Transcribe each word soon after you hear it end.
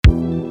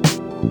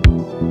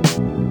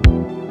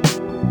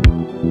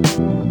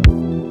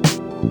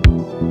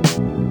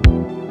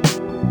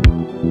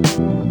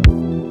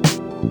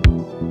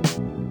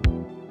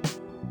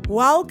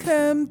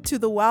Welcome to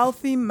the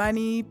Wealthy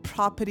Money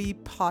Property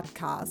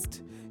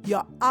Podcast,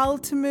 your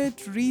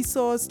ultimate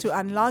resource to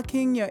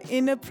unlocking your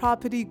inner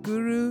property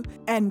guru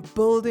and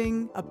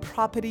building a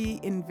property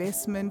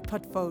investment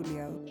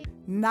portfolio.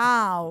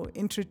 Now,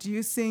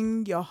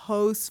 introducing your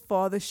host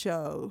for the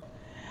show.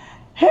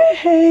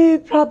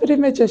 Hey, property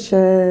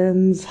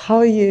magicians, how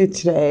are you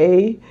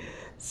today?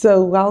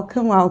 So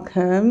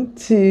welcome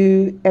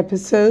to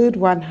episode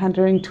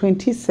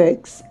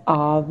 126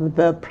 of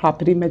the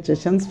Property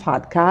Magicians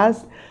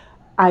podcast.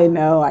 I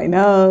know,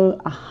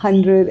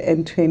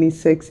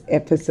 126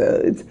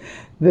 episodes.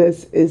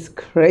 This is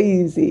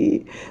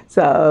crazy.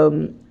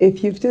 So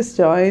if you've just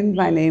joined,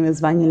 my name is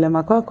Vangile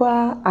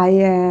Makwakwa. I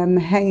am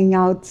hanging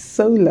out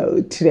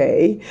solo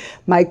today.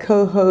 My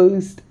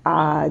co-host,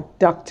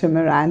 Dr.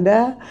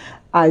 Miranda,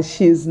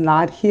 she's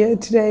not here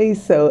today,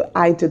 so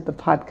I did the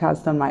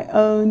podcast on my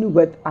own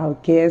with our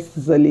guest,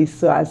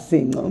 Zoliswa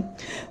Singo.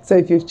 So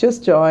if you've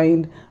just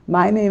joined,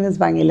 my name is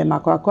Vangile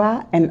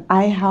Makwakwa, and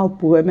I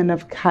help women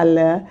of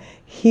color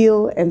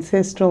heal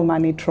ancestral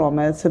money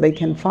trauma so they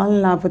can fall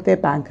in love with their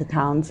bank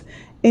accounts,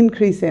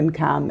 increase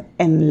income,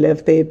 and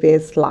live their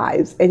best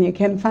lives. And you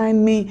can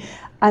find me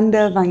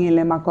under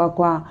Vangile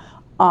Makwakwa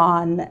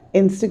on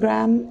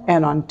Instagram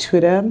and on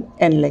Twitter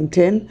and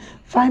LinkedIn.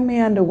 Find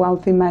me under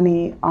Wealthy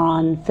Money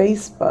on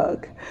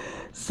Facebook.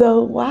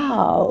 So,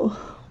 wow,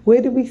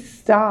 where do we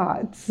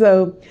start?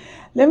 So,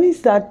 let me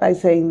start by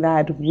saying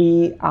that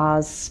we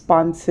are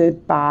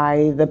sponsored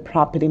by the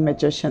Property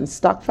Magician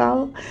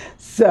Stokvel.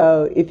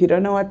 So if you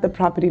don't know what the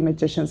Property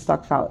Magician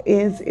Stokvel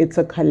is, it's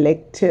a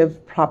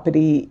collective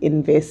property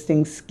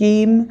investing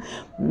scheme,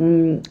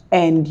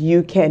 and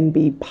you can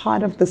be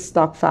part of the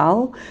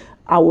Stokvel.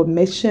 Our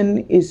mission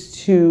is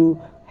to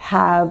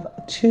have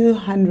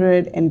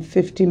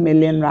 250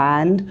 million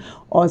rand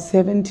or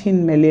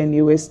 17 million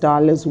US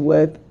dollars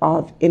worth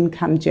of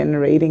income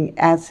generating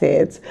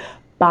assets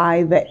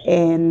by the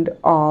end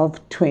of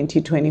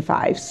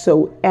 2025.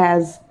 So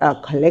as a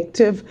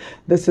collective,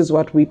 this is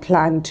what we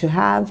plan to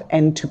have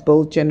and to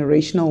build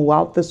generational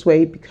wealth this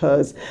way,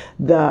 because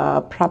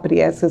the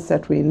property assets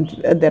that we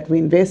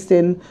invest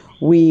in,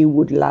 we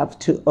would love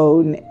to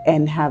own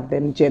and have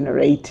them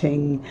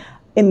generating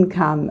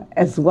income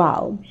as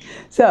well.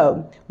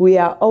 So we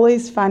are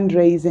always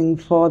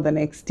fundraising for the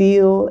next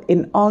deal.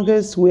 In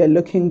August, we are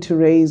looking to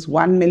raise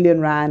 1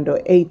 million rand or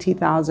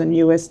 80,000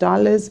 US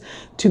dollars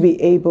to be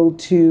able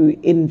to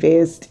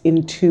invest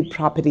into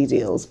property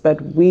deals.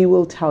 But we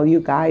will tell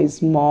you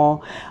guys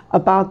more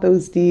about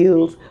those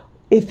deals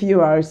if you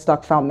are a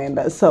Stokvel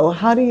member. So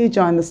how do you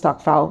join the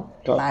Stokvel?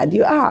 Glad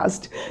you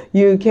asked.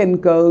 You can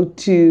go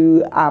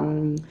to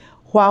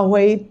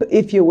Huawei.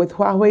 If you're with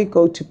Huawei,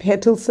 go to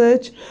Petal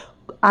Search,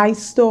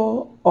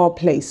 iStore or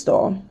Play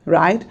Store,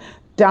 right?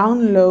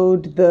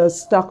 Download the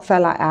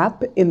Stokfella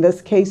app. In this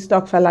case,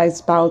 Stokfella is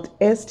spelled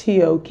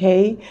Stokfella.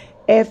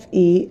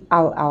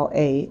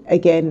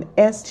 Again,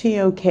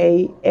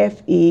 Stokfella.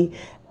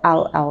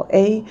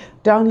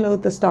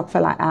 Download the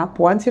Stokfella app.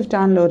 Once you've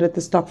downloaded the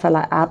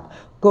Stokfella app,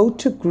 go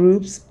to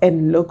groups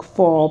and look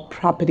for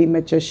Property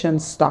Magician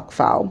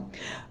Stokvel.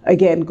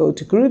 Again, go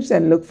to groups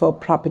and look for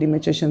Property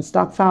Magician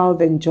Stokvel,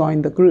 then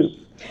join the group.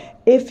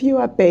 If you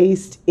are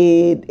based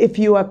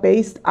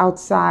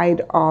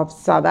outside of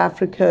South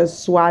Africa,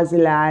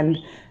 Swaziland,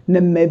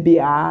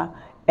 Namibia,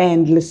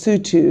 and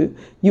Lesotho,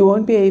 you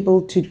won't be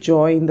able to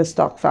join the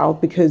Stokvel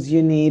because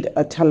you need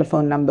a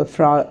telephone number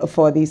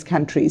for these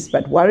countries.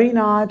 But worry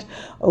not,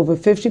 over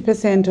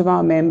 50% of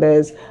our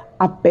members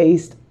are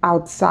based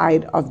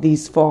outside of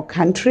these 4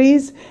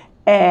 countries,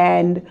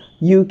 and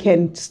you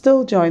can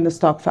still join the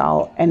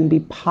Stokvel and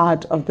be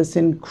part of this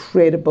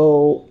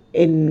incredible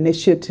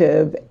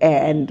initiative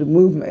and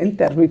movement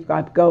that we've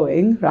got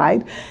going,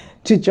 right?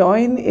 To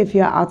join, if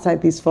you're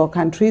outside these 4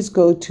 countries,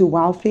 go to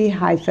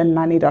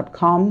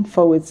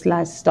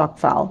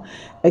wealthy-money.com/Stokvel.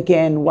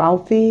 Again,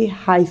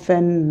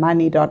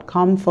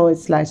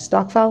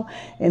 wealthy-money.com/Stokvel.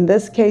 In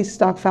this case,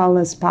 Stokvel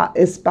is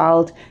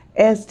spelled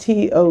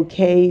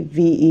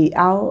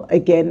Stokvel.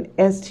 Again,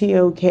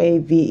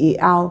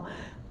 Stokvel.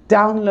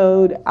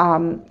 Download,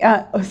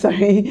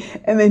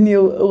 and then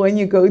when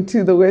you go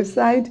to the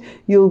website,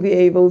 you'll be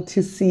able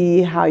to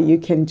see how you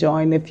can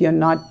join if you're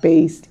not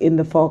based in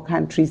the 4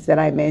 countries that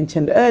I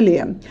mentioned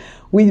earlier.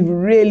 We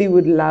really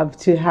would love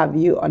to have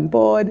you on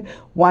board.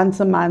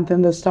 Once a month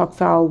in the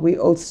Stokvel, we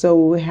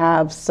also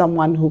have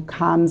someone who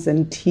comes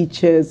and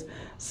teaches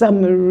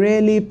some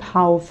really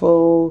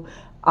powerful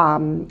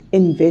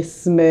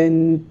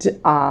investment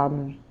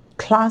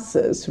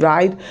classes,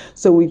 right?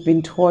 So we've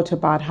been taught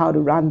about how to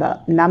run the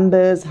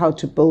numbers, how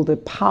to build a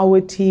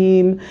power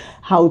team,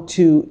 how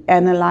to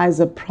analyze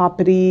a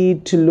property,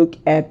 to look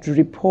at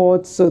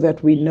reports so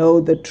that we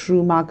know the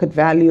true market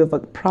value of a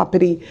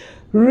property.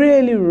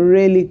 Really,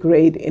 really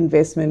great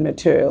investment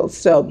material.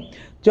 So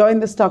join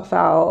the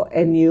Stokvel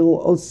and you'll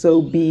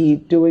also be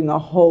doing a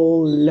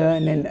whole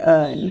learn and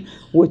earn,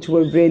 which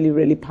we're really,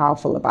 really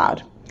powerful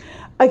about.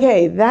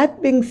 Okay,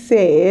 that being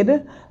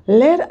said,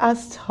 let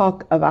us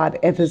talk about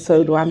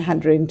episode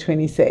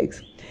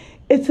 126.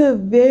 it's a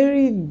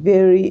very,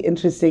 very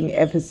interesting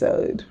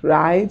episode,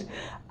 right?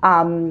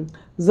 Um,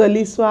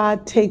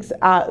 Zoliswa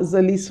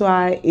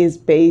is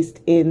based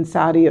in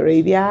Saudi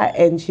Arabia,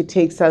 and she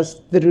takes us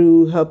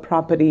through her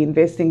property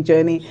investing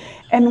journey.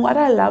 And what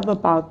I love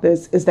about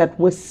this is that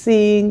we're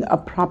seeing a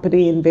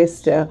property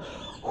investor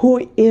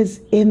who is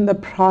in the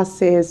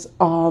process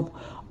of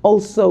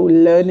also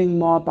learning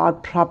more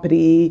about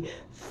property,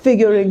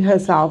 figuring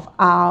herself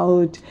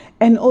out,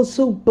 and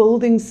also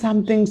building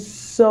something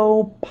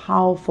so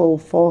powerful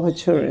for her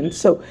children.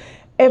 So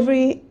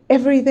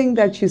everything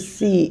that you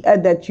see,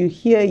 that you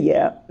hear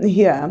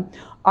here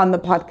on the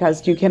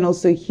podcast, you can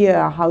also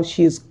hear how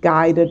she's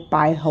guided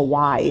by her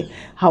why,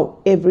 how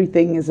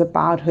everything is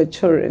about her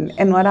children.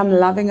 And what I'm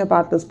loving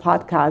about this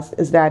podcast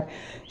is that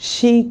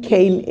she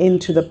came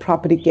into the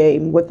property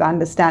game with the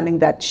understanding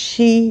that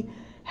she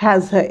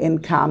has her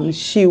income,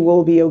 she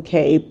will be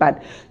okay,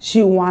 but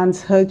she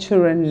wants her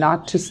children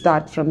not to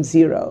start from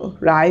zero,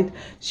 right?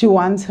 She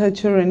wants her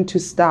children to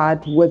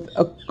start with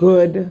a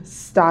good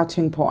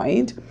starting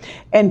point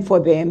and for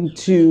them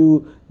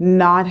to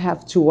not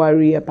have to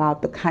worry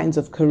about the kinds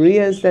of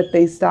careers that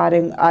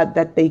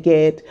that they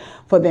get,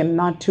 for them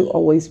not to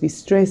always be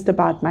stressed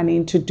about money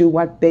and to do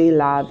what they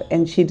love.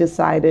 And she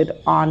decided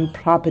on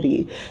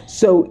property.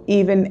 So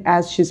even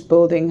as she's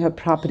building her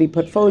property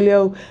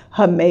portfolio,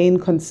 her main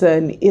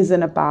concern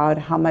isn't about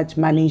how much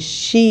money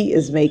she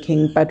is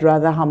making, but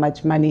rather how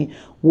much money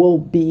will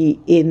be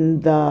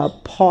in the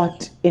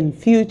pot in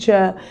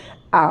future,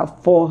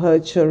 for her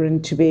children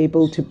to be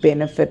able to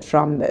benefit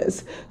from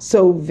this.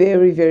 So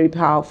very, very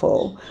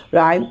powerful,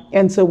 right?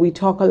 And so we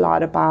talk a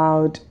lot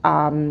about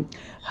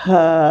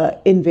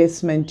her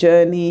investment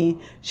journey.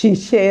 She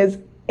shares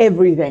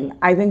everything.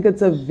 I think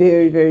it's a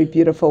very, very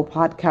beautiful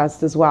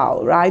podcast as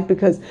well, right?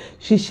 Because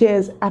she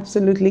shares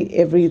absolutely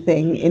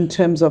everything in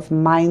terms of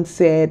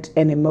mindset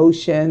and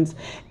emotions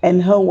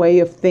and her way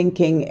of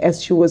thinking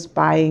as she was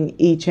buying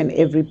each and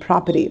every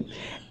property.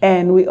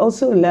 And we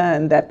also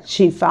learned that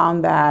she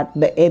found that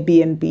the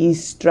Airbnb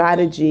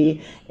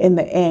strategy in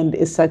the end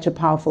is such a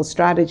powerful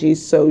strategy.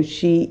 So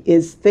she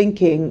is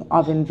thinking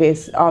of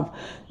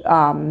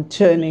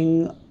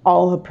turning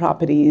all her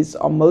properties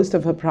or most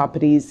of her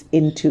properties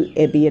into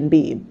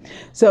Airbnb.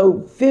 So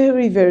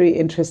very, very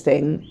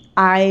interesting.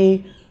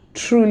 I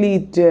truly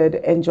did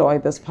enjoy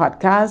this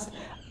podcast.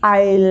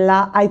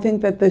 I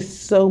think that there's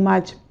so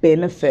much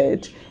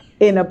benefit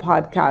in a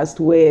podcast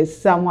where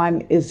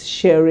someone is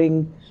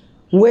sharing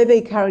where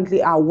they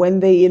currently are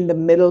when they're in the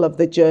middle of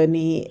the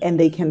journey, and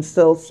they can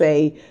still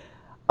say,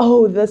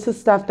 oh, this is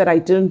stuff that I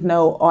didn't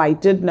know, or I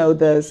did know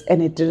this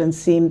and it didn't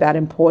seem that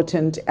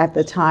important at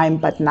the time,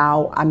 but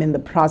now I'm in the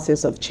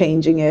process of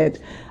changing it.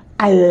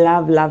 I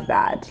love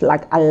that.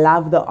 Like, I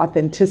love the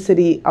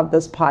authenticity of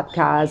this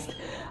podcast.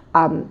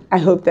 I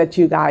hope that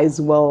you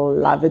guys will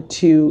love it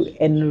too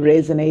and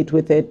resonate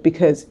with it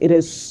because it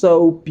is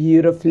so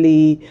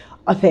beautifully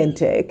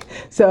authentic.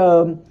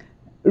 So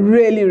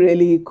really,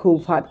 really cool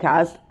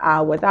podcast.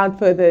 Without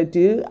further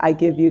ado, I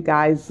give you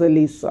guys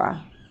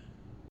Zoliswa.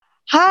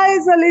 Hi,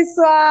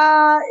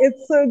 Zoliswa.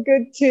 It's so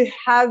good to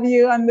have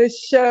you on the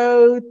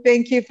show.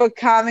 Thank you for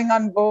coming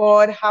on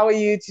board. How are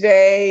you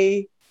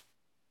today?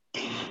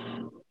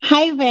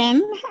 Hi,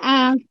 Ben.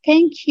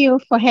 Thank you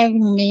for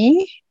having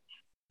me.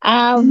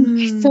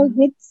 So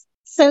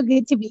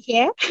good to be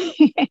here.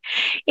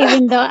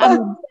 Even though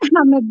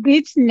I'm a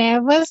bit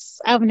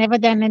nervous. I've never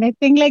done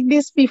anything like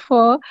this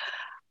before,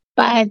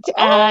 but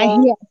yeah,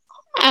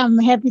 I'm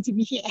happy to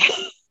be here.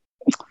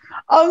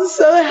 I'm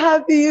so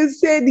happy you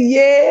said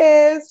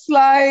yes.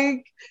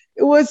 Like,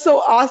 it was so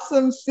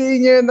awesome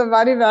seeing you in the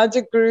Money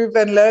Magic group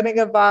and learning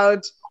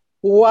about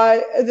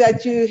what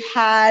that you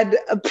had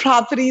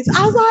properties.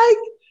 I was like,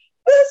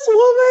 this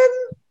woman,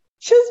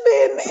 she's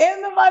been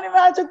in the Money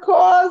Magic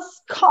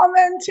course,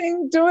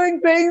 commenting, doing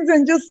things,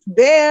 and just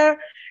there.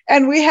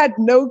 And we had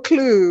no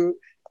clue.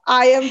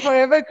 I am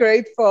forever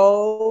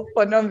grateful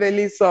for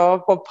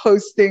Nombeliso for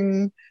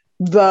posting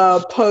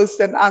the post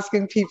and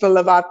asking people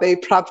about their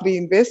property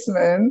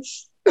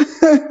investments.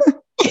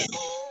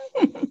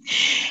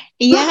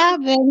 Yeah,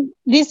 Ben,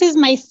 this is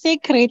my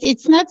secret.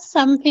 It's not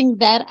something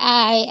that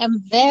I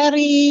am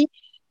very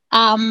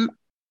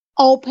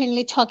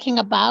openly talking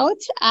about.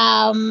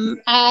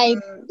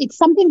 It's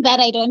something that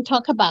I don't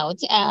talk about.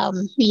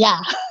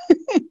 Yeah.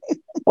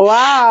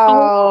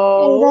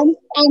 Wow.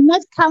 I'm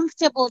not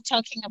comfortable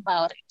talking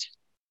about it.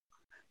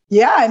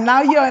 Yeah, and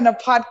now you're in a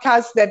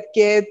podcast that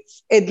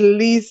gets at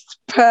least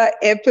per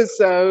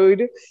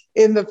episode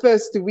in the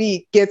first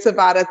week, gets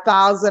about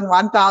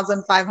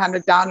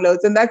 1,500 downloads.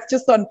 And that's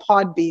just on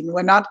Podbean.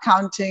 We're not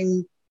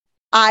counting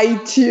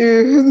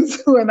iTunes.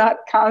 We're not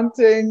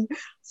counting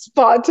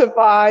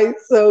Spotify.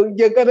 So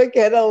you're going to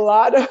get a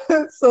lot of,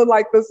 so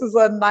like this is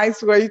a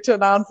nice way to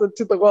announce it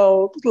to the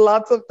world.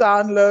 Lots of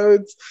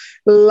downloads,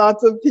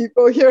 lots of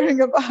people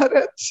hearing about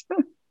it.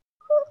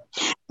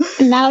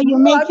 Now you're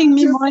making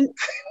me more,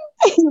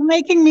 you're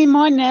making me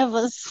more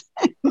nervous.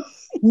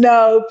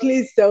 No,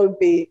 please don't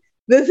be.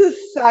 This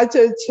is such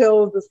a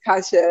chill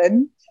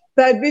discussion.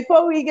 But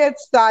before we get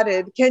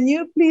started, can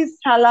you please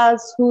tell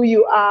us who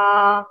you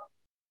are,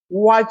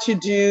 what you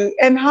do,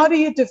 and how do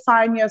you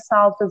define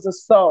yourself as a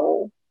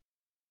soul?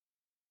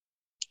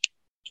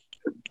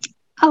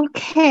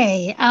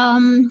 Okay.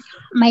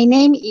 My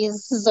name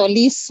is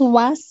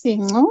Zoliswa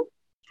Singo.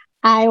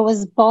 I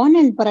was born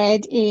and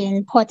bred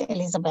in Port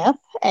Elizabeth,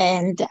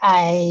 and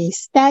I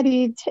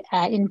studied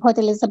in Port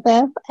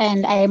Elizabeth,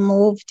 and I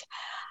moved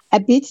a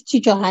bit to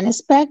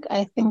Johannesburg,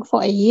 I think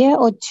for a year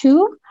or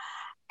two.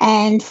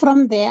 And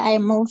from there, I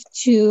moved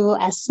to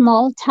a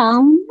small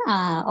town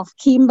of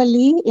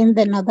Kimberley in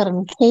the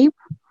Northern Cape.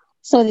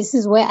 So this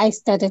is where I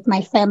started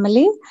my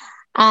family.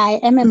 I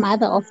am a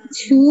mother of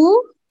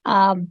two,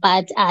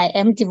 but I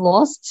am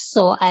divorced.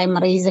 So I'm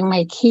raising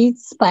my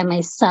kids by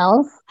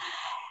myself.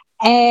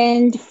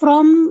 And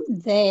from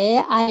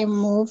there, I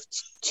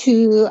moved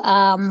to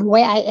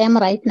where I am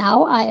right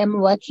now. I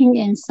am working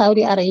in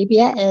Saudi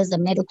Arabia as a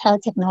medical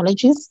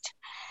technologist.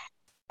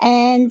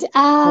 And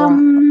Wow.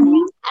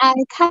 I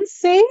can't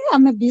say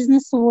I'm a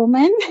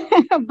businesswoman,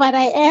 but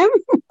I am.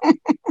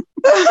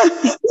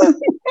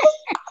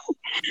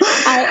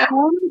 I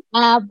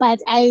am, but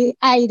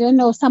I don't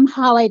know.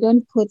 Somehow I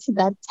don't put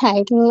that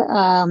title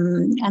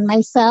on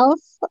myself.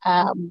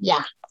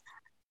 Yeah.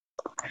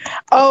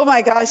 Oh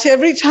my gosh,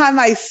 every time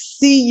I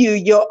see you,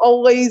 you're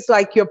always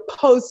like your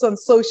posts on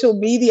social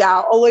media,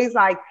 are always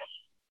like,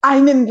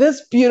 I'm in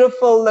this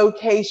beautiful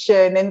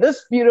location, in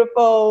this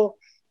beautiful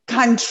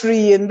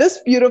country, in this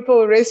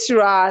beautiful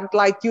restaurant.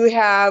 Like you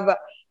have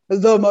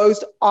the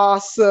most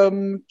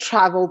awesome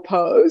travel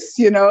posts.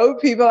 You know,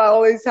 people are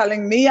always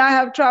telling me I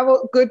have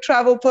good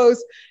travel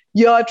posts.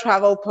 Your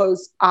travel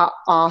posts are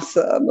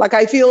awesome. Like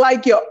I feel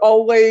like you're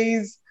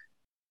always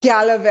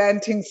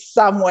gallivanting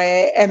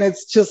somewhere and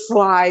it's just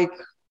like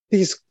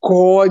these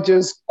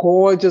gorgeous,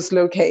 gorgeous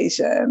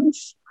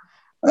locations.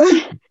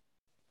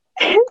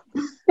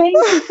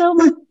 Thank you so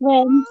much,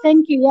 friend.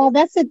 Thank you. Yeah,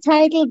 that's a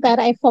title that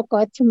I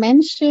forgot to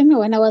mention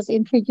when I was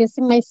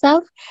introducing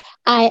myself.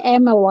 I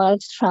am a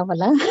world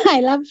traveler.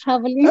 I love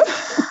traveling. I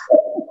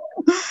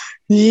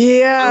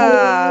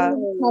Yeah.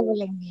 love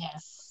traveling,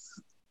 yes.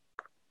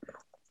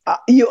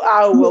 You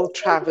are a world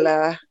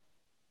traveler.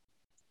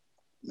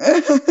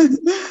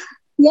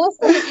 Yes,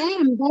 I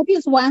am. That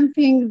is one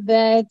thing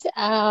that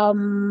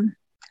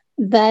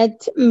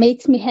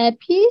makes me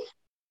happy.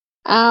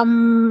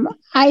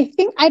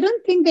 I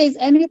don't think there's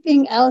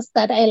anything else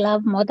that I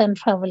love more than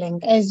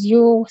traveling. As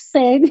you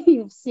said,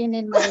 you've seen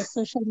in my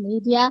social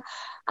media,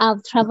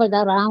 I've traveled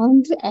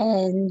around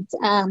and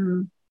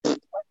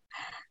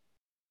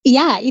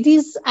yeah, it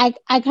is.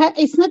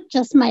 It's not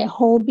just my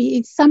hobby.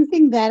 It's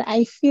something that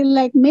I feel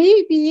like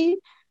maybe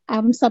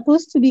I'm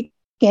supposed to be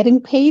getting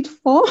paid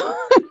for.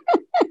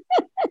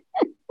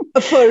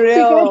 For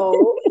Because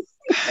real.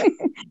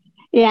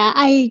 yeah,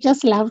 I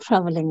just love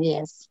traveling.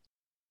 Yes.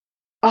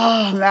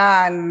 Oh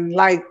man,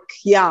 like,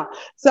 yeah.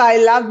 So I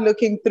love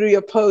looking through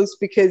your posts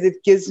because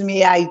it gives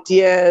me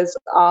ideas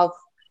of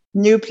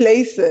new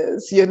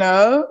places, you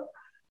know?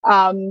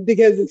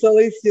 Because it's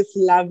always just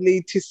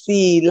lovely to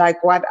see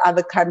like what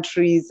other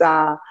countries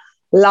are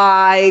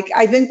like.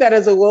 I think that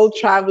as a world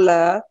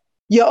traveler,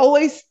 you're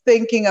always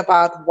thinking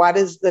about what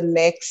is the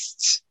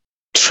next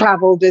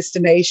travel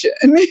destination,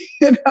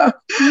 you know?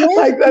 Yes,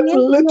 Like that's yes,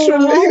 you're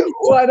literally right.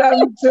 what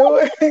I'm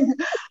doing.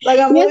 Like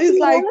I'm Yes, always you're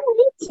like, right.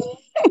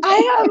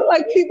 I have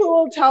like people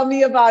will tell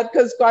me about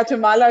because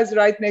Guatemala is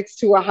right next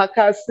to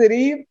Oaxaca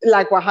city,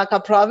 like Oaxaca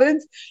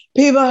province.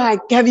 People are like,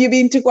 have you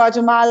been to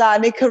Guatemala,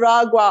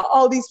 Nicaragua,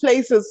 all these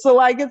places? So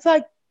like it's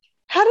like,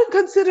 hadn't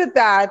considered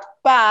that,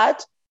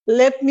 but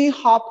let me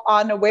hop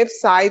on a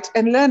website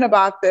and learn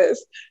about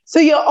this. So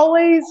you're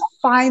always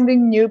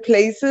finding new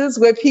places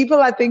where people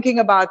are thinking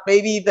about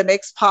maybe the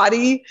next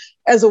party.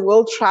 As a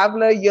world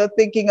traveler, you're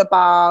thinking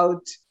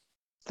about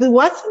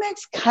what's the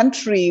next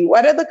country?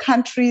 What are the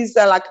countries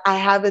that like I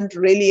haven't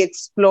really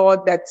explored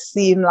that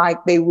seem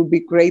like they would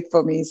be great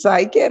for me? So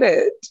I get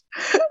it.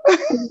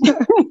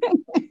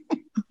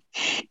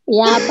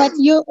 Yeah, but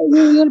you'll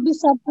be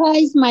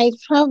surprised. My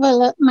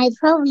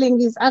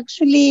traveling is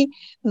actually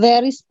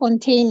very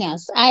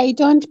spontaneous. I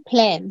don't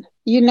plan.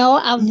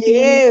 I've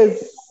been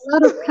Yes. a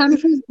lot of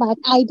countries, but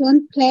I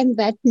don't plan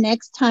that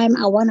next time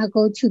I want to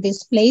go to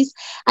this place.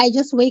 I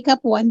just wake up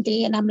one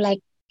day and I'm like,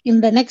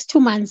 in the next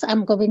 2 months,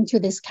 I'm going to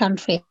this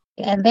country,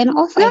 and then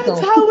off I go. That's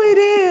how it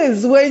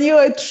is when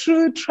you're a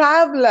true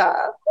traveler.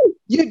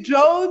 You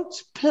don't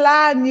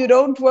plan, you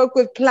don't work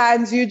with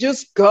plans, you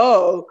just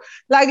go.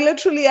 Like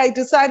literally, I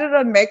decided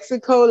on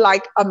Mexico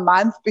like a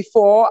month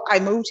before I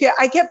moved here.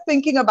 I kept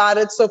thinking about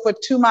it. So for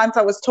 2 months,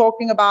 I was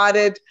talking about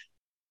it.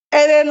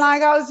 And then,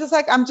 like, I was just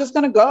like, I'm just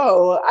going to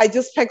go. I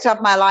just picked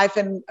up my life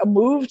and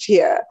moved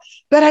here.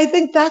 But I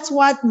think that's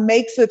what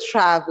makes a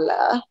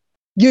traveler.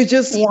 You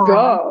just Yeah,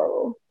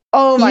 go.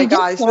 Oh my you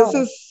just gosh, this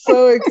go. is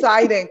so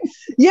exciting.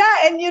 Yeah,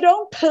 and you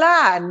don't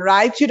plan,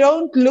 right? You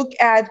don't look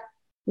at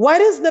what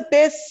is the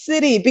best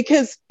city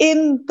because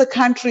in the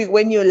country,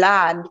 when you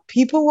land,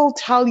 people will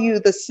tell you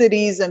the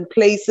cities and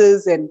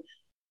places and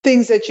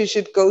things that you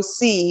should go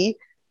see.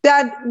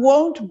 that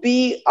won't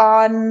be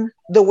on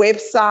the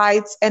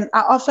websites and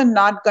are often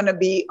not going to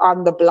be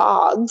on the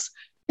blogs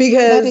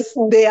That is because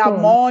so they are true.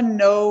 more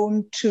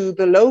known to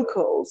the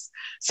locals.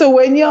 So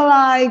when you're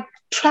like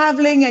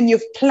traveling and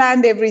you've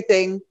planned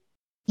everything,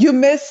 you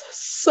miss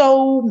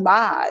so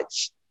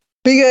much.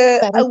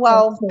 Because, That is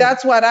so well, true.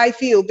 that's what I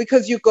feel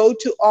because you go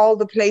to all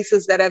the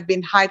places that have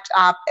been hyped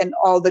up and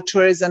all the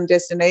tourism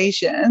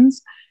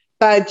destinations,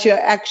 but you're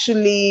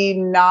actually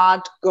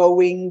not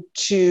going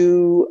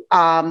to,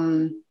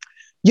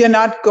 you're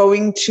not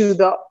going to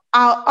the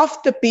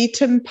off the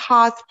beaten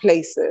path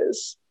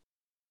places.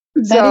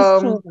 That is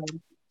true. So,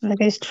 Then.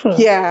 That is true.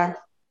 yeah.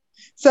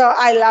 So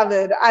I love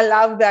it. I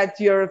love that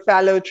you're a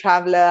fellow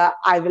traveler.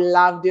 I've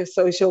loved your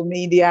social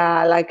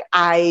media. Like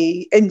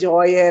I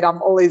enjoy it.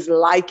 I'm always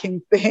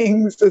liking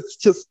things.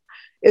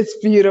 It's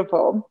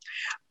beautiful.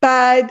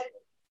 But,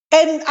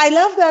 and I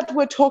love that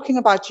we're talking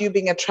about you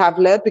being a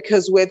traveler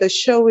because where the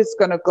show is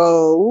going to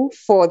go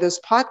for this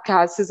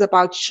podcast is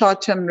about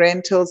short-term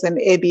rentals and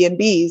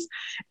Airbnbs.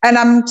 And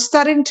I'm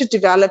starting to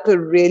develop a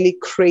really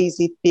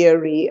crazy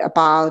theory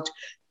about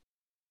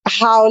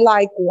how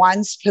like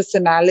one's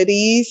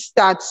personality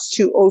starts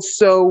to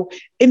also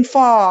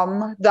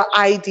inform the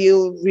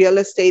ideal real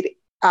estate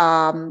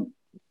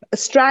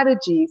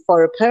strategy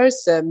for a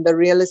person, the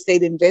real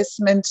estate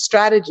investment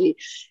strategy.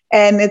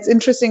 And it's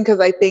interesting because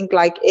I think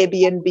like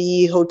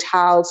Airbnb,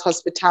 hotels,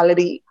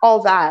 hospitality,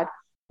 all that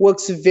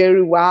works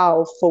very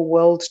well for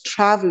world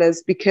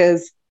travelers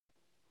because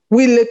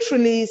we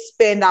literally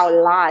spend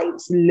our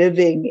lives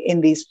living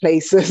in these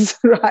places,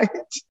 right?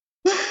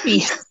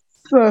 Yes.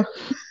 So,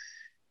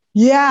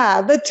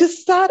 yeah, but to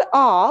start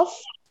off,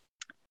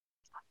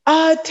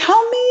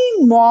 tell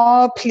me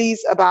more,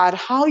 please, about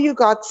how you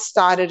got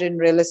started in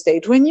real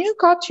estate. When you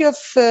got your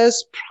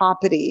first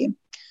property,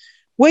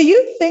 were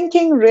you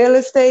thinking real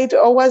estate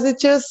or was it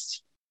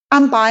just,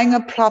 I'm buying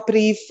a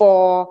property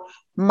for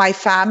my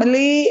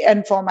family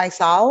and for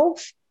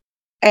myself?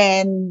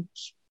 And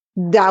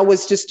that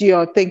was just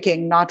your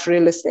thinking, not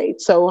real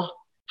estate. So,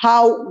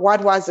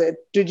 what was it?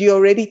 Did you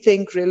already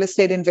think real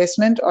estate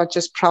investment or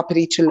just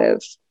property to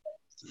live?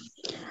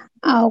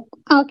 Oh,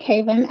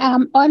 okay. Then,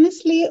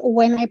 honestly,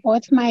 when I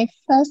bought my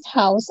first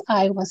house,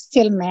 I was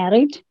still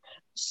married.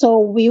 So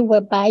we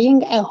were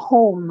buying a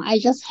home. I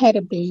just had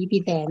a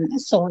baby then.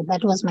 So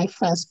that was my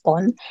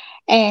firstborn.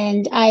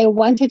 And I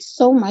wanted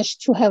so much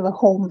to have a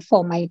home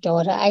for my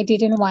daughter. I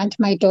didn't want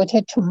my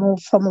daughter to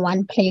move from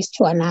one place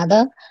to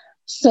another.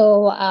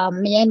 So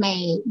me and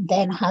my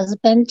then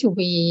husband,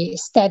 we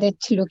started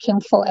looking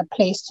for a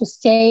place to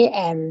stay.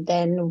 And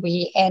then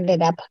we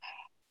ended up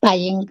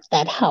buying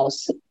that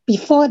house.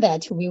 Before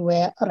that, we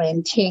were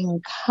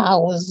renting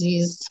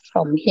houses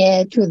from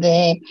here to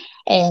there,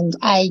 and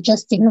I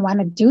just didn't want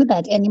to do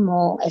that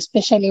anymore,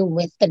 especially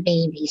with the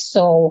baby.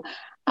 So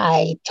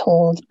I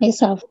told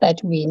myself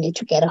that we need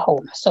to get a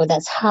home. So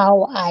that's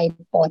how I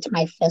bought my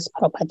first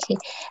property.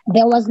 There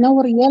was no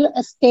real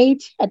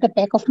estate at the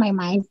back of my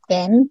mind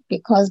then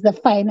because the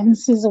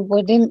finances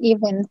wouldn't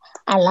even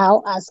allow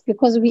us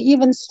because we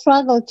even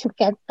struggled to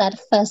get that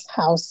first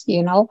house,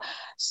 you know.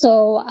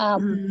 So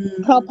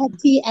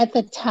property at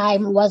the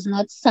time was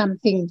not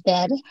something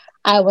that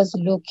I was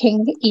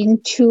looking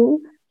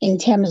into in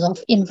terms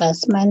of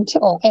investment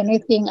or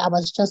anything. I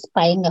was just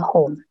buying a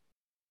home.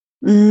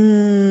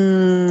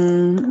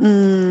 Mm,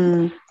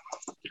 mm.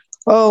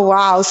 Oh,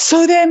 wow.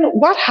 So then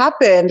what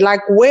happened?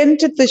 Like, when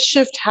did the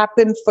shift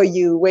happen for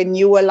you when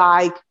you were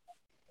like,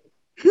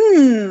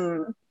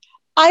 hmm,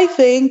 I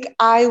think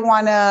I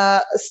want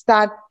to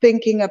start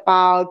thinking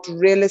about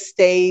real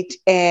estate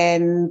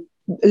and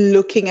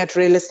looking at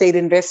real estate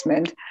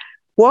investment?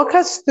 Walk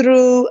us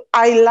through.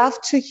 I love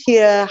to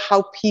hear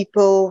how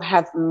people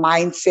have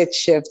mindset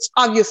shifts.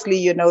 Obviously,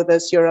 you know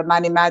this, you're a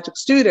Money Magic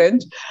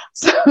student.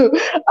 So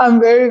I'm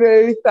very,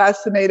 very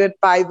fascinated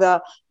by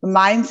the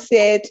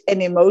mindset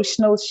and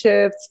emotional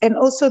shifts and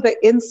also the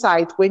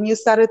insight when you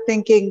started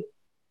thinking,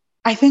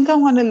 I think I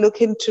want to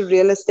look into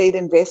real estate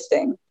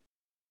investing.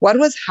 What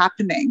was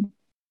happening?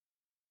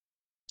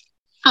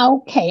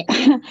 Okay.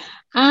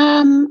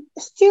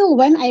 Still,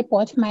 when I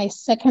bought my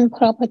second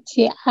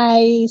property,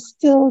 I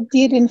still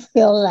didn't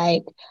feel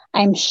like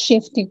I'm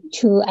shifting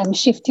to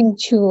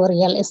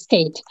real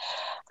estate.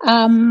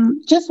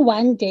 Just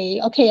one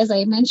day, okay, as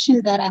I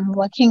mentioned that I'm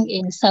working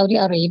in Saudi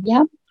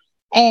Arabia,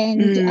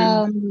 and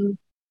Mm.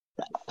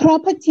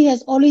 property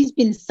has always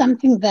been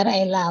something that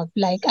I love.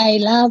 Like I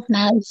love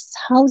nice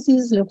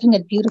houses, looking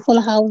at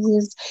beautiful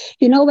houses.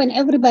 You know, when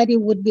everybody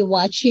would be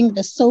watching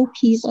the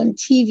soapies on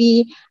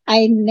TV,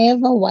 I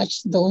never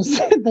watched those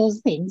those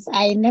things.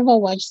 I never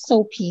watched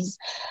soapies.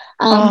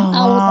 Oh,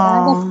 I would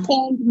rather wow.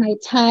 spend my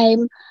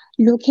time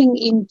looking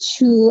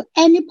into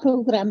any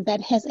program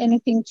that has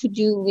anything to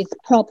do with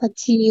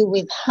property,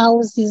 with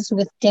houses,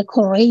 with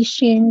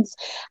decorations.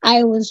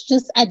 I was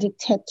just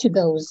addicted to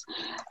those.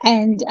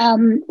 And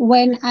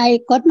when I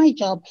got my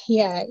job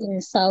here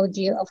in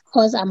Saudi, of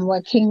course, I'm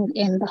working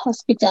in the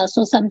hospital.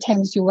 So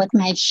sometimes you work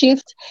night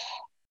shift.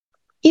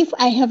 if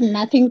I have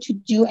nothing to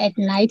do at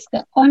night,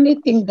 the only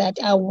thing that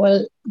I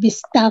will be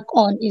stuck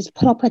on is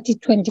Property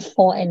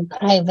 24 and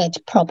private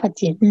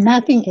property,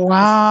 nothing else.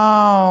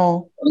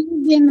 Wow.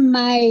 Even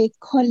my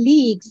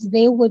colleagues,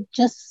 they would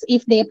just,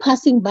 if they're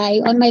passing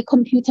by on my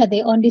computer,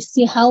 they only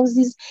see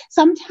houses.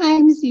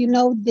 Sometimes,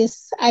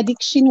 this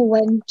addiction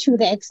went to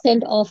the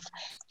extent of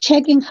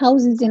checking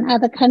houses in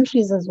other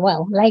countries as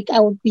well. Like I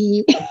would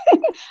be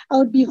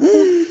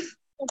hooked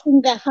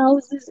in the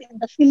houses in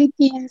the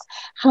Philippines,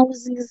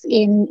 houses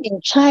in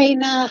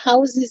China,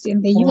 houses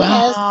in the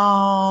US.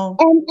 Wow.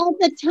 And at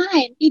the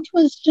time, it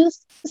was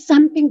just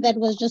something that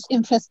was just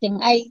interesting.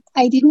 I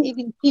didn't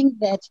even think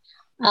that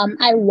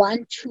I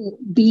want to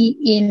be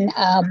in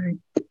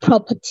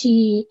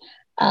property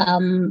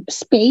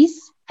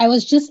space. I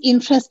was just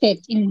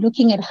interested in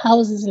looking at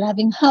houses,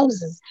 loving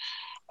houses.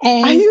 Are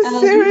And you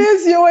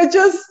serious? You were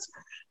just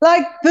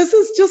like, this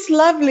is just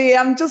lovely.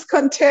 I'm just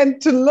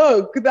content to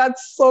look.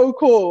 That's so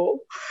cool.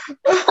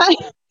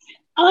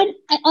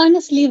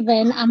 Honestly,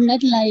 Van, I'm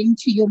not lying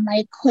to you.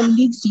 My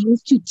colleagues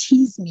used to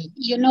tease me.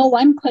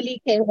 One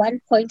colleague at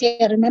one point,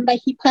 I remember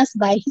he passed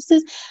by. He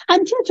says,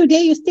 "Until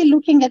today, you're still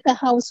looking at the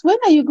house. When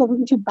are you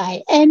going to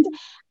buy?" And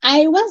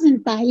I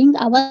wasn't buying.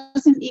 I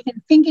wasn't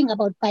even thinking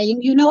about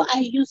buying. I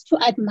used to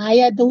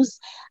admire those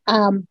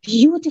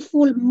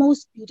beautiful,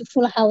 most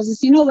beautiful houses.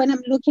 When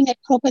I'm looking at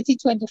Property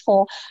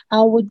 24,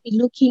 I would be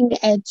looking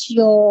at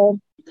your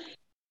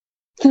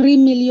 3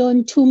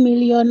 million, 2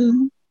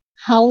 million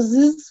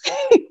houses.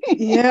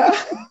 Yeah.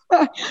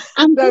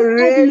 I'm The just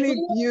really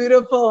admiring,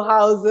 beautiful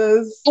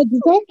houses.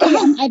 exactly,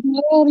 I'm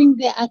admiring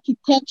the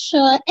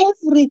architecture,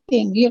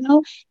 everything.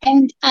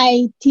 And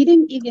I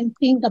didn't even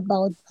think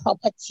about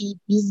property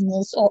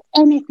business or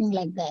anything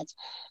like that.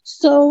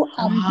 So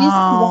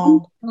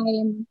Wow.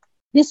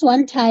 this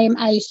one time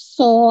I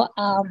saw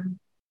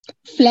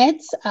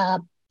flats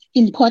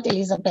in Port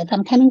Elizabeth.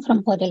 I'm coming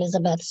from Port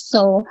Elizabeth.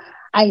 So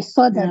I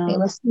saw that they Yeah.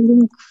 were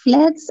selling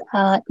flats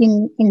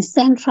in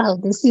Central.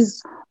 This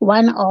is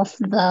one of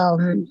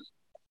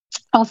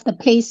the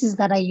places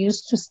that I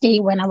used to stay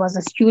when I was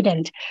a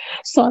student.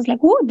 So I was like,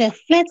 oh, the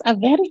flats are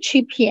very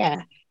cheap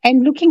here.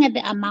 And looking at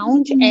the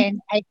amount, and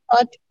I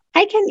thought,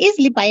 I can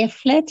easily buy a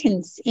flat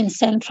in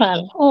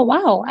Central. Oh,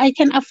 wow, I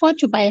can afford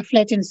to buy a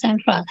flat in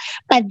Central.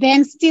 But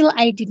then still,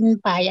 I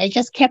didn't buy. I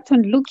just kept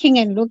on looking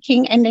and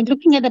looking. And then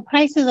looking at the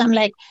prices, I'm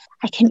like,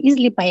 I can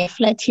easily buy a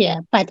flat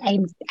here. But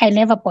I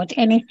never bought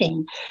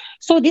anything.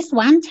 So this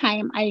one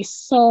time, I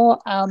saw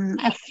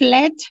a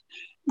flat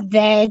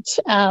that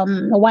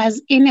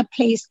was in a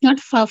place not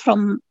far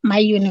from my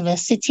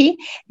university.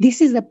 This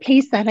is a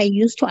place that I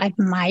used to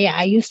admire.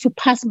 I used to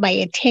pass by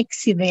a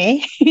taxi there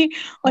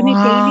on a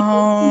daily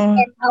basis, Wow.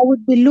 and I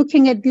would be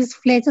looking at this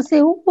flat and say,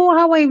 oh,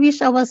 how I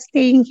wish I was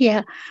staying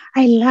here.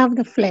 I love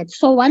the flat.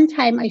 So one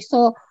time I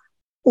saw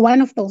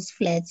one of those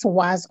flats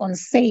was on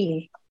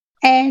sale,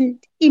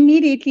 and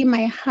immediately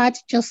my heart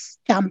just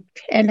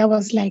stumped, and I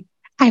was like,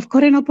 I've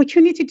got an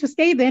opportunity to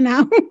stay there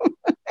now.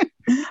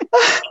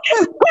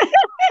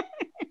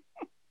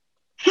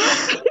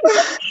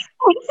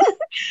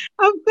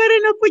 I've got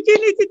an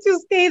opportunity to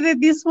stay there.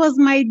 This was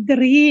my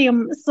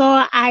dream. So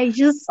I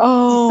just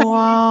Oh, decided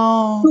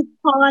wow. to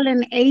call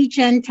an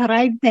agent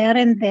right there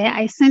and there.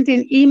 I sent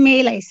an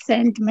email, I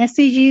sent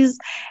messages,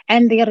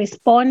 and they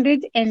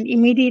responded. And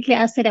immediately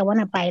I said, I want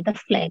to buy the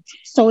flat.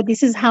 So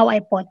this is how I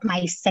bought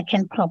my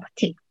second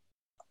property.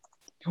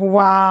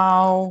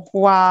 Wow.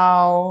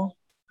 Wow.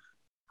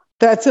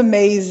 That's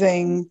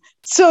amazing.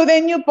 So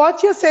then you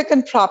bought your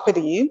second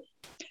property.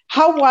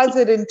 How was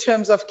it in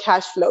terms of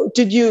cash flow?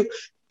 Did you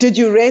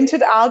rent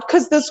it out?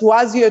 Because this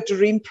was your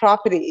dream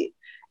property.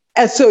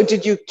 And so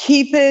did you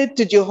keep it?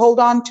 Did you hold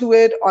on to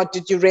it or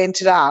did you rent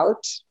it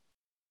out?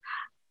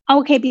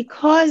 Okay,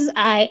 because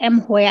I am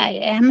where I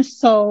am,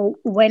 so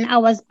when I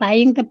was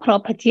buying the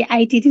property,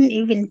 I didn't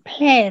even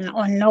plan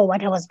or know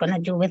what I was going to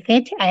do with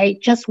it. I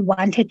just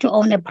wanted to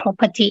own a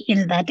property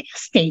in that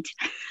estate.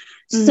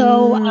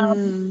 So,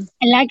 Mm,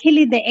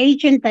 luckily, the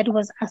agent that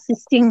was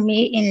assisting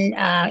me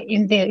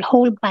in the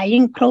whole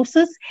buying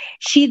process,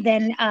 she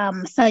then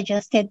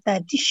suggested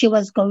that she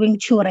was going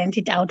to rent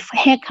it out.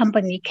 Her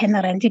company can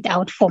rent it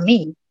out for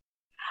me.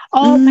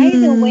 Oh, mm,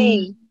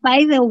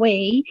 by the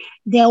way,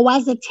 there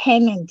was a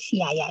tenant.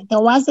 Yeah, yeah.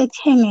 There was a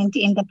tenant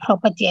in the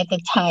property at the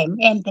time,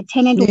 and the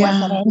tenant was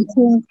yeah,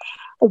 renting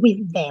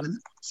with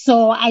them.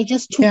 So I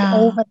just took yeah.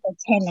 over the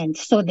tenant.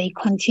 So they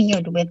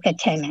continued with the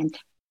tenant.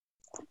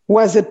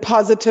 Was it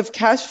positive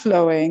cash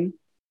flowing?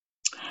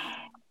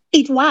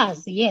 It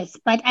was, yes,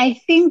 but I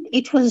think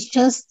it was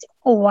just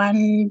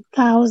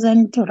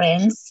 1,000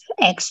 rands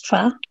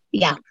extra.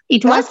 Yeah,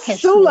 it was That's cash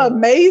still flowing.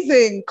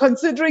 amazing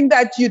considering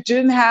that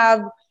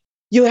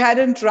you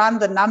hadn't run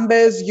the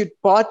numbers, you'd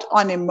bought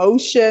on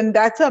emotion.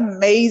 That's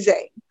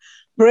amazing.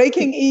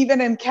 Breaking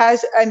even in cash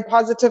and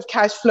positive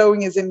cash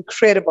flowing is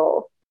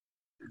incredible.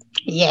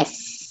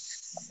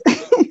 Yes.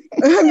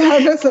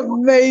 That is And,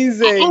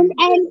 amazing.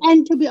 and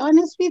and to be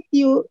honest with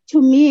you,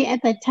 to me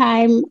at the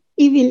time,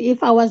 even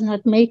if I was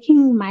not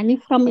making money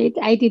from it,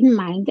 I didn't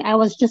mind. I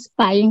was just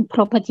buying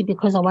property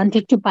because I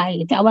wanted to buy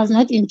it. I was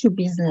not into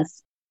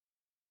business.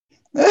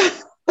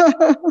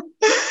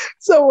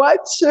 So what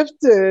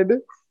shifted?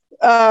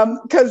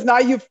 Because now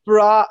you've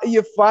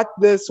bought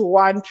this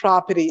one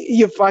property,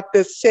 you've bought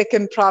this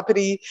second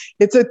property.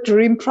 It's a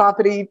dream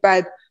property,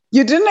 but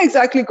you didn't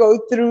exactly go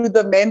through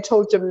the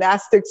mental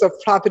gymnastics of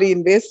property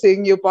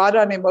investing. You bought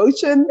on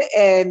emotion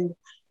and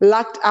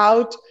lucked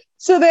out.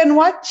 So then,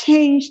 what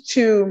changed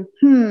to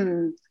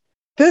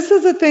this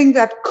is a thing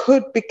that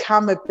could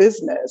become a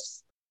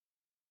business?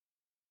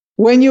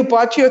 When you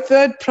bought your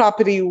third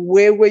property,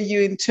 where were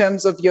you in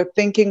terms of your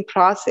thinking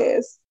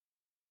process?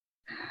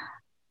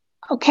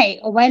 Okay,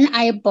 when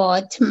I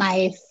bought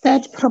my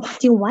third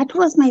property, what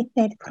was my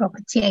third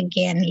property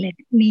again? Let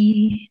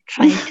me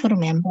try to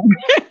remember.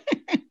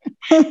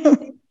 Try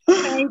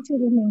to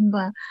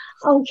remember.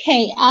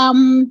 Okay,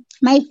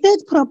 my third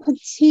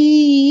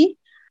property,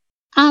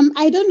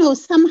 I don't know,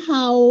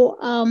 somehow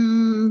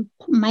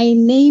my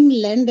name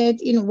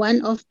landed in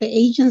one of the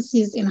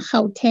agencies in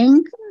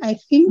Gauteng, I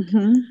think.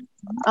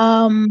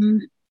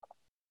 Um,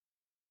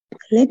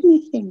 Let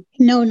me think.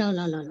 No.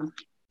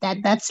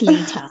 That's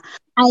later.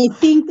 I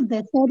think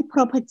the third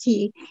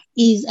property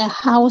is a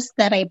house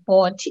that I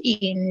bought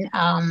in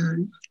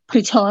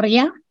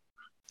Pretoria.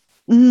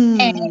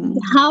 And Mm.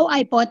 how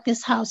I bought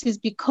this house is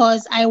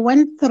because I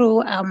went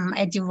through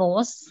a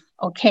divorce.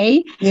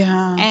 Okay.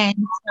 Yeah.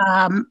 And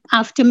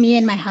after me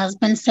and my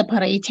husband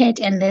separated,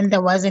 and then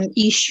there was an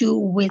issue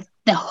with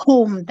the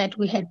home that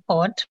we had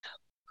bought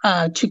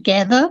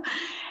together.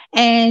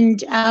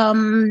 And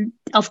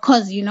of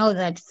course, you know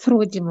that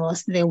through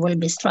divorce, there will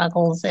be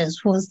struggles as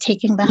who's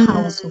taking the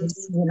house,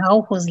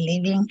 Mm. who's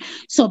leaving.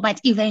 So, but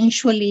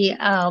eventually,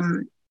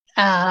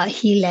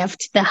 he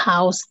left the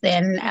house.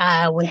 Then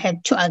we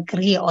had to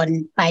agree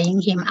on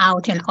buying him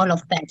out and all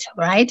of that,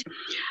 right?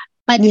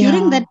 But Yeah.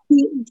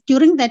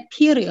 during that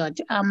period,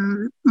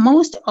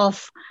 most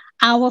of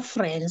our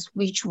friends,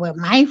 which were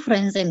my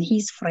friends and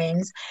his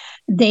friends,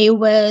 they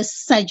were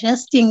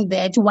suggesting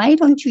that why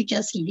don't you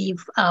just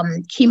leave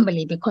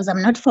Kimberley, because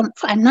I'm not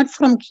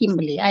from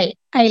Kimberley. I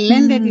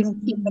landed in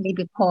Mm. Kimberley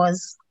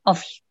because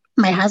of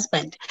my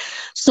husband.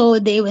 So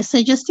they were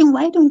suggesting,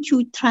 why don't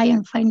you try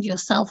and find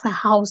yourself a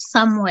house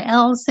somewhere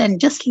else and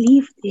just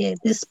leave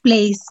this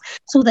place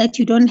so that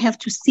you don't have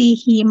to see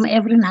him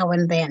every now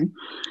and then.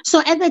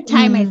 So at the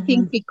time, I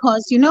think Mm.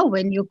 because, you know,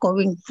 when you're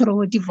going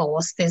through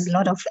divorce, there's a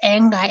lot of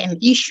anger and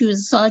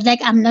issues. So I was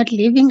like, I'm not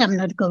leaving, I'm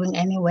not going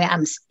anywhere,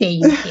 I'm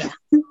staying here.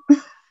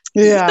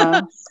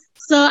 Yeah.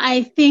 So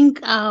I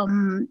think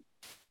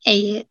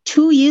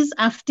 2 years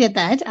after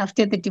that,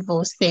 after the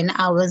divorce, then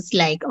I was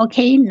like,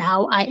 okay,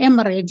 now I am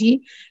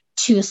ready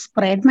to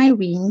spread my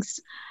wings.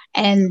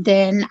 And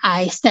then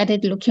I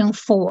started looking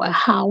for a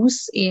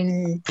house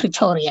in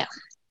Pretoria.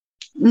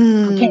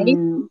 Okay.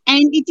 Mm.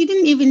 And it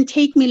didn't even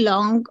take me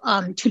long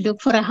to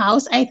look for a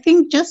house. I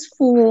think just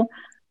for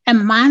a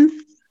month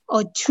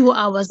or two,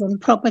 I was on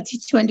Property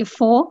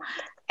 24.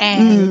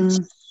 And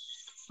Mm.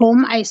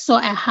 boom, I saw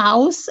a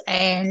house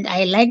and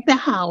I liked the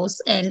house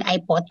and I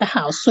bought the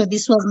house. So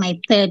this was my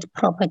third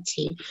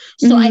property.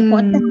 So I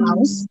bought the Mm.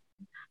 house.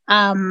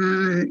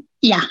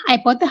 Yeah, I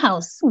bought the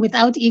house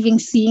without even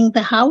seeing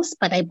the house,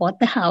 but I bought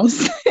the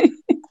house.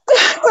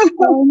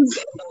 and,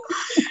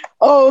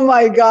 Oh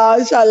my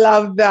gosh, I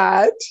love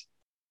that.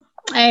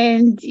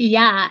 and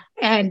yeah,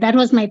 and that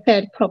was my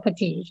third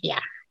property. Yeah,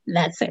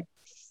 that's it.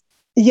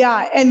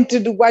 Yeah, and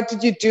what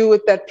did you do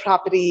with that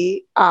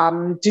property?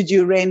 Did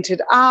you rent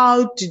it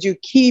out? Did you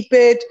keep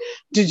it?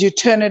 Did you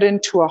turn it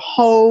into a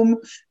home?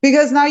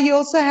 Because now you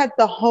also had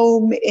the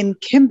home in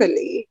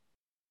Kimberley,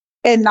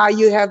 and now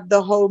you have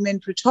the home in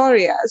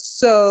Pretoria.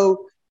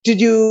 So,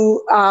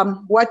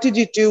 what did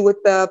you do with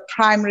the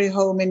primary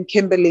home in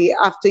Kimberley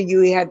after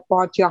you had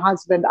bought your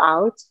husband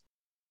out?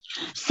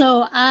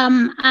 So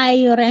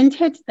I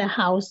rented the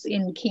house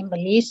in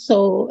Kimberley.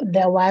 So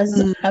there was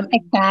a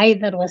guy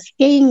that was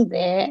staying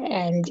there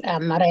and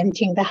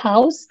renting the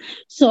house.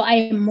 So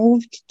I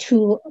moved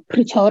to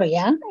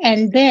Pretoria.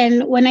 And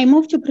then when I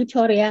moved to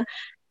Pretoria,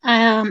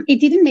 it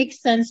didn't make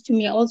sense to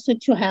me also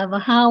to have a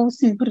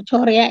house in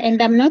Pretoria,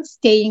 and I'm not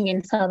staying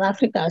in South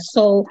Africa.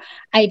 So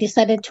I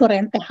decided to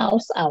rent the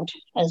house out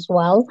as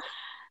well.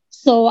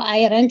 So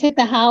I rented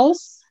the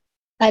house,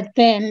 but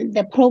then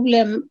the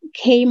problem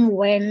came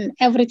when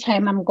every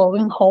time I'm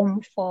going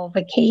home for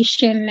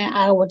vacation,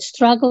 I would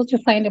struggle to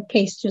find a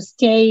place to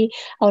stay.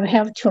 I would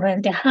have to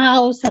rent a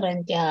house,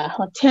 rent a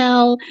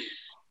hotel.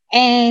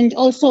 And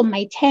also,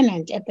 my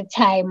tenant at the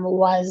time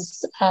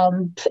was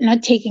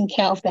not taking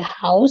care of the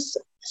house.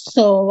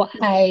 So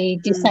I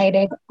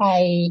decided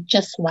I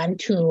just want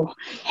to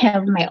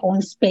have my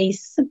own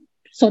space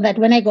so that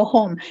when I go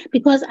home,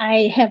 because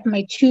I have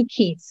my two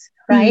kids,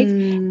 right?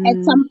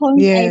 At some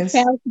point, I Yes.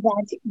 felt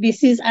that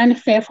this is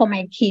unfair for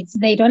my kids.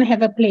 They don't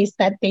have a place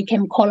that they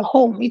can call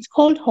home. It's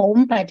called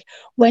home, but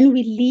when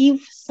we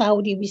leave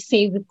Saudi, we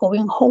say we're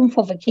going home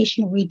for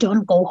vacation. We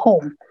don't go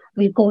home.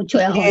 We go to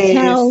a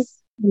hotel.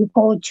 Yes. We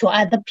go to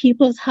other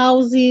people's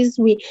houses.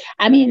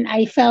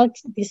 I felt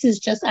this is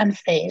just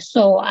unfair.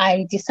 So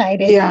I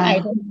decided Yeah.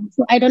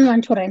 I don't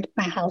want to rent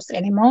my house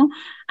anymore.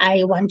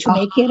 I want to Uh,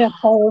 make it a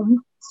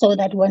home so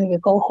that when we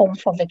go home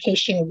for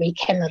vacation, we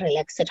can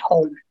relax at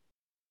home.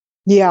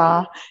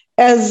 yeah.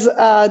 As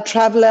a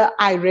traveler,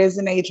 I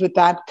resonate with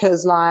that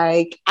because,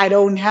 like, I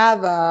don't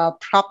have a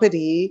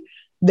property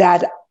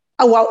that,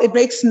 well, it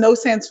makes no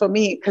sense for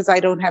me because I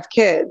don't have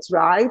kids,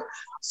 right?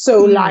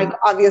 So, like, Mm,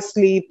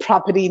 obviously,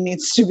 property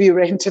needs to be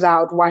rented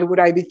out. Why would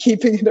I be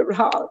keeping it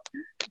around?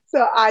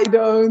 So, I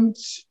don't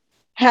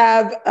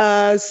have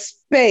a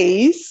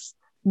space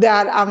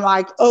that I'm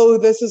like, oh,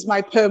 this is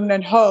my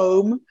permanent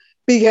home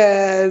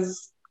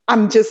because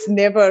I'm just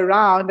never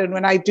around. And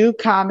when I do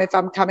come, if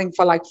I'm coming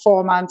for like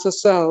 4 months or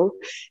so,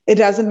 it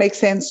doesn't make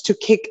sense to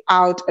kick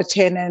out a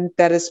tenant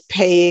that is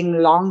paying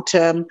long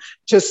term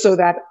just so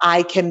that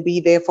I can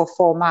be there for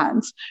 4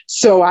 months.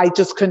 So I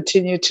just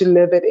continue to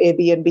live at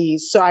Airbnb.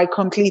 So I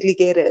completely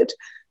get it.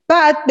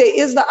 But there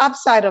is the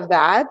upside of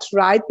that,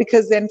 right?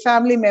 Because then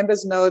family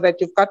members know that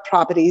you've got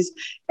properties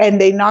and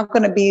they're not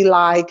going to be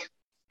like,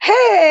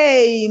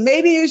 hey,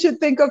 maybe you should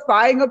think of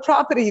buying a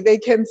property. They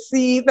can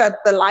see that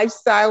the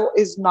lifestyle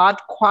is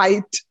not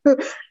quite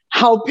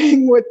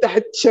helping with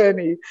that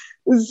journey.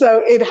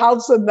 So it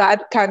helps on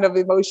that kind of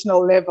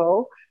emotional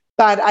level.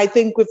 But I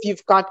think if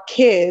you've got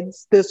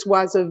kids, this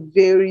was a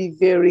very,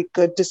 very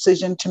good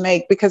decision to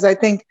make because I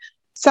think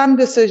some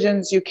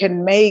decisions you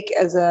can make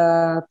as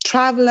a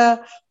traveler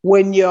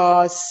when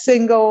you're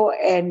single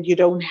and you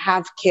don't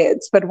have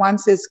kids. But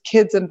once there's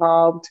kids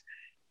involved,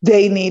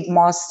 they need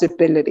more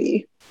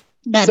stability.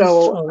 that is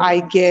So true. I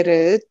get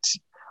it.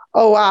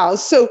 Oh wow!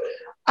 So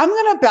I'm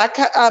gonna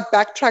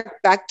backtrack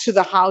back to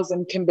the house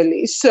in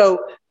Kimberley. So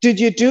did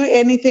you do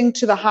anything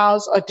to the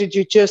house, or did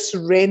you just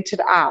rent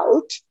it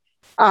out?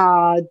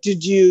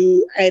 Did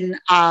you and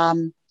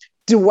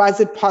was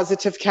it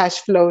positive cash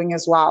flowing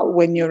as well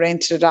when you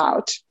rented it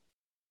out?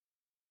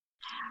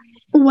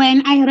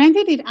 When I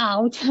rented it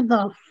out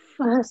the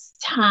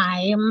first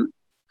time,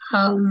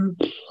 um,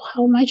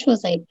 how much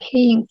was I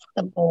paying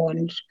for the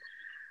bond?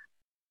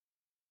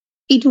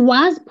 It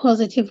was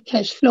positive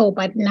cash flow,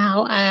 but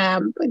now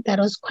that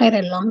was quite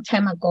a long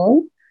time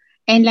ago.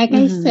 And like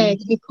I Mm-hmm. said,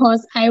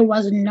 because I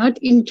was not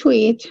into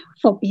it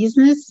for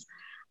business,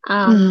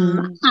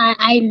 Mm-hmm.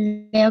 I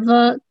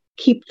never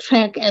keep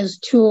track as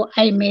to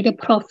I made a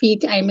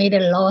profit, I made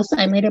a loss,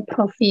 I made a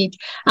profit.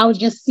 I would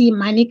just see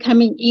money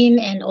coming in,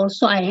 and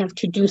also I have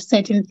to do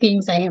certain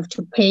things. I have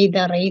to pay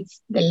the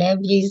rates, the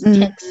levies,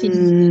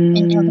 taxes,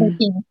 and Mm-hmm.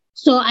 everything.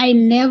 So I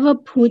never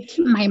put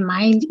my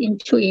mind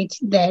into it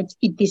that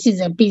this is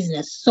a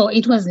business. So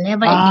it was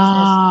never a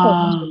business for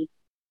Ah, me.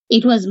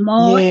 It was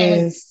more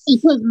as it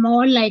yes. was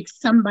more like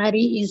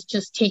somebody is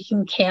just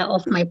taking care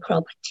of my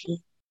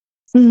property.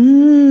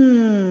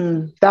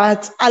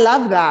 I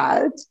love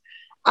that.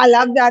 I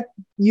love that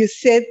you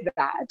said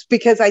that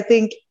because I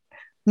think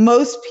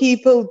most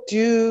people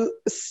do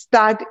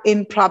start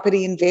in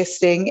property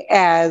investing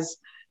as,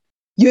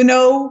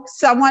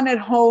 someone at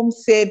home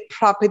said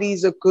property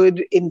is a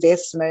good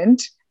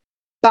investment,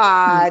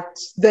 Mm. but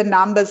the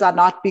numbers are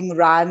not being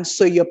run.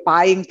 So you're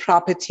buying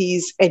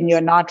properties and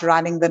you're not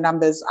running the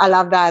numbers. I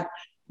love that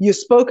you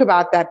spoke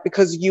about that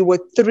because you were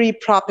 3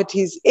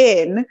 properties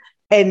in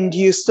and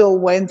you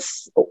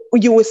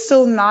were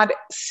still not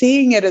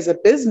seeing it as a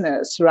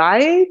business,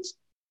 right?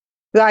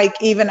 Like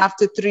even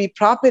after 3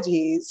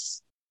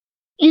 properties.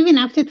 Even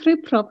after 3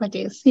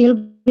 properties, you'll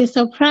be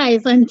surprised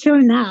until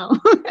now.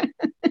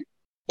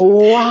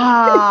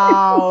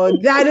 Wow,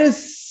 that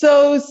is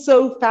so,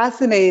 so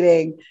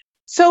fascinating.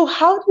 So,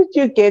 how did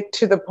you get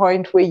to the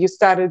point where you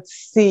started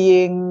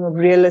seeing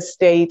real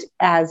estate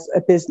as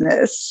a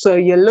business? So,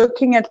 you're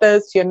looking at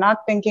this, you're not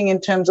thinking in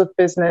terms of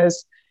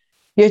business,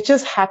 you're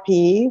just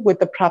happy with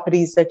the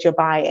properties that you're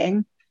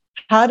buying.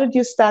 How did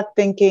you start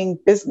thinking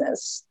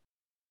business?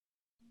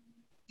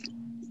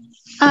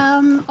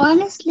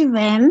 Honestly,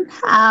 then,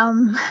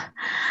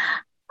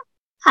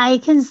 I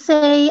can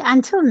say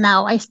until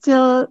now, I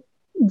still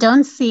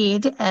don't see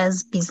it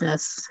as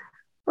business,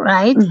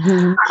 right?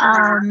 Mm-hmm.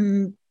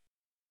 Um,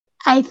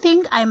 I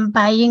think I'm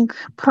buying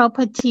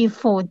property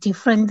for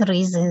different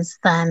reasons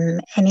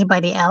than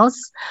anybody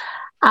else.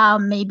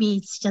 Maybe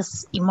it's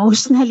just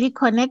emotionally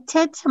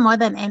connected more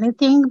than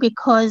anything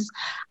because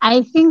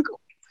I think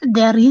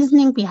the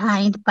reasoning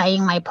behind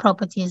buying my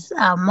properties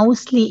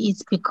mostly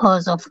is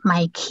because of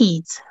my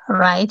kids,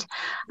 right?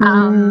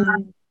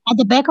 Mm. At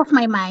the back of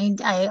my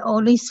mind, I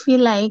always feel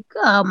like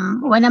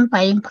when I'm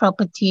buying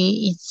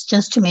property, it's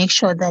just to make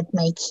sure that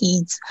my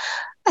kids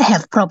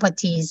have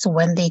properties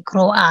when they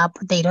grow up.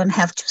 They don't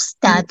have to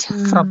start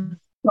from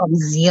Mm. from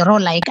zero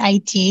like I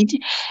did.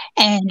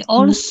 And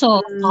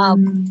also,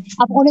 Mm.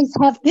 I've always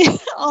have this,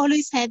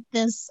 always had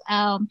this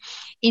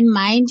in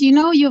mind. You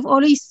know, you've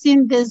always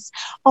seen this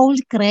old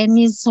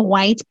grannies,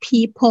 white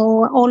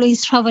people,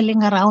 always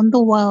traveling around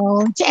the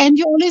world, and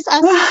you always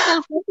ask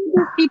yourself, where do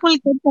these people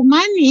get the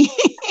money?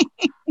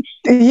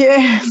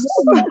 Yes.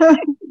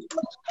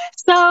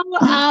 So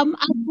I've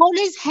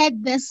always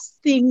had this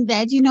thing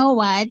that, you know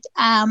what,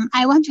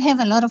 I want to have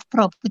a lot of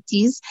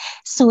properties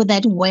so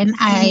that when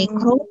I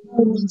grow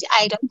old,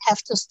 I don't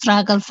have to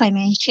struggle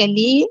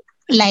financially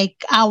like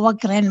our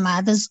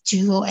grandmothers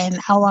do and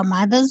our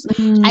mothers.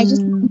 I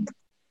just Mm.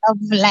 have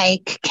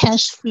like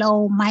cash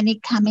flow, money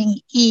coming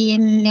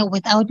in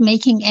without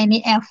making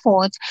any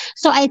effort.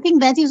 So I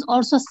think that is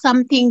also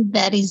something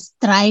that is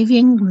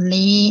driving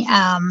me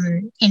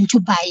into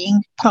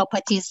buying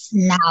properties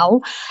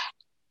now.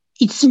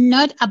 It's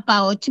not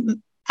about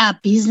a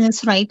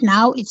business right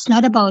now. It's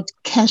not about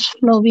cash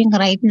flowing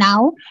right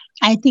now.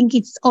 I think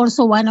it's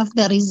also one of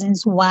the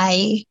reasons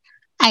why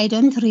I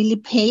don't really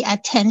pay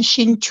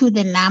attention to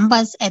the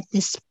numbers at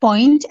this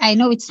point. I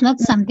know it's not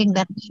something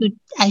that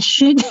I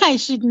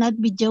should not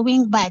be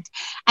doing, but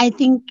I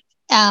think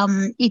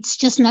it's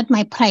just not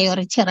my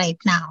priority right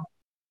now.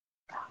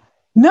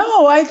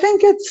 No, I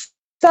think it's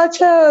such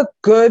a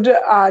good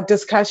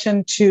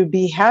discussion to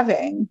be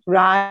having,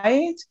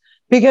 right?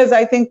 Because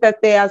I think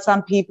that there are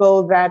some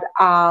people that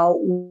are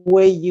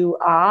where you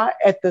are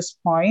at this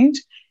point.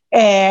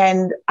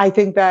 And I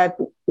think that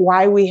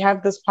why we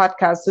have this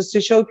podcast is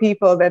to show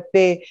people that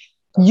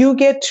you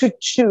get to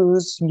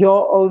choose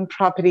your own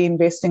property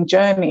investing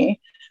journey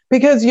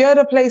because you're at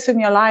a place in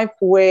your life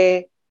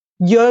where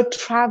you're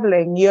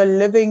traveling, you're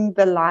living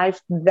the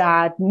life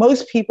that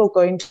most people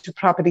go into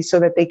property so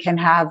that they can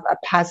have a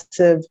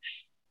passive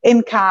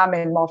income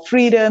and more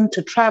freedom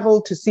to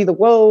travel, to see the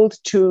world,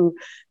 to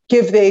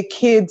give their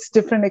kids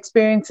different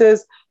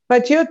experiences.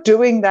 But you're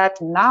doing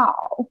that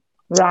now,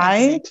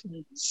 right?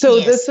 Exactly. So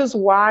Yes. this is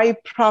why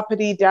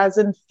property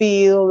doesn't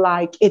feel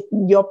like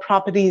your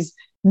properties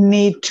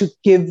need to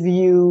give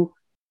you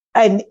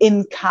an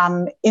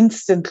income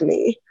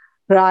instantly,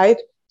 right?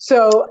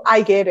 So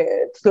I get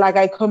it. Like,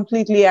 I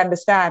completely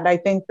understand. I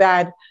think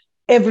that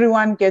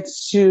everyone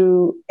gets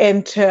to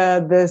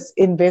enter this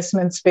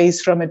investment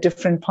space from a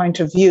different point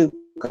of view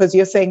because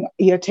you're saying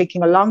you're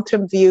taking a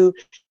long-term view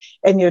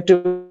and you're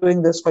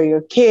doing this for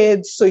your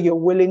kids. So you're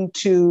willing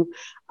to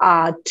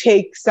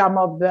take some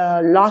of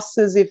the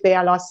losses if they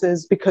are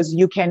losses because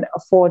you can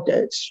afford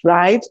it,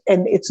 right?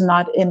 And it's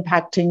not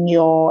impacting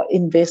your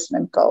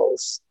investment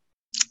goals.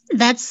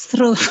 That's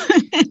true.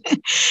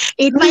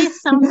 It might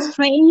sound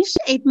strange.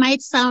 It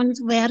might sound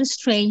very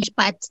strange,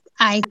 but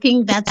I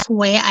think that's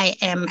where I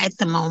am at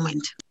the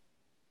moment.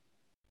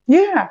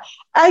 Yeah,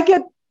 I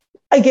get,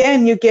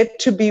 again, you get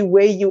to be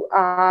where you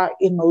are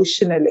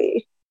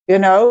emotionally, you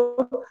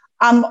know?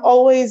 I'm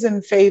always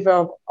in favor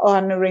of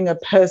honoring a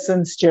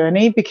person's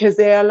journey because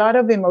there are a lot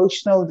of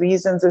emotional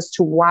reasons as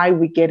to why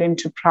we get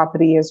into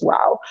property as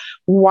well,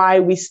 why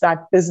we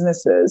start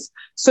businesses.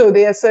 So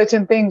there are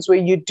certain things where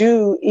you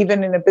do,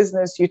 even in a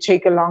business, you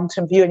take a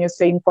long-term view and you're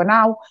saying, for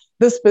now,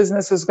 this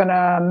business is going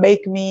to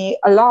make me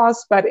a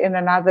loss, but in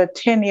another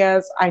 10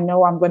 years, I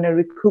know I'm going to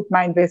recoup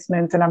my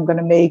investment and I'm going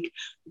to make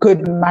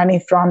good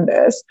money from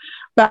this.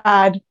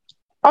 But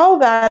all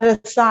that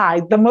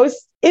aside, the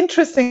most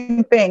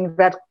interesting thing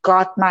that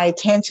got my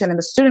attention in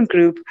the student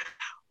group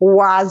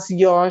was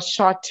your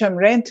short-term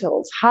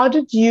rentals. How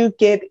did you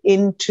get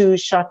into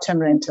short-term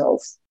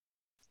rentals?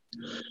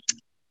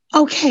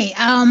 Okay.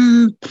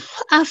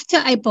 After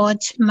I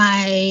bought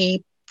my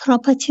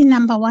property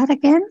number what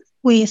again?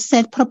 We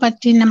said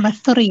property number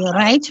 3,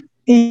 right?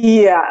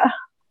 Yeah.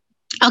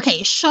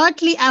 Okay.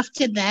 Shortly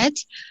after that,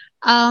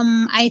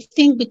 I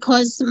think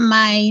because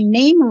my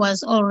name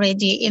was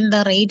already in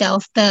the radar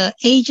of the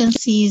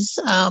agencies,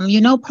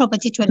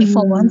 Property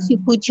 24, once you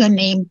put your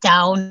name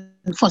down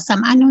for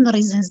some unknown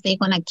reasons, they're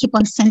going to keep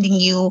on sending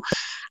you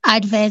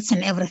adverts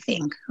and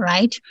everything,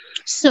 right?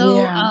 So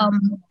Yeah.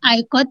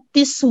 I got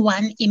this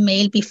one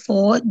email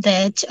before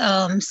that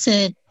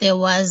said there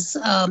was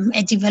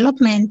a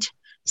development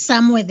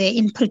somewhere there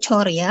in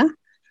Pretoria,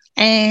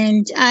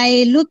 and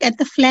I looked at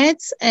the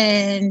flats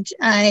and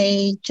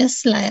I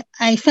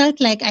felt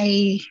like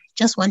I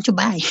just want to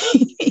buy.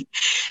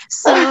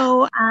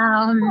 So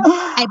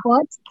I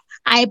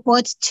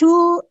bought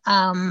 2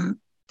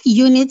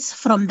 units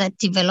from that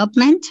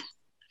development,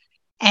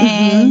 Mm-hmm.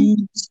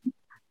 and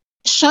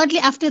shortly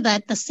after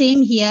that, the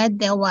same year,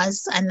 there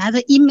was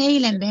another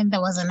email, and then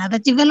there was another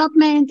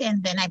development,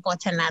 and then I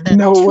bought another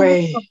No 2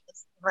 way. from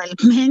this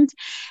development.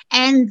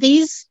 And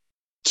these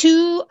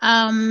 2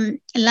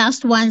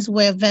 last ones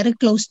were very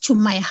close to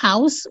my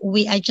house.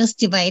 We are just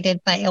divided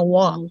by a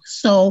wall.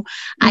 So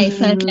I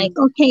felt like,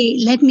 Mm.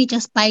 okay, let me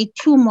just buy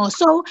 2 more.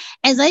 So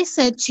as I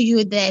said to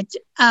you that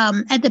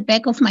at the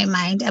back of my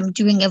mind, I'm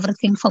doing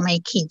everything for my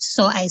kids.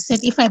 So I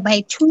said, if I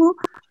buy 2,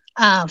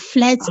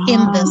 flats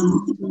in this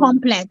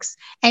complex,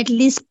 at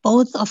least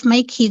both of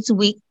my kids,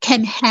 we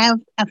can have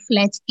a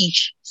flat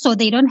each. So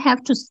they don't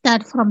have to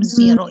start from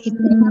zero. If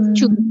they have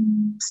to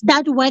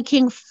start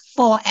working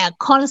for a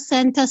call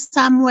center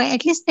somewhere,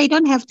 at least they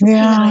don't have to pay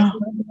Yeah. rent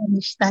when they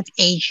reach that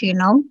age, you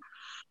know?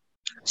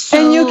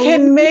 And you So,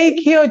 can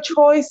make your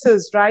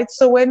choices, right?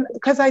 So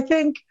because I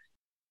think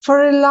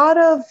for a lot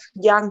of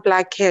young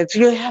Black kids,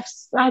 you have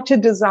such a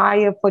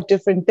desire for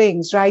different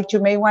things, right? You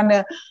may want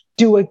to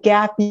do a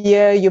gap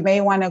year. You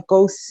may want to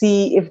go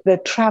see if the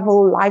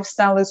travel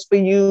lifestyle is for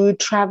you,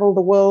 travel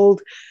the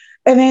world,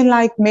 and then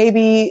like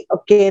maybe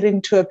get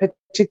into a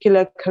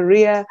particular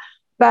career.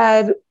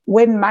 But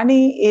when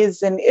money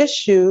is an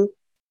issue,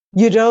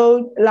 you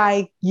don't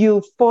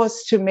you're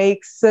forced to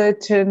make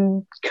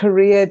certain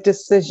career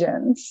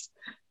decisions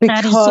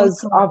that is so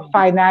because of true.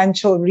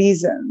 financial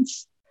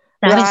reasons,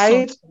 That is so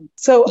right? true.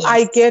 So I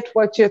Yes. get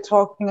what you're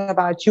talking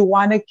about. You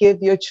want to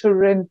give your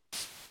children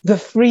the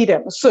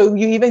freedom. So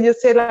you even just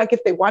say, like,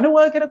 if they want to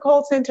work at a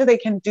call center, they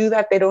can do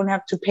that. They don't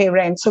have to pay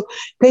rent. So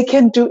they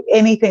can do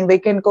anything. They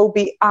can go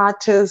be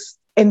artists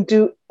and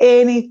do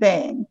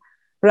anything,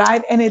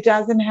 right? And it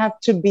doesn't have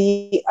to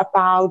be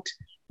about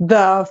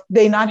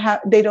they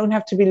don't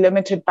have to be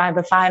limited by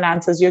the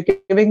finances. You're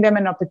giving them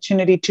an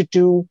opportunity to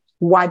do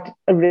what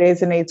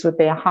resonates with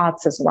their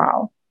hearts as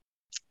well.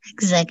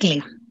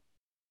 Exactly.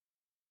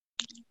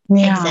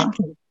 Yeah.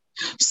 Exactly.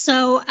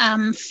 So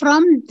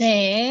from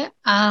there,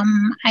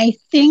 I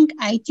think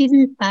I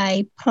didn't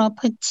buy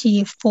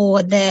property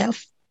for the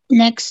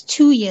next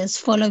 2 years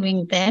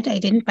following that. I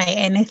didn't buy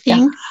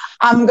anything.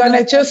 I'm going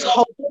to just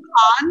hold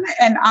on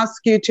and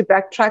ask you to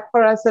backtrack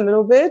for us a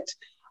little bit.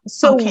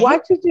 So Okay.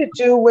 what did you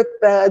do with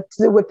the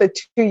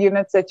 2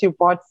 units that you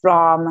bought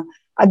from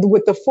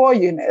with the 4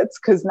 units?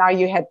 Because now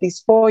you had these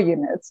 4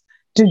 units.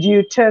 Did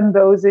you turn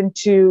those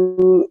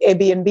into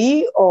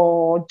Airbnb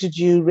or did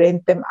you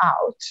rent them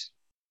out?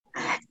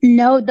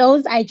 No,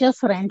 those I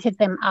just rented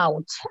them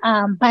out.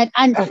 But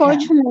Okay.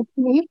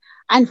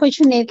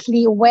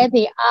 unfortunately, where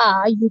they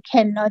are, you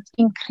cannot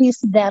increase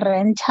the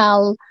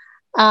rental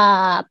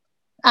uh,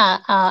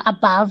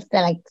 above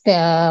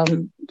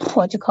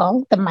what you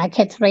call the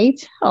market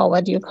rate, or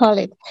what do you call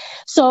it?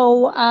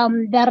 So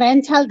the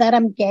rental that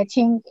I'm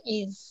getting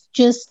is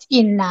just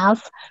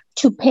enough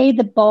to pay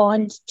the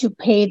bond, to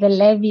pay the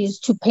levies,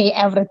 to pay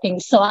everything.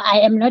 So I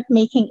am not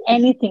making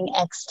anything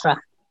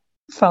extra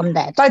from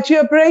that. But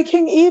you're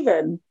breaking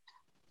even.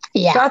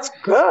 Yeah. That's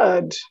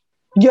good.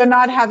 You're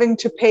not having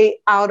to pay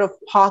out of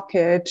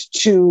pocket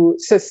to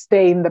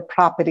sustain the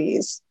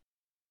properties.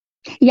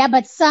 Yeah,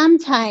 but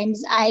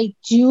sometimes I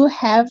do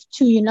have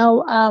to,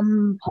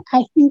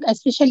 I think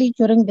especially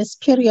during this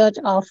period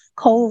of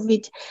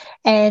COVID,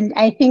 and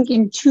I think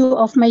in two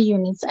of my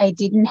units, I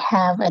didn't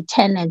have a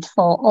tenant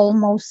for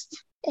almost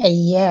a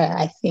year,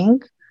 I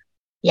think.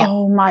 Yeah.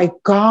 Oh my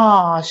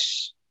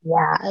gosh.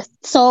 Yeah.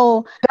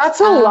 So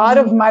That's a lot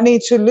of money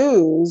to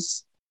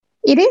lose.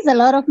 it is a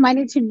lot of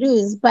money to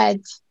lose, but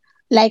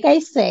like I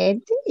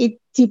said, it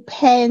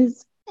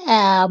depends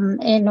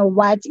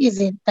what is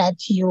it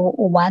that you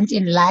want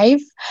in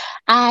life.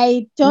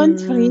 I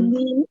don't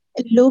really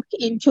look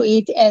into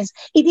it as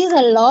it is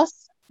a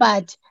loss,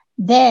 but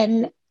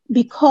then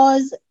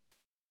because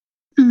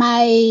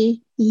my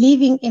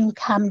living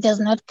income does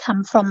not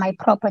come from my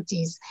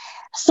properties,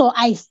 so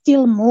I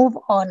still move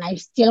on, I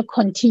still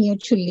continue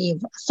to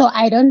live. So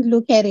I don't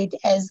look at it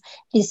as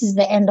this is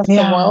the end of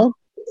the world.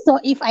 So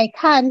if I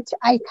can't,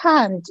 I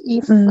can't.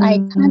 If I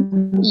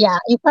can't, yeah,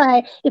 if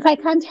I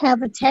can't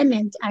have a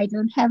tenant, I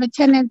don't have a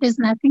tenant. There's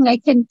nothing I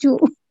can do.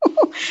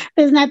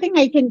 There's nothing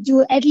I can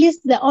do. At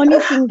least the only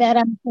thing that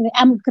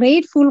I'm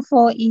grateful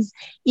for is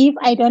if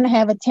I don't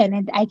have a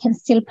tenant, I can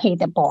still pay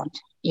the bond,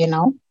 you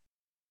know.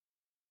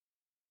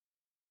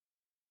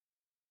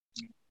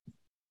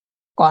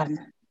 Gone.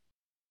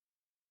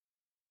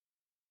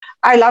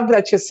 I love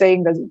that you're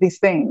saying these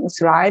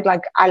things, right?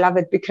 Like, I love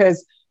it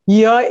because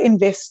you're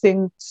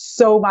investing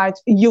so much.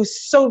 You're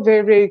so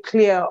very, very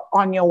clear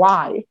on your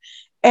why.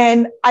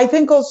 And I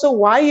think also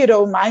why you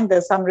don't mind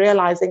this, I'm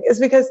realizing, is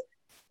because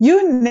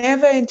you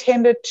never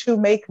intended to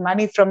make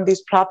money from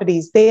these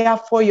properties. They are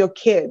for your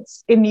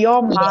kids. In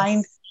your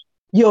mind, Yes.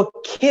 your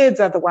kids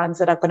are the ones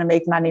that are going to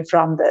make money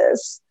from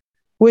this,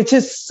 which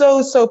is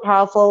so, so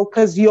powerful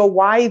because your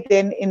why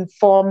then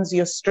informs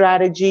your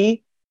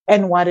strategy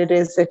and what it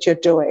is that you're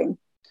doing.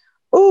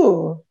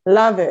 Ooh,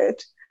 love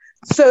it.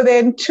 So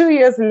then 2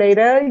 years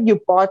later,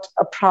 you bought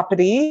a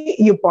property,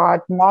 you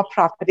bought more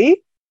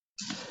property.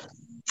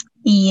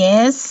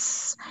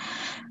 Yes.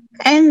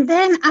 And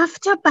then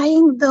after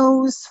buying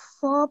those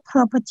 4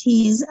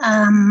 properties,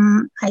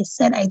 I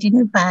said I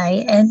didn't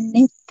buy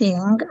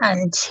anything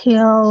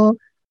until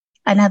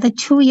another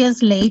 2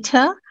 years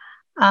later.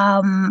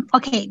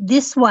 Okay,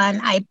 this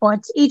one I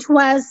bought. It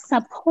was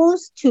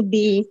supposed to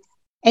be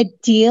a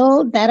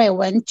deal that I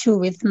went to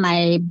with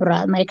my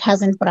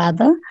cousin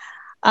brother.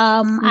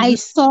 I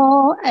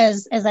saw,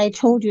 as I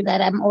told you,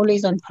 that I'm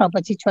always on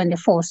Property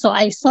 24. So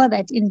I saw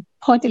that in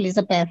Port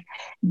Elizabeth,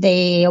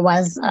 there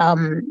was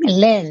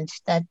land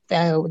that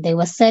they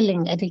were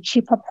selling at a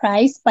cheaper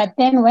price. But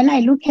then when I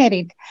look at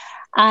it,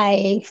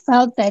 I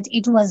felt that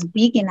it was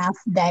big enough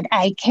that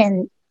I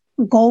can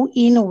go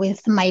in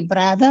with my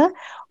brother.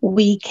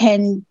 We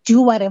can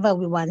do whatever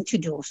we want to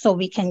do. So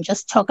we can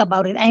just talk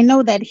about it. I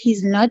know that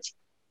he's not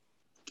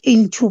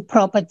into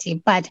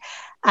property, but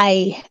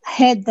I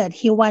heard that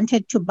he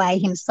wanted to buy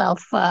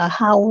himself a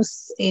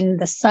house in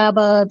the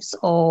suburbs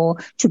or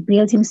to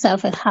build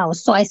himself a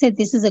house. So I said,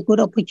 this is a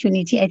good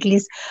opportunity, at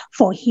least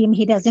for him.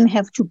 He doesn't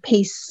have to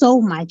pay so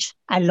much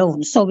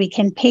alone. So we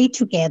can pay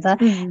together.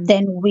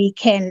 Then we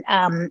can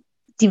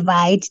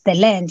divide the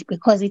land,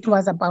 because it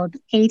was about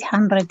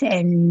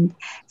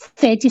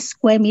 830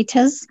 square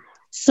meters.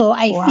 So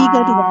I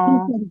figured what we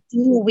can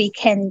do, we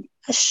can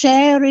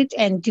share it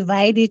and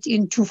divide it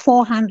into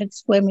 400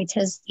 square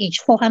meters each,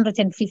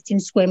 415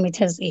 square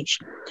meters each.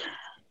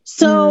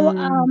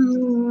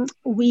 So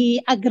we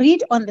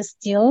agreed on this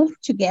deal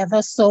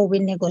together. So we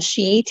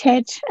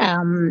negotiated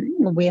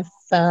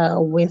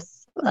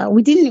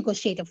we didn't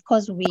negotiate, of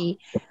course.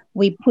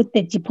 We put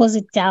the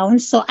deposit down.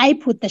 So I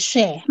put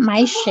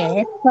my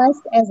share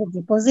first as a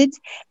deposit,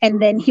 and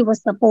then he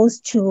was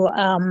supposed to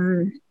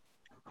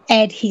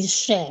add his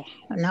share,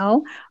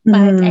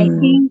 But I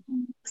think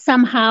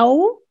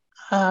somehow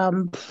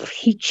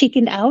he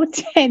chickened out,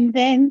 and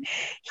then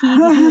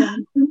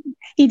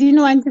he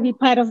didn't want to be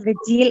part of the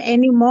deal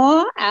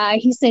anymore.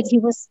 He said he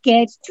was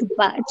scared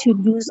to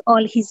lose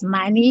all his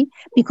money,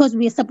 because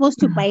we are supposed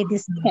to buy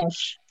this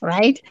cash,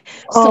 right?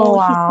 So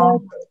he said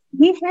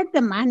he had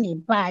the money,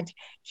 but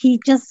he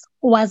just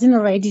wasn't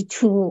ready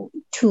to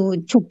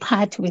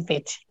part with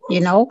it,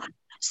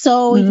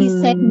 So he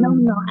said,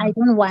 no, I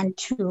don't want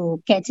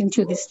to get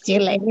into this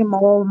deal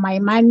anymore. My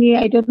money,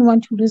 I don't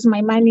want to lose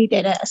my money.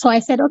 So I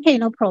said, okay,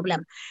 no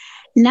problem.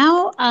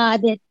 Now,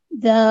 the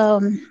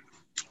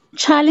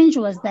challenge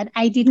was that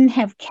I didn't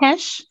have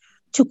cash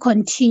to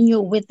continue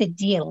with the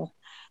deal.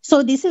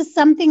 So this is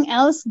something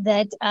else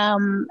that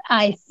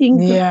I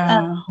think is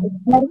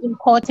very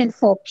important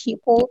for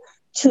people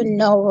to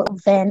know,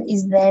 then,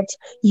 is that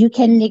you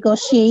can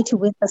negotiate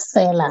with the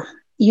seller.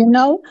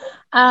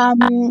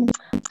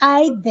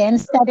 I then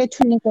started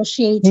to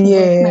negotiate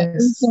with my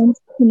agent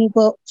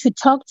to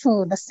talk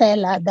to the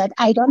seller that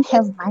I don't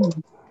have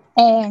money,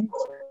 and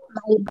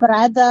my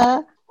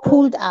brother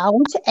pulled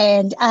out,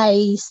 and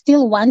I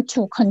still want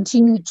to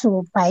continue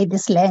to buy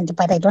this land,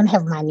 but I don't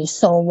have money.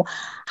 So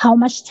how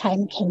much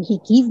time can he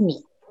give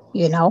me?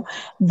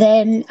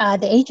 Then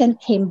the agent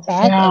came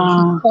back and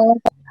he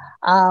said,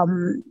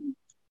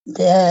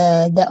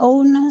 the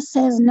owner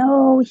says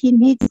no, he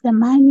needs the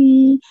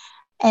money,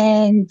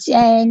 and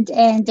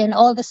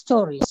all the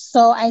stories.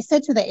 So I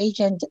said to the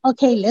agent,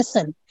 okay,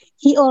 listen,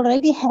 he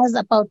already has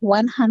about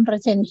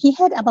 100, and he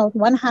had about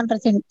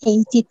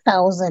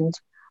 180,000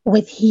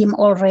 with him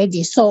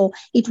already. So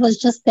it was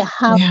just the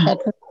half that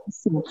was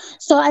missing.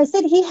 So I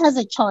said he has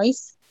a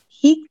choice.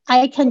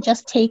 I can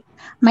just take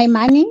my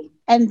money,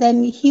 and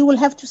then he will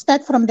have to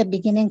start from the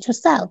beginning to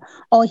sell,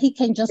 or he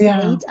can just wait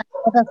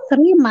another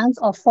 3 months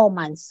or 4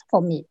 months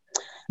for me.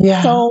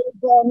 So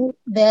then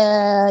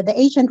the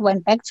agent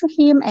went back to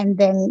him, and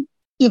then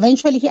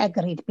eventually he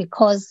agreed,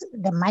 because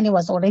the money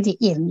was already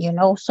in,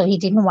 so he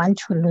didn't want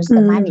to lose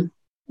the money,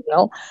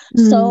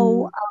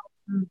 So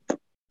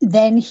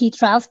then he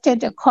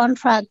drafted a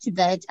contract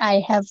that I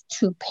have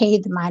to pay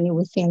the money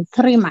within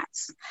 3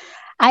 months.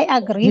 I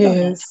agreed on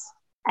it.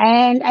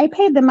 And I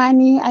paid the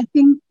money, I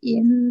think,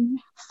 in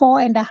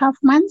 4.5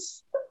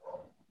 months.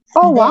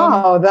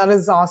 Wow, that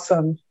is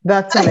awesome.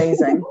 That's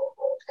amazing.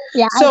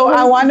 Yeah. So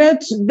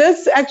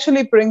this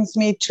actually brings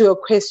me to a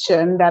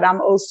question that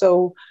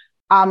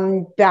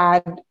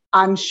that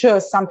I'm sure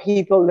some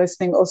people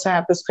listening also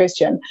have this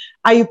question.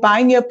 Are you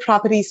buying your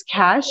properties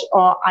cash,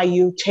 or are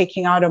you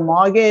taking out a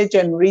mortgage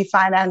and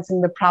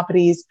refinancing the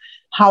properties?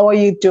 How are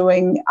you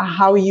doing?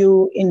 How are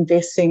you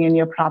investing in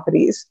your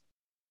properties?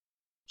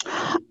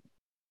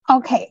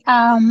 Okay.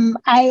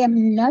 I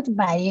am not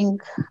buying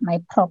my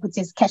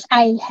properties cash.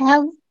 I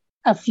have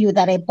a few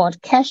that I bought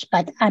cash,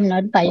 but I'm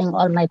not buying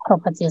all my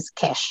properties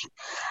cash.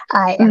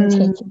 I'm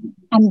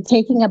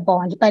taking a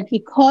bond, but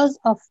because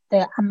of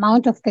the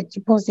amount of the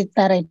deposit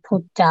that I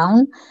put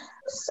down,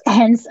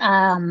 hence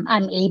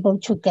I'm able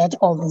to get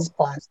all these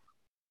bonds.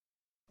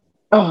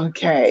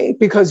 Okay,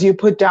 because you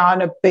put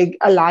down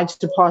a large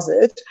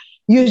deposit.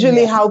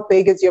 Usually, how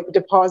big is your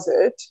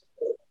deposit?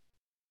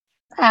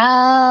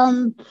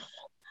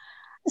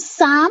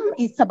 Some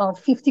it's about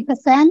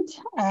 50%,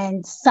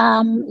 and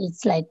some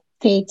it's like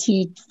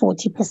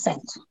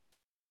 30-40%.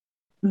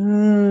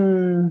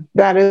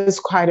 That is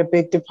quite a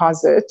big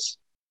deposit.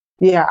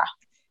 Yeah.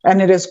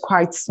 And it is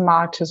quite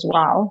smart as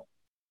well.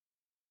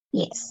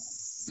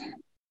 Yes.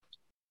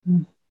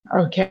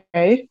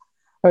 Okay.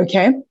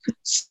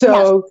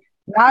 So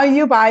now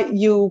you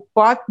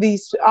bought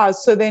these.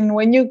 So then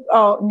when you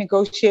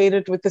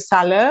negotiated with the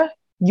seller,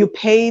 you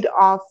paid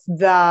off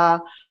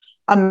the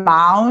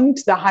amount,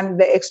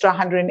 the extra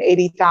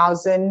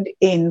 180,000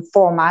 in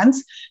 4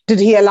 months, did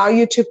he allow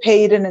you to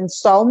pay it in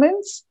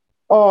installments?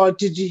 Or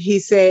did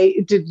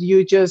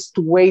you just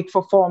wait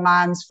for 4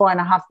 months,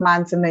 4.5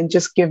 months, and then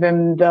just give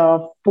him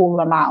the full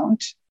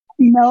amount?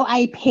 No,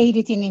 I paid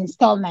it in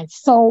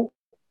installments. So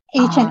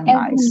each and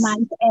every Nice.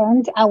 month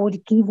end, I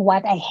would give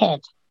what I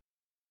had.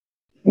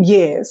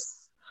 Yes.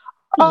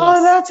 Oh,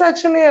 Yes. that's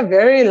actually a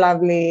very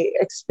lovely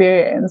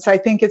experience. I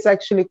think it's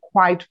actually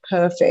quite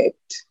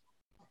perfect.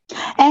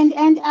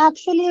 And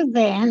actually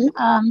then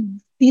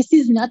this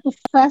is not the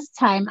first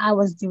time I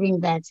was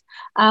doing that.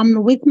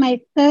 With my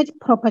third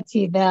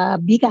property, the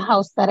bigger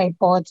house that I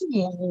bought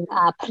in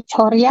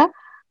Pretoria,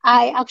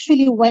 I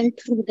actually went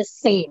through the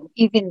same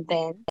even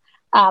then.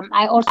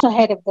 I also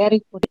had a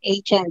very good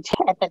agent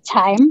at the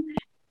time,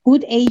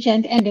 good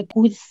agent and a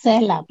good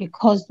seller,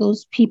 because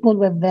those people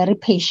were very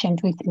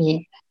patient with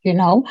me. You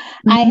know,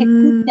 I had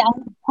put Mm,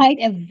 down quite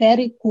a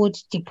very good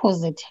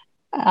deposit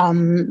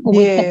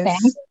with the bank.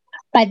 yes.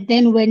 But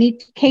then when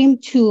it came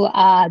to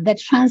the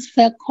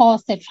transfer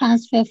cost, the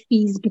transfer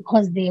fees,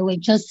 because they were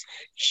just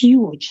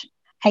huge,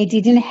 I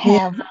didn't Yeah.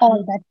 have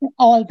all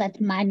that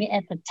money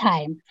at the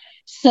time.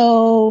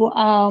 So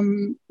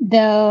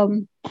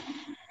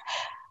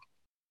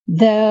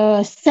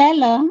the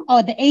seller,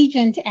 or the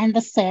agent and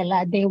the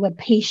seller, they were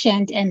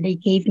patient and they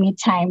gave me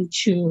time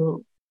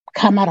to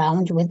come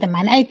around with the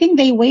money. I think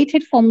they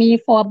waited for me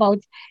for about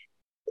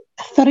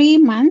 3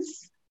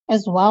 months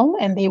as well,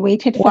 and they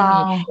waited for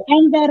me. Wow.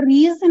 And the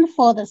reason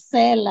for the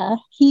seller,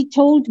 he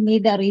told me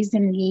the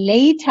reason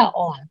later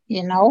on,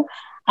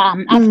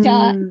 after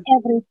Mm,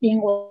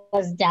 everything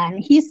was done.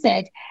 He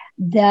said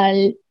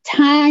the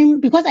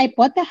time, because I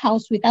bought the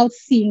house without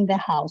seeing the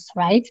house,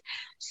 right?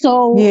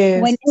 So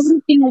when yes.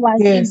 everything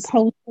was in Yes.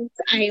 process,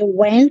 I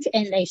went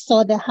and I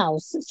saw the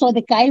house. So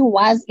the guy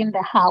was in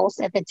the house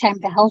at the time.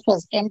 The house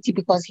was empty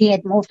because he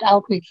had moved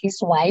out with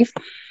his wife.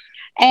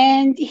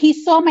 And he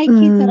saw my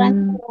kids running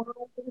Mm.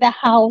 around in the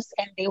house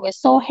and they were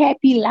so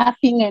happy,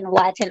 laughing and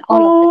what and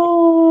all of that.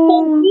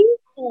 So Oh, he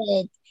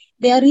said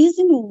the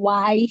reason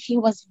why he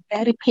was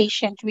very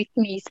patient with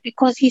me is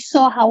because he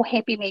saw how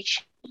happy my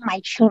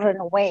children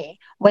were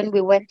when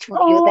we went to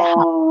view the house.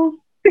 oh,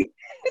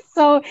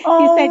 So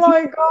he oh said,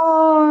 my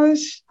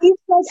gosh. he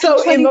said So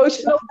actually,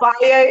 emotional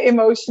buyer,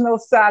 emotional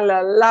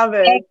seller. Love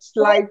it.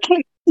 Like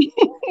exactly.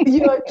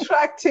 you're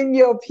attracting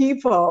your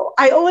people.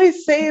 I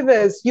always say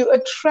this, you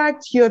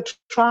attract your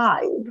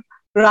tribe,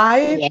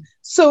 right? Yeah,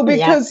 So yeah,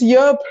 because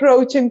you're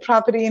approaching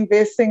property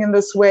investing in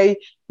this way,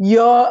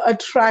 you're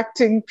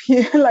attracting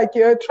like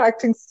you're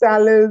attracting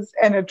sellers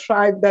and a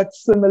tribe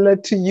that's similar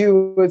to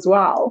you as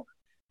well.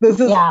 This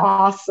is yeah.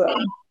 awesome.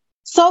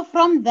 So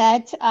from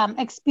that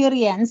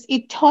experience,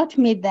 it taught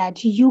me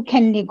that you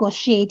can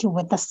negotiate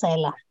with the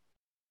seller.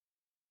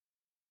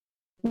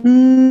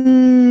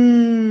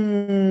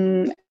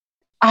 Mm,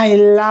 I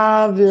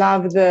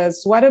love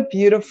this. What a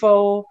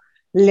beautiful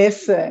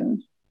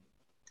lesson.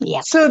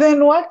 Yeah. So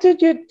then what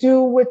did you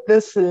do with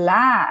this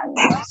land?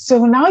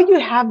 So now you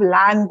have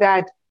land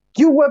that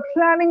you were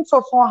planning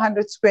for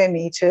 400 square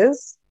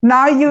meters.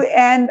 Now you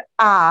end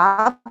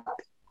up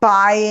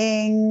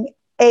buying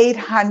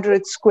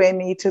 800 square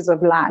meters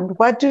of land.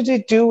 What did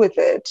you do with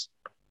it?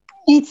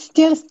 It's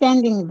still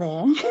standing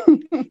there.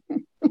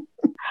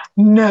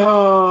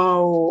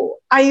 No.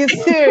 Are you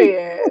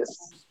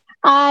serious?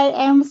 I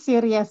am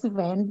serious,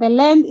 man. The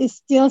land is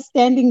still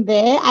standing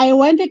there. I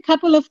went a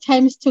couple of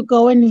times to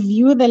go and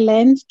view the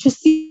land, to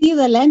see the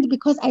land, because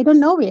I don't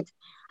know it.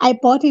 I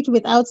bought it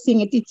without seeing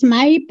it. It's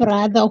my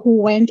brother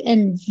who went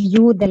and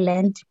viewed the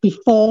land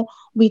before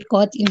we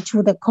got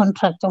into the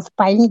contract of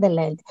buying the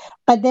land.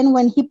 But then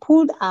when he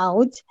pulled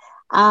out,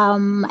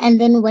 and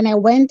then when I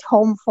went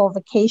home for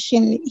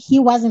vacation, he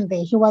wasn't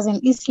there. He was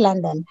in East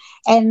London.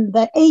 And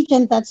the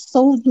agent that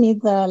sold me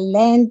the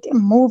land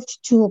moved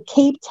to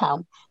Cape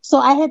Town. So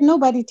I had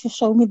nobody to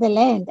show me the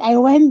land. I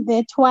went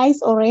there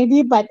twice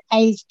already, but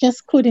I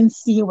just couldn't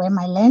see where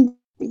my land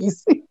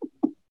is.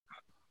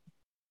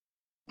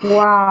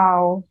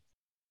 Wow.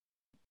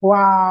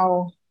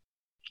 Wow.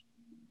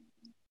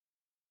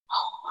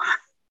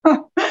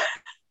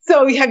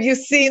 So have you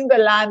seen the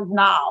land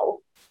now?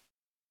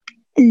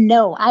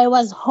 No, I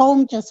was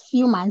home just a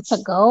few months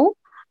ago.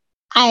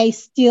 I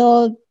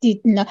still did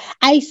not.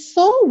 I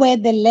saw where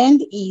the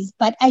land is,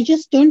 but I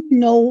just don't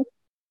know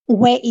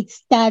where it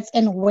starts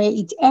and where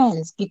it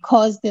ends,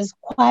 because there's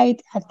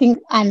quite, I think,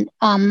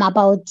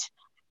 about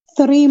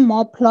three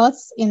more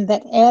plots in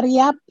that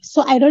area.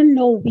 So I don't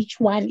know which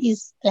one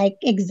is, like,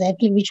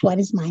 exactly which one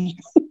is mine.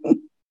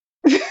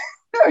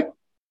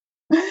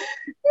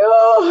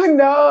 Oh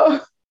no.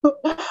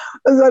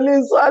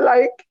 Zalisa,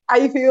 like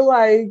I feel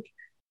like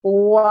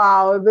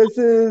wow, this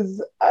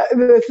is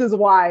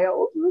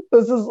wild.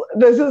 This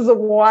is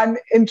one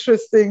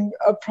interesting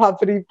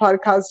property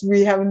podcast.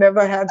 We have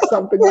never had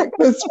something like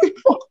this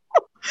before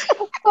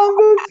on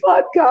this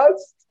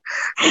podcast.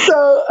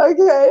 So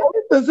okay,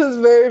 this is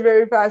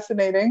very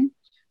fascinating.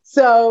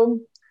 So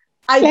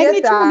I let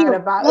get me tell that you.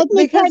 about Let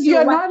me tell because you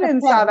you're what not the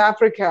in South plan.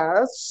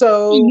 Africa,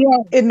 so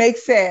Yes. it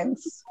makes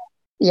sense.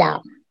 Yeah.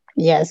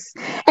 Yes.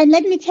 And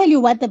let me tell you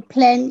what the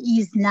plan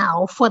is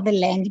now for the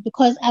land,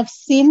 because I've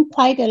seen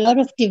quite a lot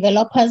of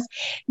developers,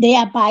 they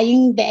are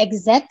buying the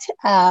exact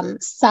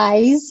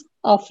size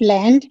of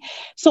land.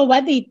 So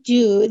what they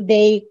do,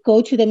 they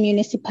go to the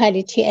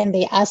municipality and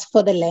they ask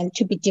for the land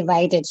to be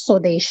divided. So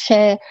they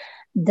share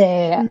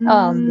the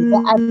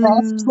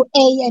address Mm, to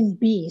A and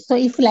B. So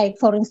if, like,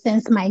 for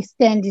instance, my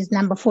stand is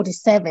number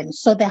 47,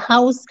 so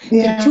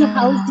the two yeah,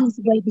 houses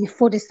will be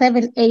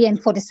 47A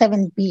and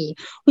 47B,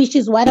 which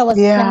is what I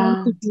was planning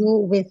yeah, to do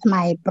with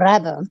my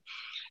brother.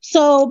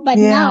 So, but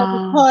now yeah.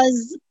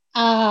 because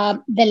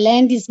the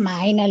land is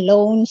mine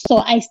alone, so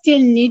I still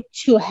need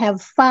to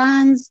have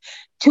funds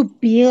to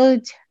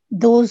build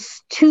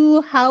those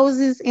two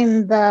houses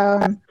in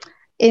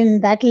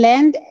that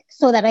land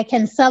so that I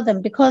can sell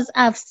them, because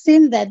I've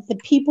seen that the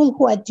people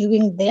who are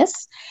doing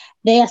this,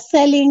 they are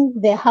selling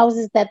the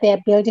houses that they are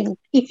building.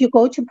 If you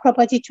go to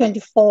Property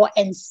 24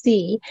 and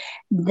see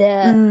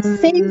the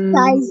same Mm,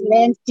 size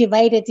land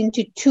divided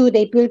into two,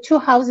 they build two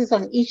houses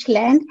on each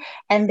land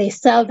and they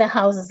sell the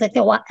houses at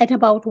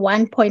about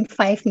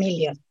 1.5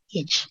 million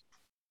each.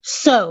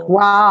 So,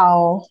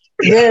 wow,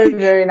 very,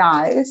 very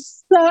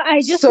nice. so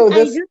I just, So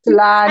I this just,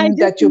 I land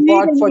just that you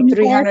need bought an for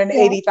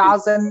investor.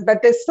 380,000,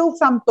 but there's still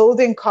some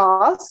building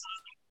costs.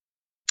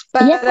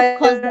 Yes, But of I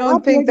course, there are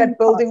don't think building that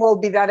building costs. will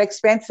be that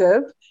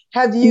expensive.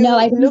 Have No, you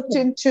I don't looked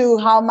think. into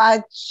how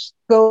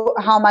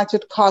much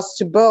it costs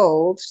to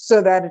build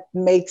so that it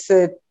makes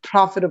it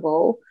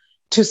profitable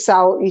to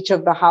sell each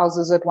of the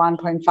houses at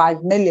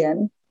 1.5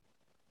 million?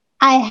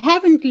 I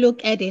haven't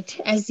looked at it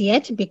as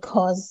yet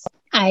because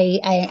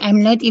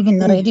I'm not even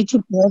ready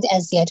to build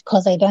as yet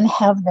because I don't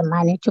have the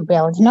money to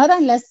build. Not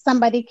unless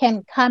somebody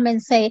can come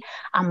and say,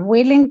 I'm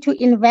willing to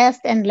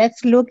invest and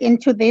let's look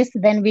into this,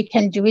 then we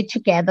can do it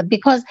together.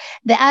 Because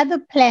the other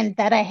plan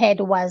that I had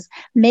was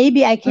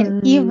maybe I can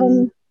Mm,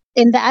 even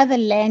in the other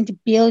land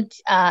build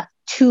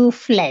two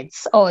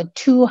flats or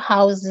two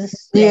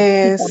houses, like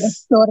two double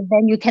yes. story,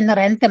 then you can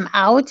rent them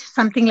out,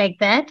 something like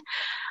that.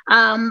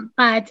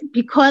 But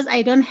because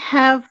I don't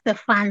have the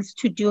funds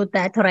to do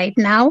that right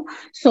now,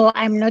 so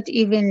I'm not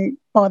even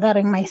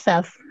bothering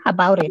myself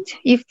about it.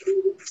 If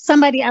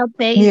somebody out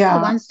there Yeah.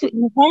 wants to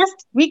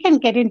invest, we can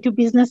get into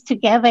business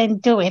together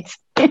and do it.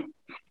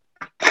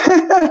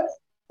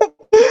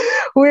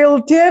 We'll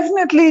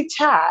definitely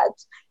chat.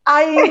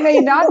 I may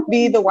not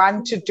be the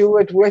one to do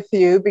it with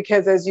you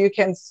because, as you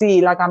can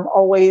see, like I'm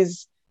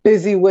always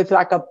busy with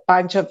like a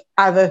bunch of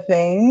other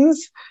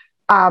things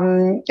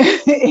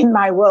in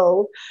my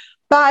world.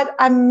 But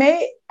I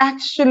may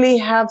actually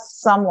have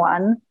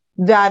someone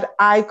that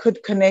I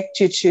could connect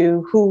you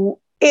to who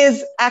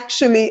is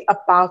actually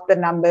about the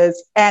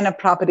numbers and a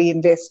property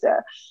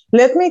investor.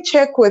 Let me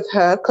check with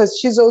her because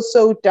she's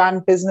also done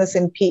business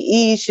in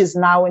PE. She's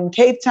now in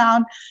Cape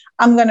Town.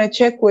 I'm going to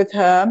check with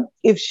her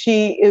if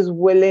she is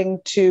willing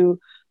to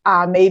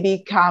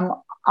maybe come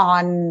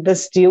on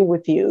this deal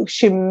with you.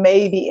 She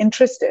may be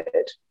interested.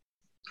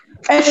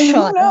 For And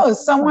sure. who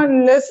knows,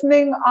 someone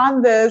listening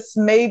on this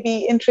may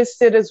be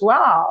interested as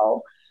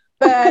well.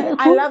 But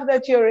I love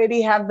that you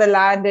already have the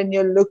land and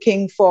you're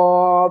looking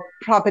for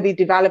property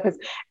developers.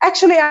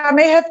 Actually, I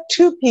may have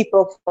two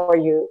people for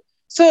you.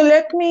 So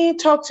let me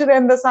talk to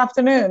them this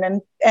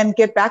afternoon and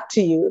get back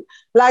to you.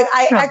 Like,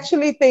 I Sure.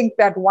 actually think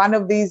that one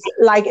of these,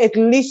 like at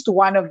least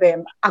one of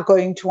them, are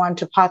going to want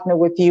to partner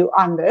with you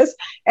on this.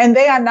 And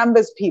they are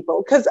numbers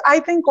people. Because I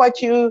think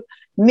what you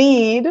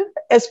need,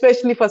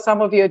 especially for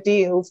some of your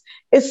deals,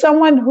 is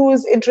someone who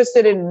is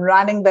interested in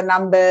running the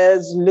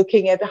numbers,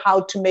 looking at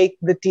how to make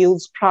the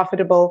deals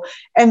profitable,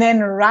 and then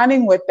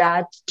running with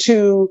that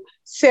to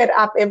set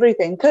up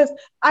everything. Because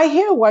I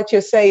hear what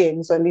you're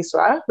saying,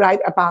 Zoliswa, right,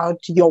 about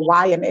your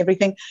why and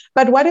everything.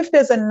 But what if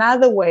there's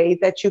another way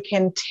that you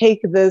can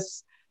take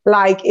this?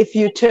 Like if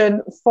you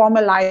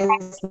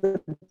formalize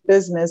the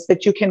business,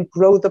 that you can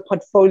grow the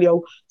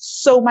portfolio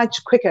so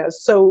much quicker.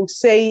 So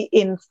say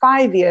in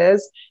 5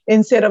 years,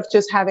 instead of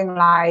just having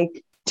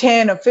like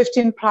 10 or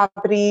 15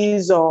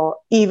 properties or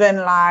even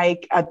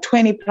like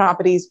 20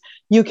 properties,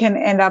 you can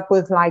end up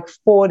with like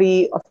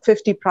 40 or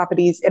 50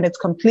 properties and it's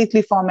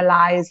completely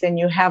formalized and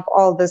you have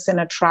all this in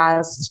a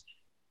trust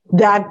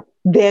that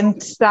then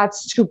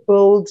starts to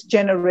build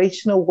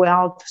generational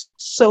wealth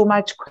so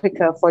much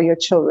quicker for your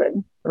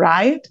children,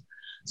 right?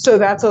 So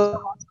that's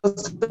also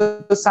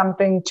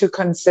something to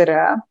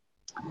consider.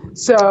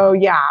 So,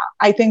 yeah,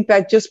 I think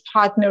that just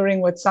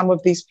partnering with some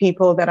of these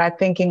people that are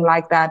thinking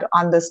like that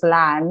on this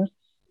land,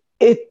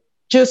 it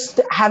just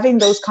having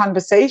those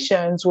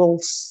conversations will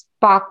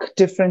spark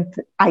different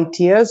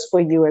ideas for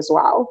you as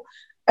well.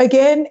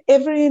 Again,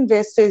 every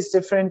investor is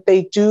different.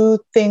 They do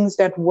things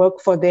that work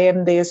for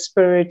them, their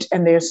spirit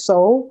and their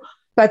soul,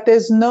 but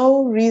there's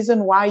no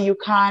reason why you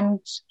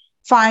can't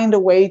find a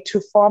way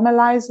to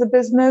formalize the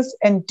business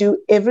and do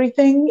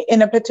everything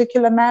in a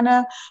particular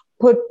manner,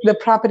 put the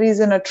properties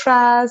in a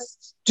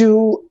trust,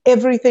 do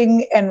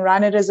everything and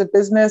run it as a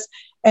business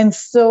and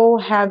still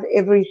have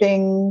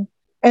everything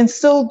and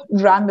still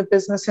run the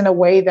business in a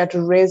way that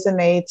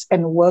resonates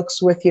and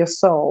works with your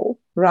soul,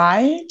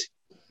 right?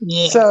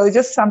 Yes. So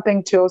just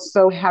something to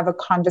also have a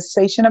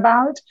conversation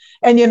about.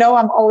 And,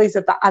 I'm always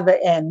at the other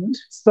end.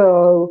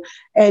 So,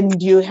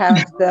 and you have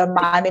the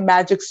Money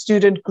Magic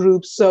student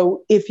group.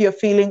 So if you're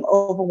feeling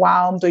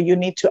overwhelmed or you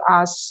need to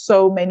ask,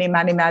 so many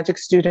Money Magic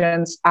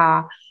students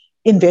are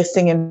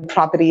investing in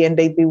property and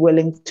they'd be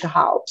willing to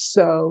help.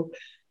 So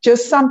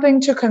just something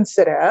to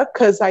consider,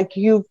 because like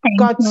you've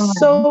got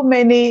so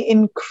many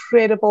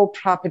incredible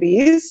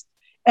properties.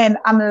 And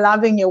I'm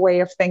loving your way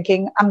of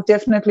thinking. I'm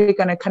definitely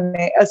going to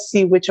connect,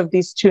 see which of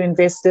these two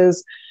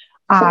investors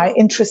are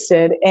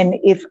interested, and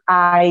if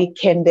I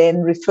can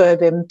then refer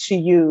them to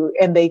you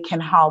and they can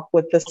help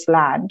with this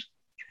land.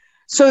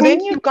 So then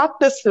you've got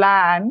this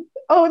land.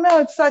 Oh, no,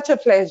 it's such a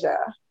pleasure.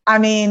 I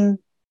mean,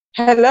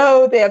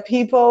 hello, there are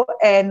people,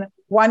 and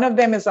one of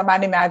them is a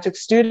Money Magic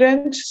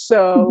student.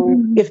 So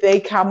if they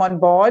come on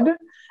board,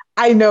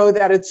 I know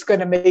that it's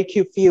going to make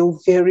you feel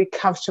very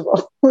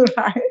comfortable,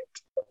 right?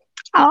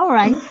 All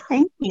right,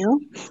 thank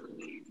you.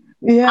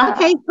 Yeah.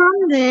 Okay,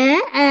 from there,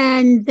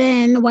 and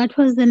then what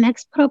was the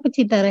next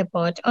property that I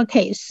bought?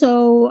 Okay,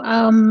 so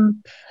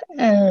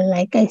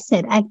like I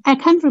said, I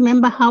can't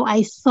remember how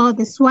I saw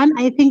this one.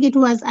 I think it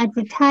was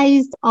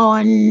advertised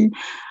on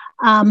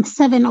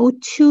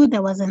 702.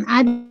 There was an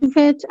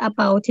advert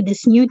about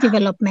this new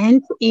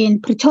development in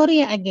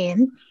Pretoria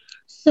again.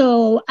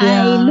 So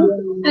I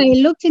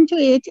looked into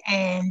it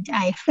and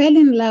I fell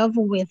in love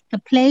with the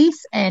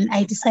place, and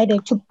I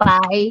decided to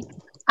buy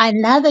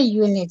another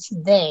unit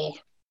there.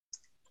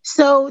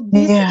 So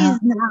this is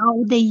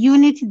now the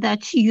unit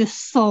that you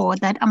saw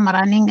that I'm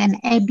running an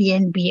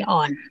Airbnb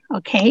on,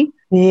 okay?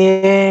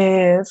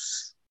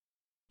 Yes.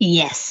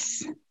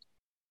 Yes.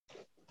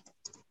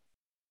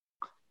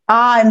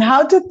 And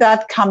how did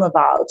that come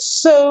about?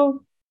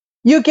 So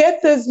you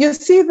get this, you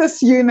see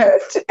this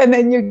unit, and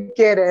then you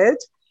get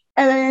it.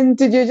 And then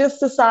did you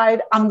just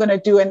decide, I'm going to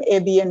do an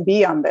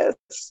Airbnb on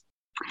this?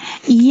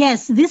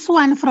 Yes, this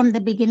one from the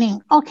beginning.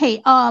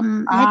 Okay, let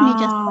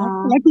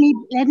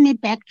me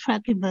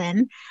backtrack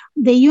then.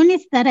 The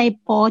unit that I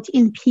bought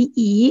in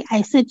PE,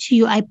 I said to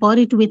you, I bought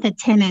it with a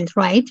tenant,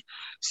 right?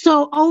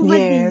 So over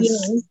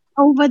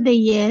the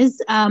years,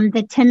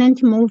 the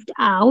tenant moved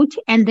out,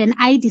 and then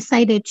I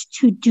decided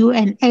to do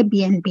an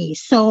Airbnb.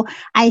 So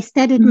I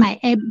started my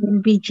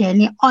Airbnb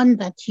journey on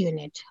that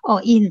unit,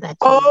 or in that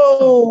unit.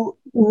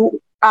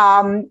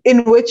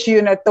 In which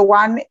unit? The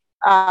one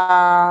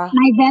my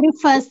very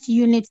first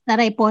unit that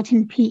I bought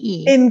in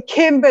PE. In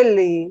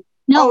Kimberley.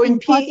 No, in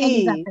Port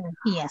PE. Elizabeth.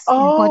 Yes.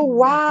 Oh,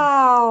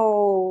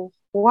 wow.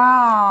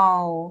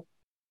 Wow.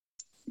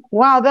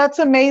 Wow, that's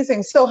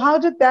amazing. So how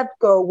did that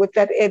go with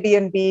that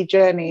Airbnb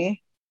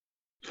journey?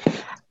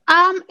 It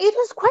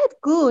was quite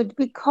good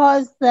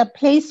because the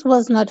place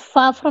was not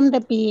far from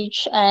the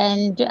beach,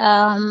 and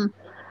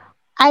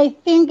I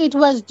think it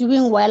was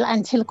doing well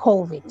until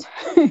COVID.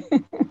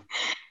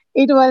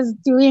 It was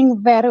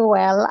doing very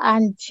well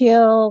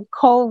until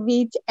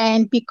COVID,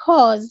 and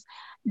because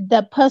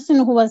the person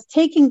who was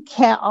taking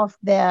care of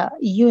the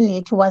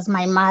unit was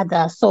my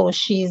mother, so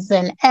she's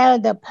an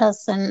elder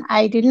person.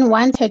 I didn't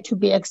want her to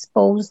be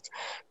exposed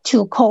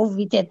to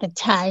COVID at the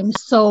time.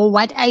 So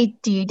what I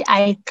did,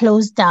 I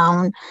closed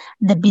down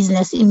the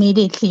business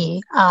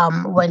immediately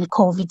when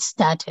COVID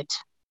started.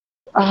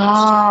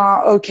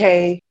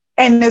 Okay.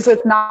 And is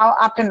it now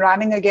up and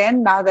running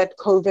again now that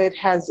COVID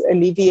has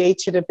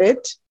alleviated a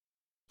bit?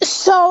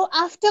 So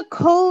after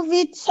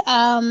COVID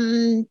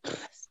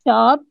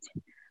stopped,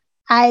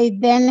 I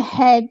then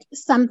had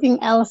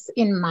something else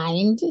in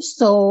mind.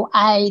 So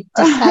I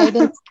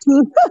decided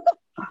to,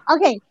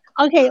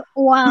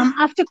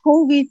 after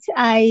COVID,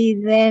 I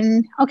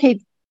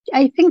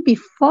think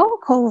before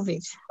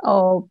COVID,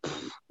 or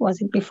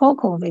was it before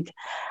COVID?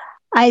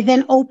 I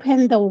then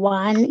opened the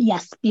one,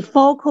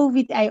 before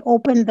COVID, I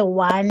opened the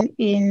one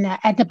in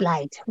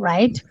Adelaide,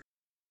 right?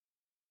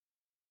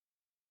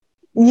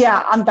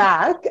 Yeah, I'm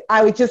back.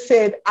 I just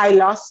said I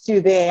lost you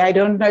there. I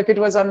don't know if it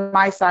was on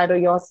my side or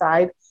your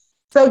side.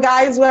 So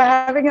guys, we're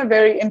having a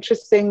very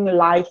interesting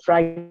life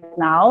right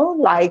now.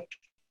 Like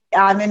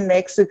I'm in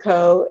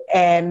Mexico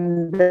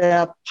and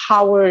the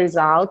power is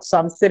out. So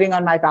I'm sitting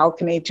on my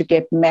balcony to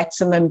get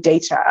maximum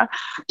data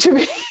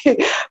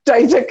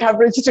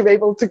coverage to be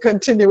able to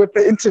continue with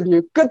the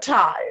interview. Good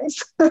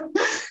times.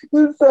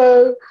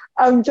 So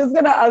I'm just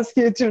going to ask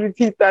you to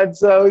repeat that,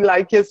 Zoe.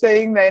 Like you're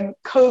saying then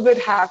COVID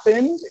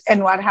happened,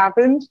 and what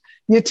happened?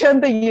 You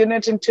turned the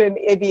unit into an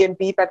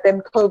Airbnb, but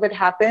then COVID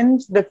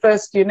happened, the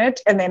first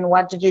unit, and then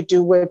what did you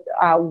do with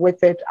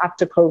it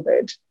after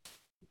COVID?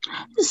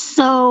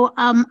 So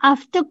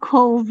after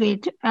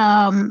COVID,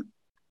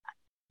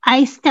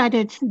 I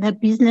started the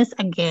business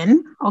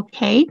again,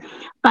 okay,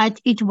 but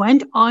it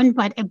went on,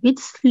 but a bit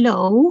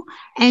slow.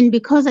 And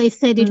because I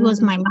said it was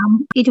my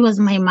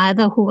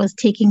mother who was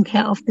taking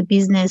care of the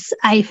business,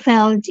 I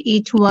felt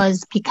it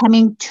was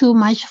becoming too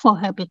much for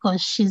her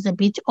because she's a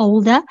bit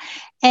older,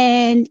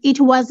 and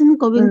it wasn't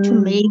going to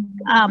make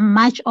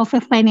much of a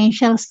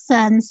financial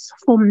sense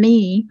for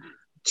me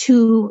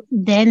to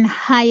then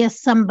hire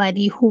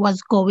somebody who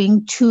was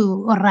going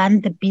to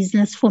run the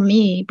business for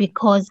me,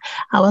 because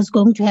I was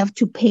going to have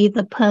to pay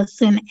the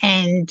person,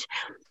 and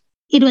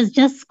it was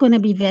just going to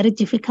be very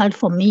difficult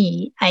for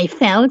me. I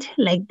felt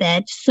like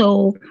that.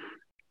 So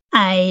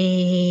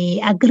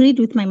I agreed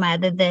with my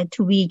mother that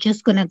we're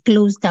just going to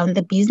close down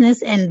the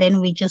business, and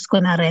then we're just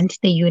going to rent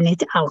the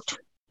unit out,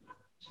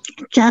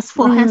 just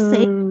for her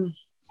sake,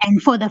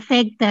 and for the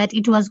fact that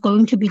it was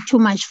going to be too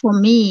much for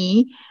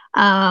me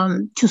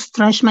to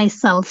stretch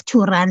myself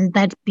to run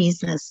that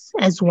business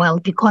as well,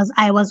 because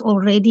I was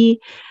already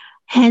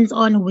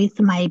hands-on with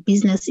my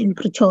business in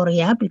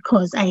Pretoria,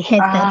 because I had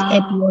that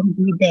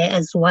Airbnb there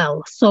as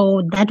well.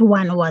 So that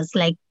one was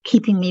like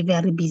keeping me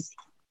very busy.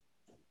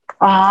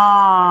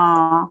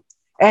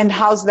 And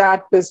how's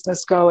that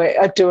business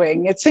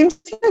doing? It seems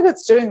like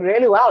it's doing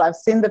really well. I've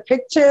seen the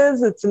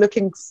pictures. It's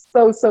looking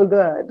so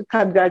good.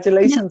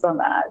 Congratulations on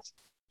that.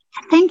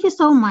 Thank you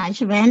so much,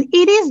 Van.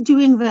 It is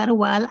doing very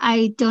well.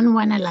 I don't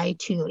want to lie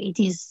to you. It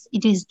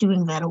is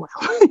doing very well.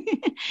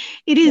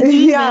 It is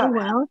doing very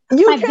well.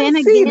 You but can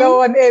then see again,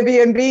 though on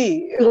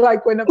Airbnb,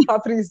 like when a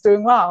property is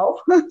doing well.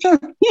 But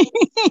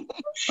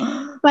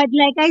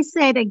like I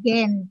said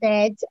again,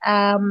 that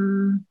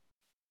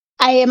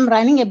I am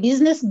running a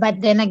business, but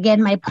then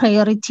again, my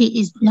priority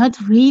is not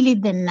really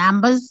the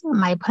numbers.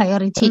 My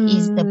priority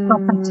is the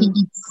property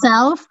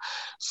itself.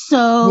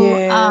 So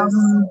yes.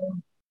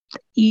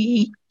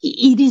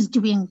 It is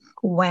doing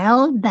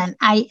well than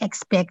I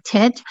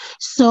expected.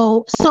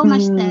 So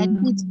much that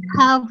it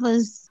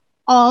covers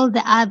all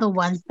the other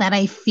ones that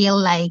I feel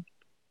like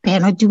they're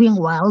not doing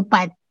well.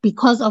 But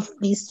because of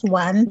this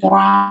one,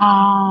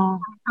 wow,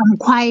 I'm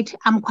quite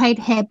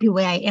happy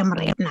where I am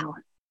right now.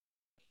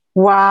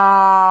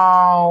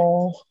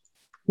 Wow.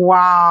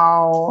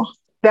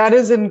 That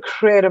is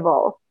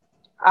incredible.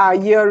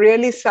 You're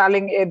really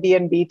selling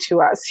Airbnb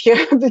to us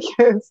here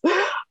because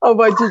of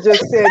what you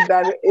just said,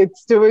 that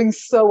it's doing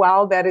so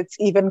well that it's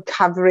even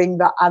covering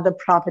the other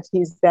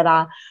properties that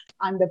are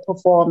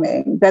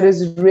underperforming. That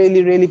is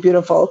really, really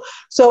beautiful.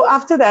 So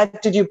after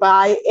that, did you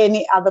buy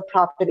any other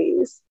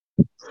properties?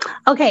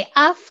 Okay,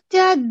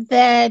 after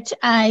that,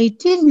 I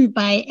didn't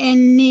buy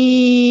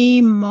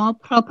any more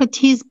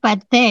properties,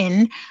 but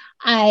then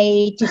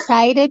I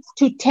decided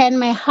to turn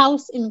my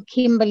house in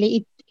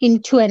Kimberley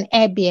into an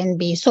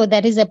Airbnb. So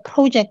that is a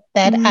project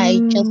that I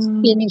just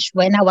finished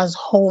when I was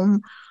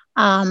home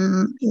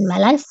during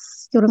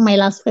my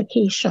last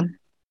vacation.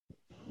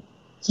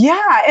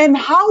 Yeah, and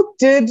how's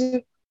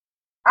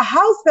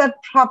that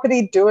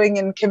property doing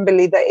in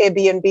Kimberley, the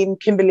Airbnb in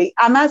Kimberley?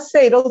 I must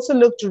say, it also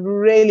looked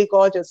really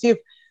gorgeous. You've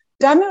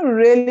done a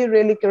really,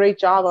 really great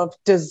job of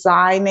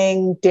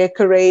designing,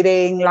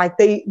 decorating. Like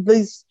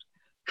these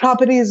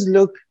properties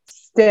look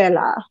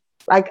stellar.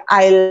 Like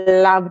I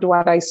loved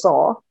what I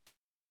saw.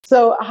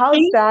 So how's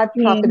that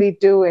property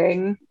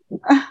doing?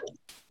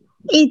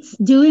 It's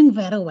doing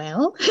very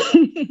well.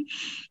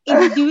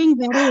 It's doing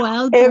very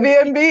well.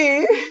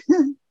 Airbnb.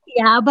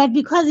 Yeah, but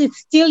because it's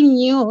still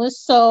new,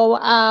 so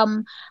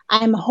I'm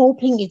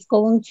hoping it's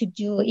going to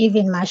do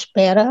even much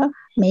better,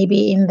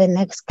 maybe in the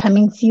next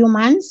coming few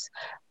months.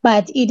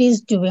 But it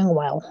is doing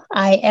well.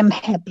 I am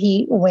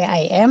happy where I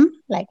am.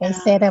 Like I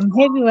said, I'm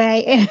happy where I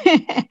am.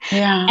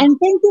 Yeah. And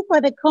thank you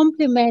for the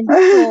compliment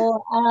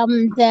for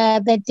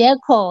the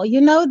decor.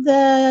 You know,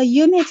 the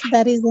unit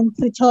that is in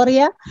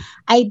Pretoria,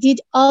 I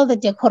did all the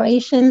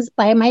decorations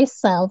by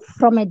myself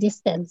from a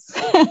distance.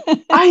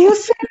 Are you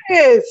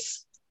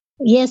serious?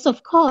 Yes,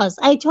 of course.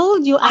 I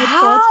told you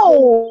I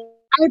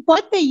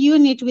bought the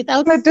unit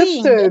without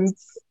seeing it.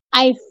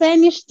 I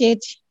finished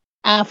it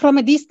from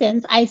a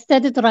distance. I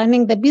started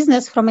running the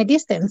business from a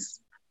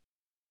distance.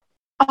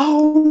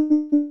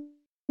 Oh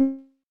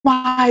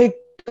my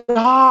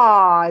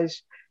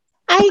gosh.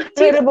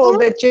 Incredible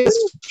that just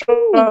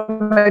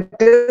from a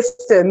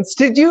distance.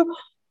 Did you,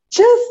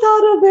 just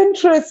out of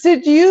interest,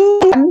 did you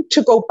want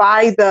to go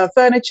buy the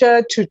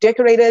furniture, to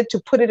decorate it,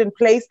 to put it in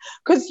place?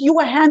 Because you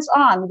were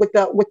hands-on with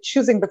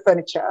choosing the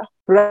furniture,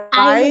 right?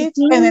 I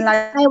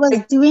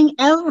was doing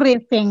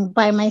everything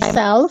by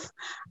myself.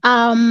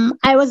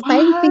 I was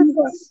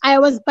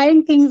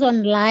buying things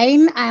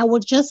online. I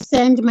would just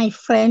send my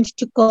friend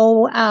to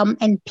go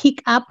and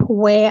pick up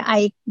where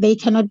they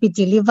cannot be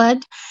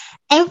delivered.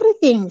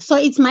 Everything. So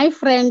it's my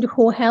friend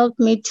who helped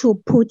me to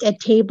put a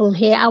table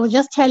here. I would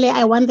just tell her,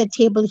 I want the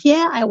table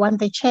here, I want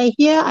the chair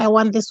here, I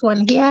want this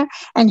one here,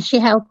 and she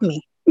helped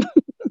me.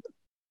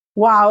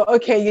 Wow.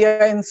 Okay,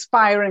 you're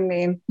inspiring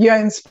me. You're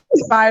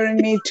inspiring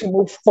me to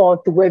move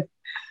forward with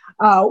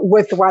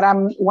what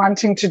I'm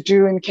wanting to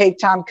do in Cape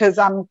Town, because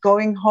I'm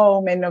going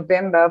home in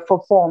November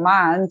for 4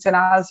 months, and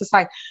I was just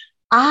like,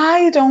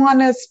 I don't want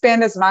to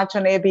spend as much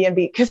on Airbnb,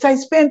 because I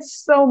spent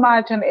so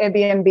much on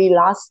Airbnb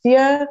last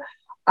year.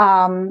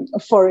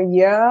 For a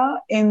year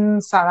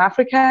in South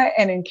Africa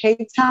and in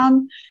Cape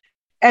Town,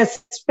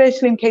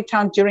 especially in Cape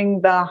Town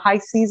during the high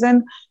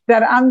season,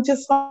 that I'm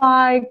just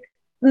like,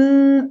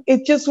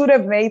 it just would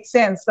have made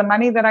sense. The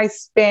money that I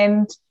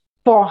spent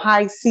for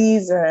high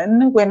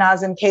season, when I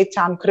was in Cape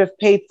Town, could have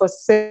paid for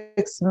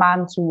 6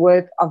 months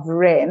worth of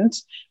rent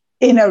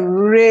in a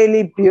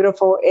really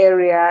beautiful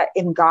area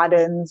in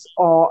Gardens,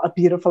 or a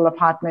beautiful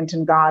apartment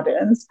in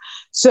Gardens.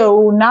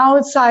 So now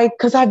it's like,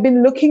 because I've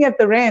been looking at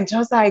the rent, I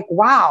was like,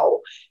 wow.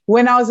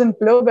 When I was in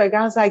Bloberg,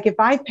 I was like, if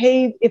I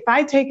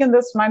taken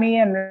this money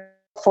and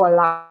for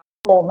like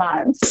 4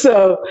 months.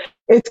 So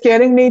it's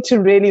getting me to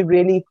really,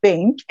 really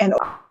think. And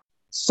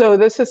so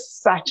this is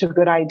such a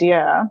good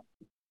idea.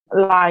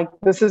 Like,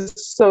 this is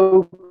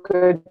so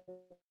good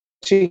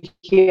to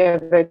hear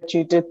that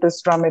you did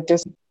this from a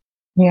distance.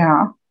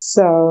 Yeah.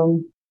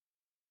 So,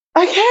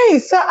 okay.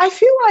 So I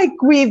feel like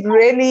we've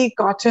really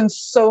gotten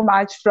so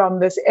much from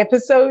this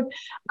episode.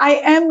 I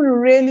am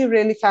really,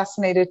 really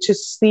fascinated to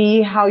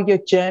see how your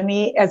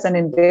journey as an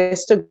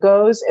investor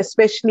goes,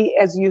 especially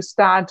as you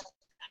start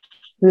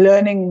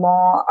learning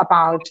more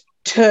about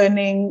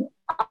turning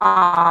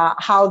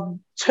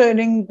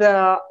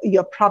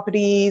your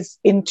properties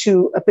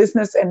into a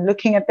business and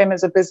looking at them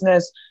as a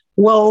business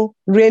will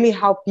really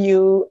help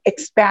you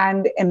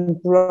expand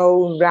and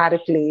grow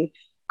radically.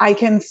 I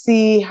can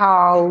see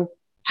how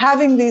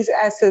having these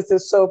assets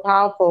is so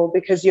powerful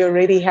because you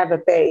already have a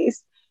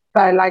base,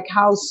 but like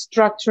how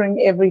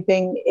structuring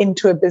everything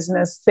into a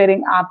business,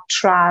 setting up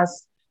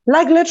trust,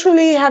 like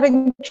literally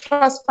having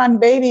trust fund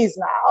babies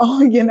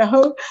now,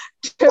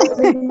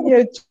 turning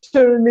your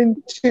children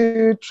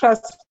into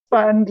trust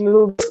fund.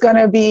 It's going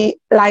to be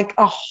like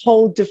a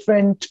whole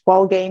different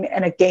ball game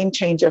and a game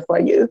changer for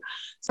you.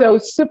 So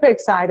super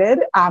excited.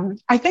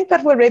 I think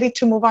that we're ready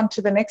to move on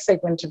to the next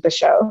segment of the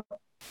show.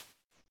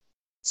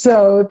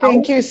 So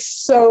thank you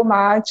so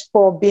much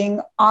for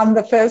being on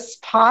the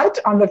first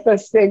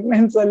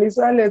segment. So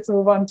Lisa, let's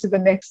move on to the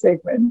next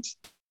segment.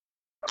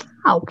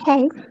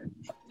 Okay.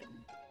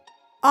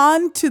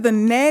 On to the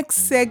next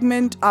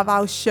segment of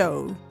our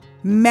show,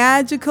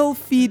 magical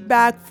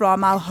feedback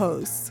from our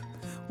hosts,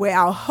 where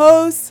our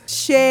hosts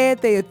share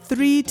their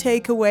 3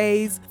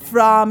 takeaways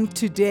from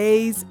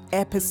today's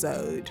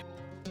episode.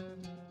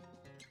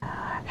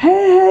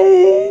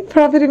 Hey,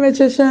 Property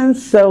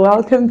Magicians. So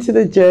welcome to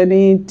the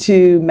journey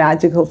to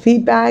magical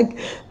feedback.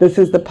 This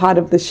is the part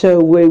of the show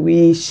where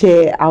we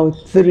share our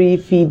 3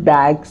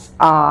 feedbacks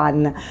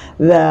on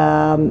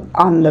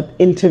the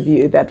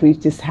interview that we've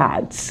just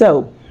had.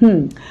 So,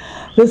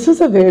 this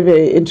was a very,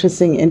 very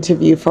interesting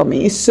interview for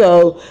me.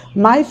 So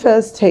my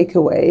first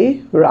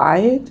takeaway,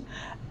 right?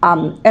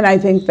 And I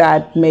think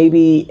that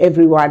maybe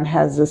everyone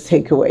has this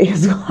takeaway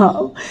as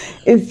well,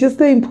 is just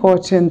the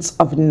importance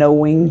of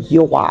knowing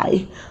your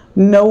why.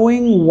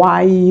 Knowing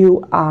why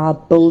you are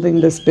building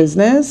this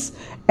business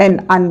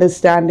and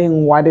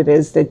understanding what it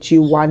is that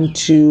you want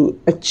to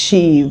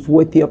achieve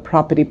with your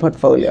property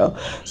portfolio.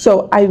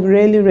 So I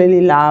really,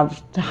 really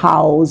loved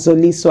how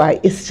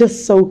Zoliswa is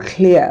just so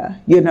clear,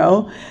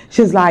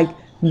 She's like,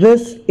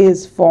 this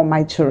is for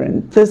my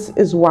children. This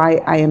is why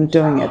I am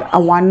doing it. I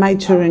want my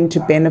children to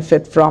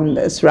benefit from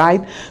this,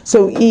 right?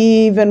 So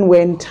even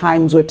when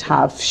times were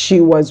tough, she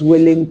was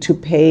willing to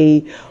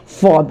pay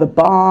for the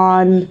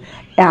bond.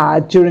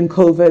 During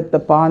COVID, the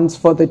bonds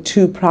for the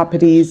 2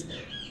 properties.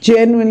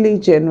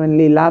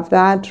 Genuinely love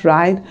that,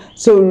 right?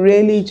 So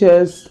really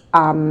just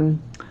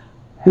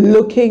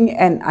looking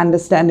and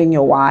understanding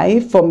your why,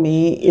 for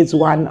me, is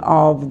one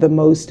of the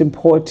most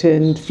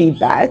important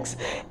feedbacks.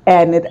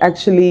 And it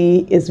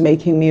actually is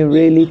making me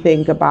really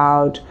think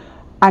about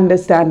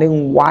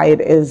understanding why it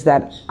is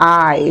that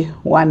I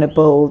want to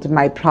build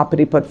my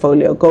property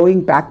portfolio,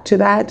 going back to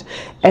that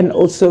and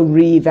also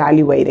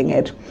reevaluating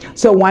it.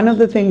 So one of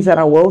the things that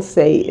I will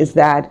say is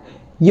that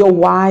your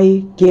why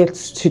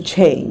gets to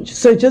change.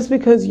 So just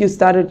because you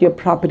started your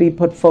property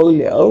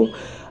portfolio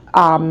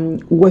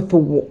with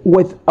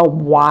a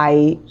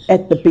why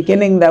at the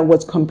beginning that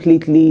was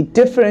completely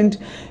different,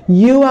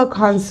 you are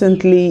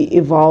constantly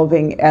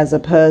evolving as a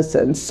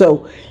person.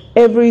 So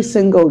every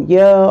single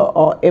year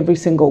or every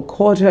single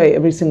quarter,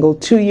 every single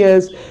 2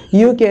 years,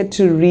 you get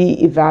to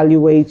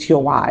reevaluate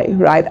your why,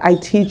 right? I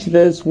teach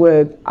this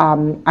with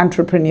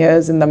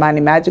entrepreneurs in the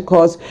Money Magic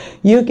course.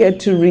 You get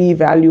to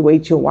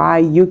reevaluate your why.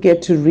 You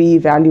get to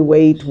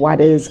reevaluate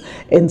what is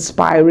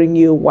inspiring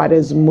you, what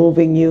is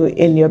moving you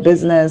in your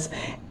business.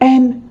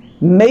 And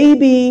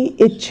maybe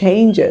it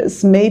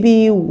changes.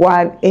 Maybe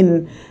what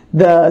in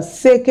the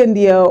second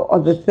year or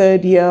the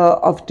third year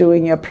of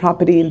doing your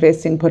property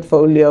investing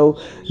portfolio,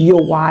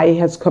 your why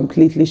has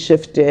completely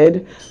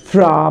shifted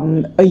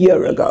from a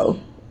year ago,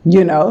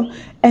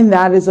 and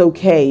that is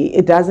okay.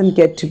 It doesn't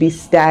get to be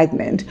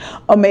stagnant.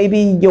 Or maybe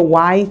your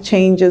why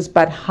changes,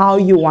 but how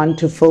you want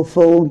to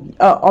fulfill,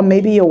 or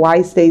maybe your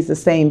why stays the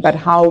same, but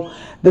how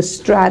the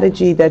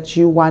strategy that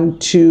you want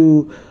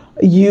to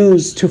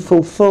use to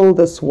fulfill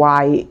this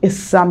why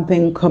is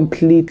something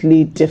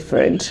completely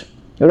different.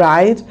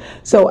 Right?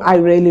 So I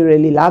really,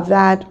 really love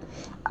that.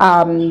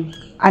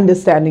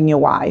 Understanding your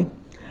why.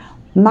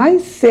 My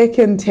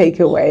second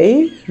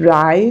takeaway,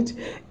 right,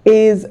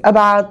 is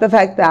about the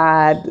fact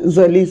that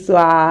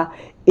Zoliswa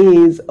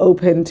is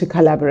open to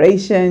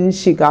collaboration.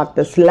 She got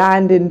this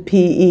land in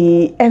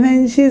PE, and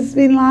then she's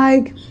been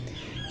like,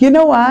 You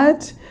know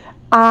what?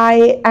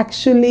 I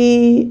think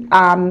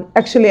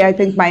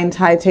my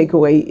entire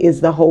takeaway is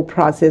the whole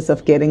process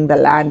of getting the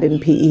land in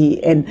PE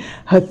and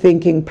her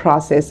thinking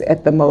process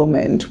at the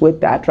moment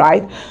with that,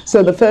 right?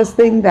 So the first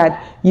thing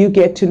that you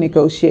get to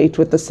negotiate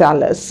with the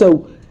seller.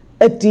 So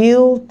a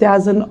deal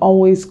doesn't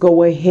always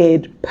go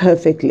ahead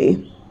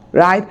perfectly,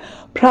 right?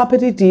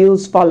 Property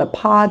deals fall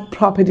apart,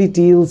 property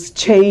deals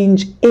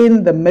change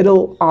in the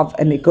middle of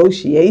a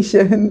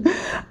negotiation,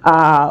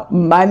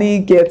 money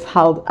gets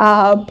held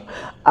up,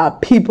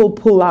 people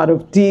pull out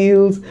of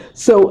deals.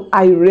 So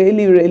I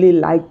really, really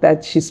like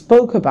that she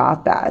spoke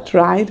about that,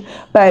 right?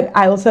 But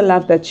I also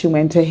love that she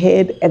went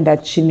ahead and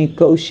that she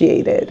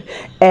negotiated.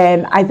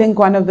 And I think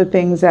one of the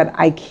things that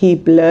I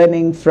keep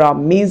learning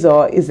from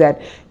Mizo is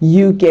that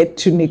you get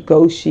to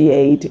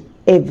negotiate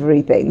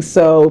everything.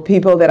 So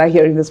people that are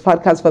hearing this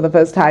podcast for the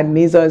first time,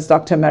 Mizo is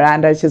Dr.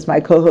 Miranda. She's my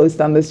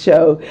co-host on this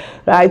show,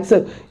 right?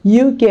 So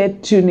you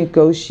get to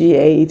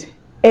negotiate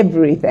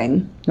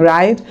everything,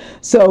 right?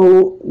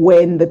 So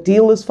when the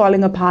deal is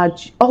falling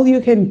apart, all you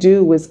can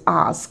do is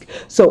ask.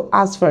 So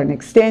ask for an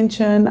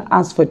extension,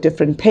 ask for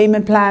different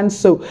payment plans.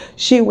 So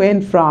she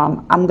went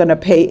from, I'm going to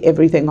pay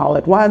everything all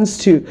at once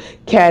to,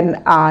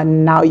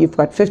 now you've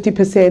got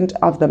 50%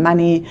 of the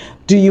money.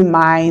 Do you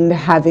mind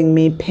having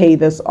me pay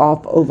this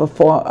off over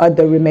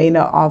the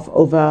remainder of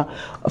over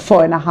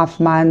 4.5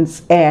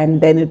 months?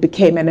 And then it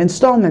became an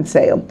installment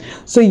sale.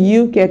 So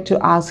you get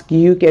to ask,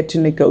 you get to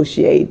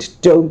negotiate.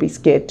 Don't be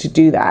scared to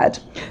do that.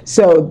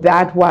 So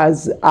that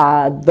was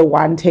the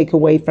one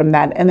takeaway from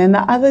that. And then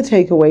the other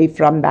takeaway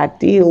from that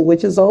deal,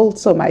 which is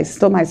also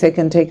still my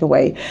second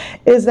takeaway,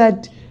 is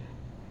that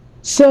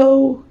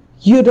so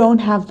you don't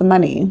have the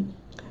money,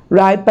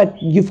 right?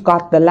 But you've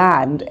got the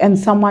land and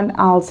someone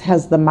else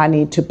has the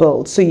money to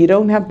build. So you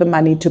don't have the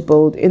money to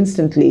build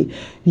instantly.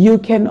 You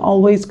can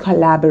always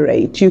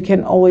collaborate. You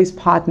can always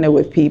partner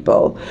with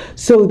people.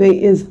 So there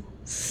is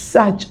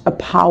such a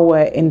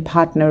power in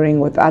partnering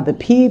with other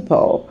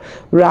people,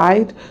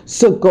 right?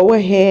 So go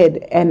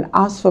ahead and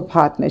ask for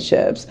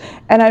partnerships.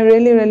 And I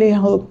really, really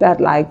hope that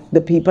like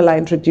the people I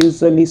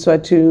introduce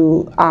Zoliswa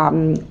to,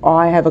 or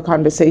I have a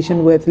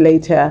conversation with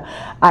later,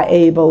 are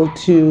able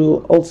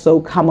to also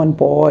come on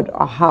board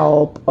or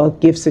help or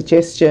give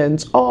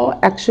suggestions or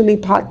actually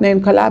partner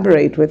and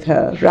collaborate with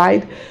her,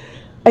 right?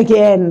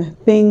 Again,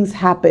 things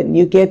happen.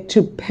 You get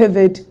to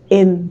pivot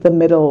in the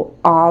middle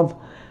of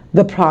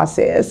the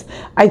process.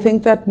 I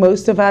think that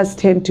most of us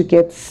tend to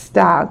get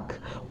stuck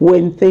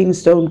when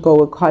things don't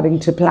go according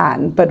to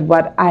plan. But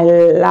what I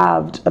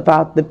loved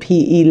about the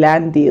PE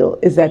land deal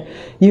is that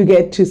you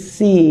get to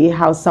see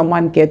how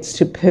someone gets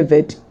to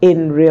pivot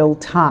in real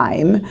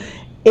time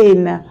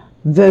in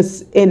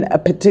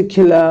a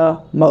particular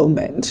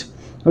moment.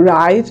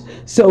 Right?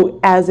 So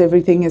as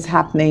everything is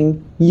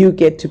happening, you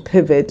get to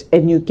pivot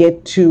and you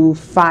get to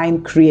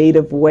find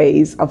creative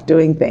ways of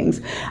doing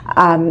things.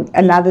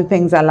 Another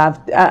thing I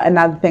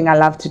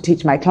love to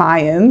teach my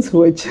clients,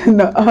 which is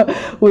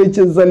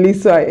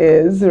Zoliswa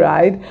is,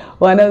 right?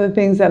 One of the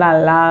things that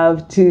I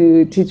love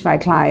to teach my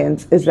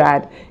clients is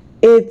that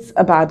it's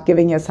about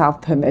giving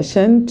yourself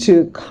permission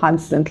to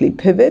constantly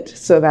pivot.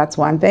 So that's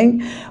one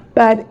thing.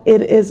 But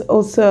it is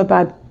also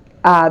about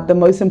the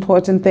most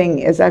important thing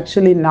is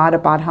actually not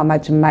about how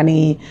much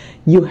money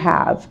you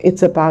have.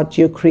 It's about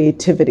your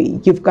creativity.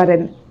 You've got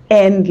an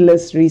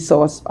endless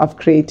resource of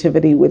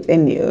creativity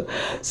within you.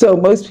 So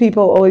most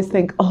people always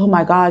think, oh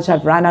my gosh,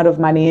 I've run out of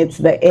money. It's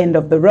the end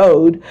of the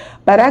road.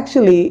 But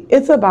actually,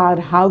 it's about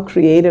how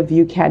creative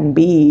you can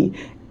be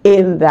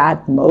in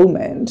that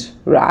moment,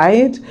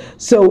 right?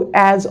 So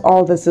as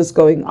all this is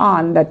going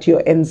on, that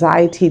your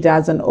anxiety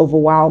doesn't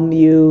overwhelm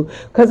you,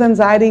 because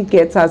anxiety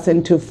gets us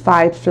into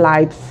fight,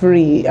 flight,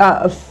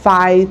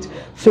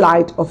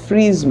 or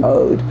freeze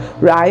mode,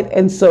 right?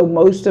 And so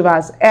most of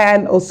us,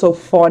 and also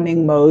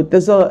fawning mode,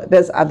 there's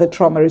other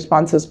trauma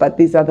responses, but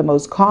these are the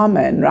most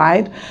common,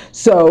 right?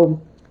 So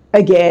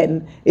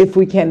again, if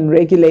we can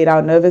regulate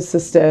our nervous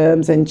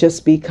systems and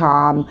just be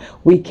calm,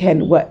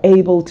 we're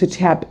able to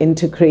tap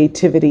into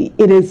creativity.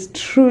 It is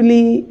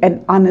truly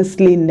and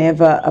honestly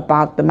never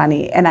about the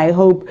money. And I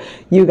hope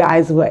you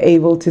guys were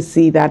able to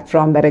see that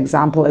from that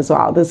example as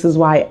well. This is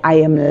why I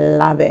am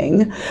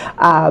loving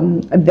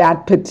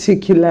that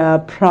particular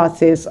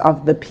process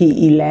of the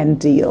PE land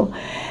deal.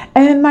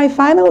 And my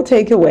final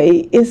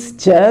takeaway is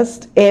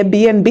just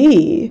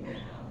Airbnb.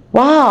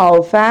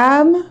 Wow,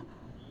 fam.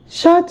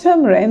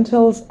 Short-term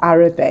rentals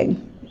are a thing.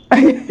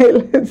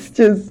 Let's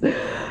just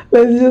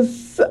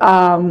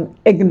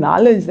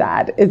acknowledge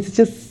that. It's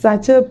just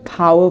such a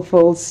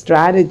powerful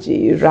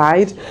strategy,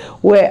 right?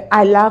 Where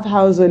I love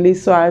how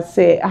Zoliswa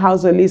said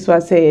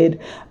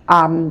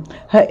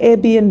her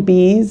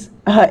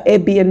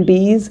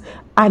Airbnbs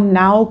are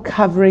now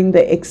covering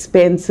the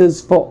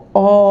expenses for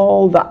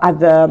all the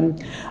other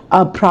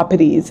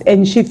properties.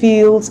 And she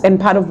feels, and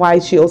part of why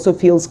she also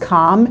feels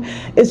calm,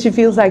 is she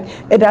feels like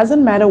it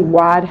doesn't matter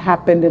what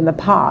happened in the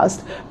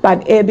past, but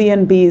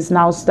Airbnb is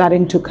now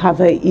starting to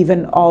cover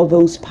even all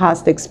those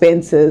past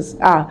expenses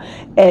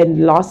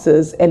and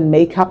losses and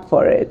make up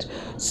for it.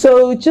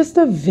 So just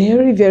a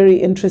very, very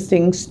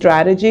interesting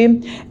strategy.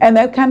 And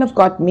that kind of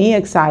got me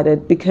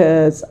excited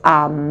because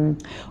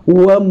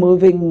we're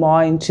moving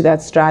more into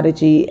that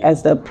strategy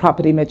as the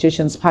Property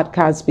Magicians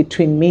podcast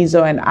between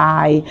Mizo and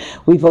I.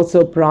 We've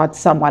also brought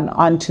someone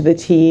onto the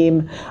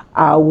team.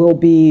 We'll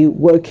be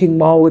working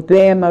more with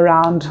them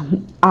around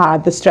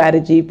the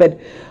strategy. But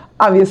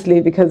obviously,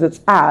 because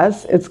it's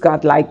us, it's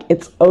got like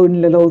its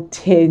own little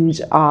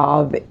tinge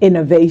of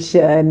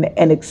innovation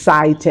and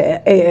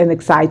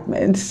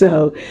excitement.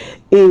 So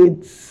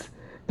it's,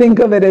 think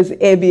of it as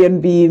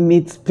Airbnb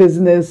meets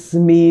business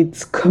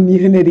meets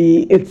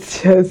community.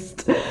 It's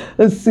just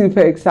super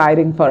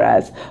exciting for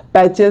us.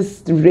 But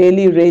just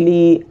really,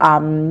 really,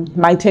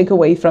 my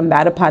takeaway from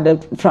that,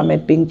 apart from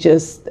it being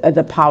just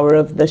the power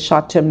of the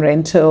short-term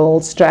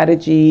rental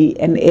strategy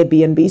and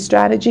Airbnb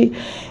strategy,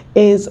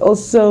 is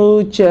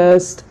also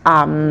just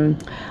how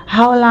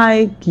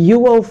like you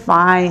will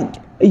find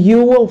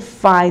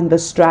the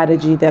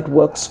strategy that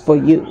works for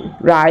you,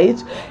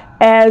 right?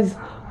 As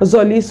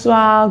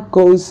Zoliswa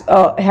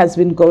has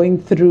been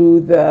going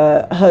through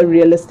her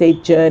real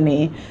estate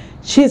journey,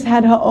 she's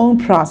had her own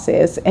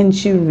process, and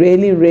she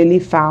really, really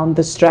found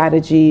the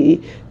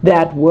strategy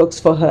that works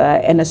for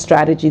her and a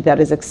strategy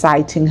that is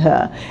exciting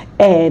her.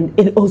 And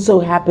it also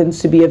happens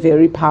to be a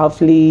very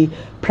powerfully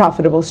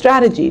profitable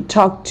strategy.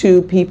 Talk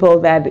to people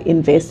that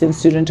invest in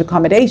student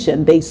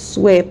accommodation. They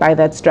swear by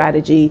that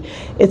strategy.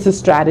 It's a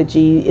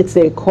strategy, it's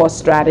their core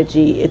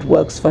strategy, it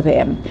works for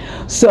them.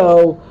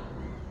 So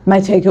my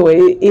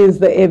takeaway is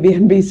the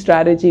Airbnb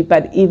strategy,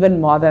 but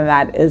even more than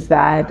that is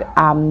that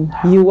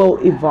you will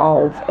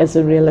evolve as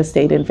a real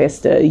estate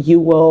investor. You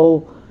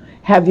will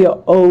have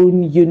your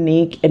own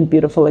unique and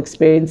beautiful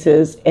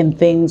experiences, and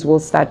things will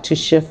start to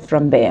shift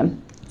from there.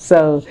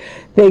 So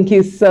thank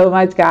you so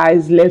much,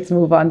 guys. Let's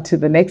move on to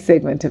the next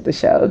segment of the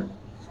show.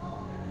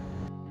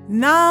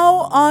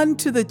 Now on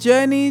to the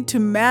journey to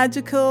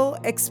magical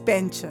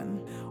expansion,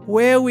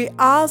 where we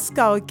ask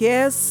our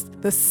guests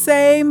the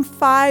same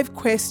 5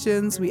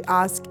 questions we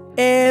ask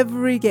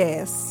every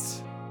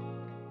guest.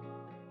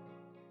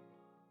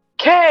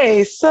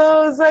 Okay,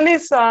 so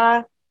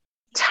Zalisa,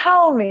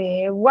 tell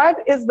me, what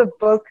is the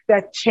book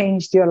that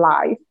changed your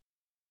life?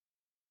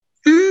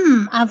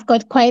 I've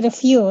got quite a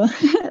few.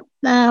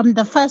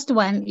 The first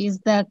one is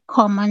The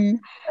Common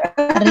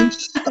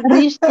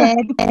Rich Dad,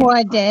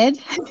 Poor Dad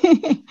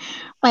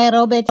by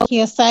Robert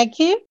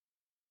Kiyosaki.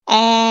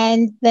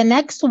 And the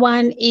next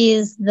one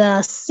is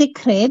The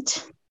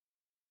Secret.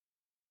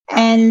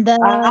 And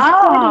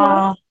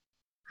the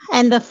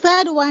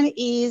third one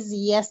is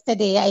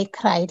Yesterday I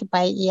Cried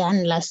by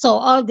Ian. So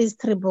all these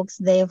 3 books,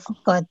 they've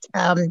got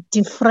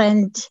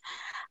different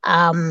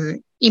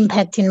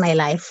impact in my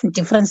life,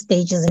 different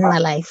stages in my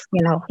life,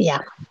 yeah.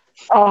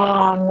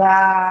 Oh,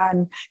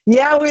 man.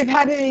 Yeah, we've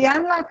had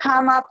Iyanla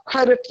come up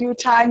quite a few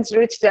times.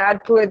 Rich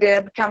Dad, Poor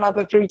Dad come up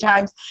a few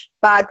times.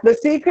 But The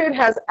Secret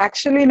has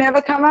actually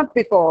never come up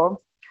before.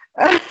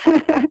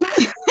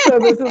 So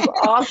this is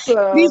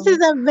awesome. This is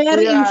a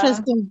very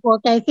interesting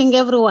book. I think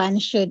everyone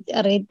should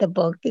read the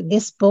book.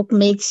 This book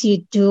makes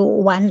you do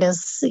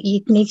wonders.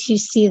 It makes you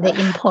see the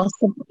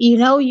impossible.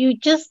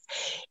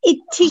 It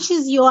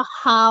teaches you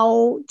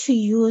how to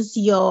use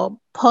your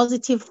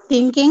positive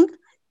thinking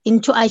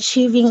into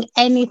achieving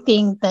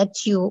anything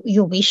that you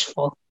wish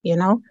for,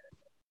 Yeah.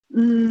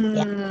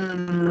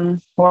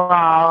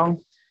 Wow.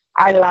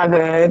 I love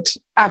it.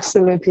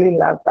 Absolutely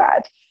love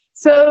that.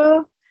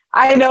 So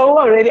I know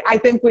already, I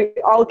think we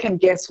all can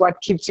guess what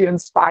keeps you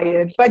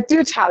inspired, but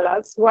do tell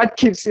us what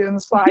keeps you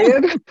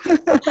inspired. Of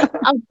course,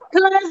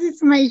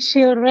 it's my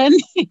children.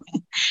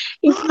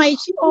 It's my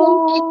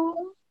children.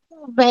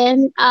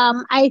 When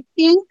I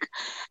think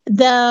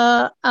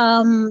the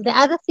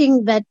other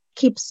thing that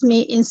keeps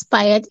me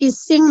inspired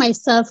is seeing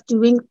myself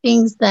doing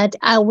things that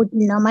I would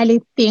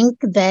normally think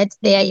that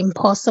they are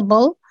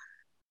impossible.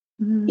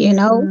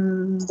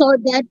 So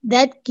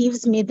that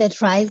gives me the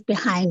drive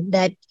behind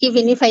that.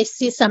 Even if I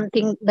see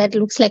something that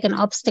looks like an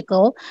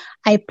obstacle,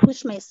 I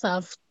push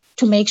myself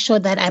to make sure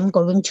that I'm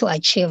going to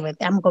achieve it.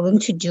 I'm going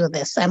to do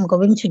this. I'm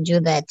going to do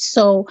that.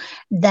 So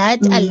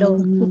that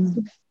alone keeps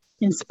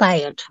me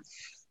inspired.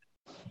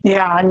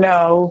 Yeah, I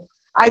know.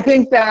 I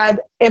think that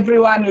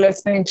everyone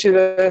listening to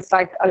this,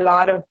 like a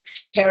lot of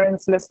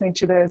parents listening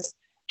to this,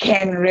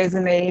 can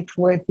resonate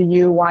with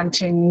you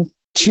wanting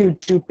to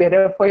do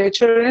better for your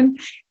children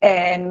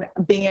and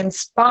being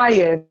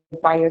inspired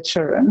by your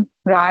children,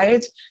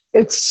 right?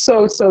 It's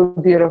so, so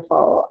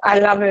beautiful. I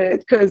love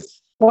it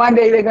because one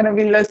day they're going to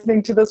be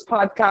listening to this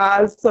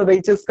podcast. So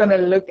they're just going to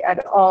look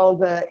at all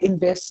the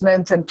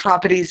investments and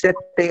properties that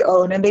they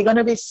own, and they're going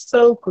to be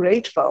so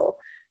grateful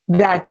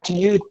that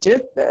you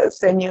did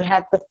this and you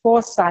had the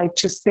foresight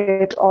to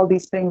set all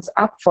these things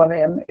up for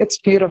them. It's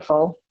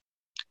beautiful.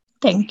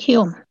 Thank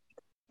you.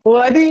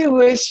 What do you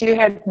wish you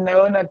had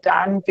known or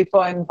done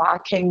before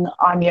embarking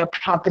on your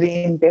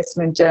property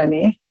investment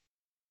journey?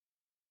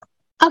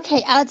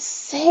 Okay, I'd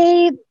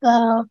say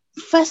the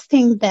first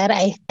thing that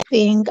I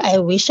think I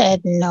wish I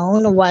had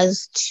known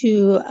was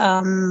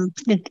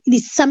it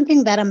is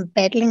something that I'm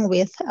battling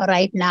with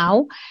right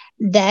now,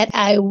 that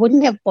I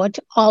wouldn't have bought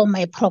all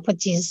my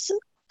properties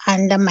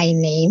under my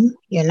name,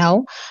 you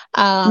know.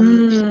 Later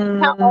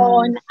Mm,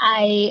 on,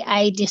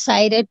 I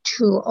decided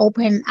to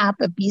open up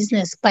a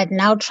business, but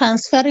now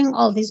transferring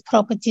all these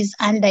properties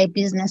under a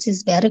business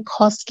is very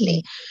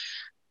costly.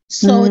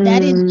 So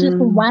that is just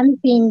mm, one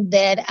thing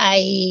that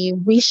I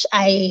wish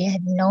I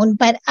had known.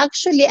 But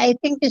actually, I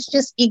think it's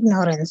just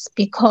ignorance,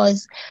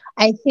 because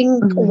I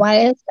think mm.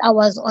 whilst I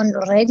was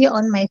already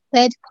on my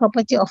third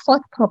property or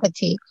fourth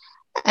property,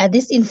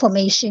 this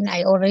information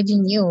I already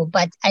knew,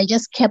 but I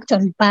just kept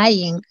on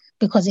buying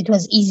because it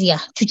was easier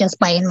to just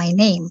buy in my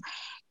name,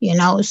 you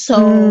know.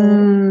 So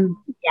Mm,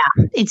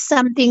 it's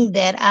something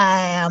that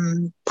I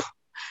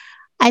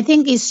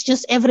think it's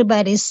just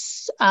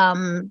everybody's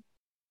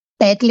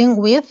battling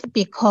with,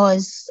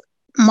 because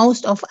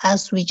most of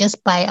us, we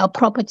just buy our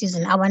properties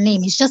in our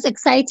name. It's just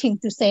exciting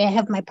to say I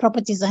have my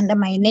properties under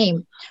my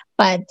name,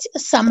 but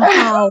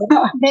somehow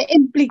the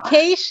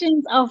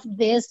implications of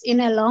this in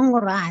a long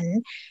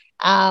run,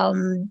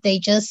 they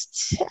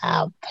just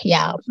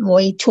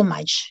way too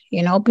much,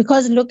 you know.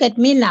 Because look at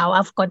me now,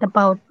 I've got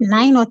about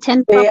 9 or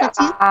 10 They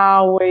properties.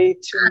 are way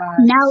too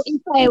much. Now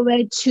if I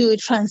were to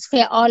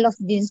transfer all of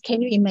these,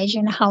 can you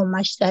imagine how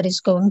much that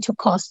is going to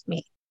cost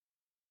me?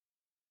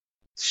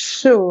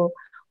 Sure.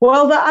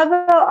 Well, the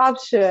other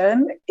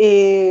option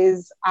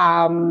is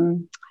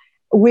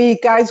we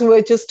guys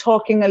were just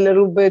talking a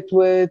little bit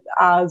with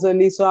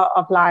Zoliso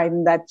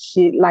offline, that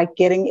she like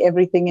getting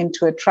everything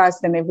into a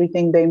trust and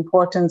everything, the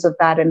importance of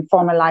that and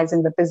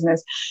formalizing the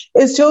business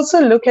is to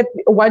also look at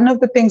one of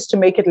the things to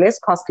make it less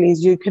costly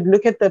is you could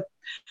look at the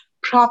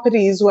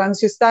properties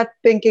once you start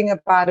thinking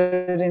about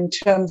it in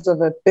terms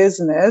of a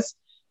business,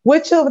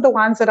 which are the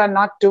ones that are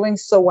not doing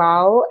so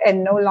well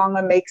and no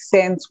longer make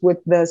sense with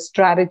the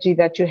strategy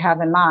that you have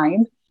in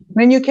mind.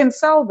 Then you can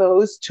sell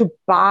those to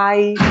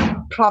buy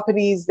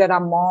properties that are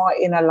more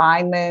in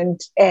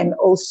alignment and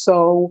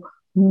also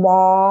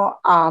more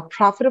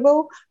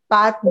profitable,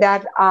 but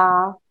that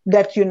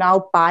you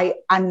now buy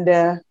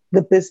under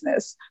the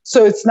business.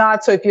 So it's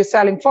not, so if you're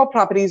selling 4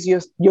 properties,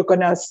 you're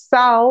going to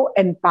sell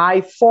and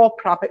buy 4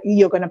 property.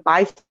 You're going to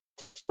buy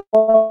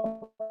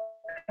 4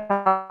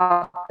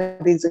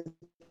 properties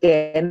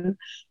again,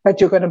 but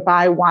you're going to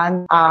buy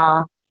one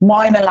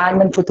more in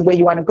alignment with the way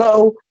you want to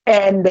go,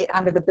 and they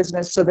under the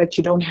business, so that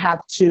you don't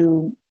have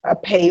to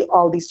pay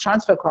all these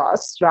transfer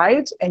costs,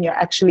 right? And you're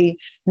actually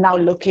now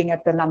looking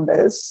at the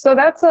numbers. So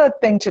that's a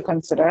thing to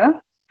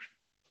consider.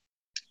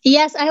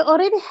 Yes, I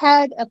already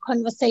had a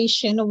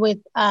conversation with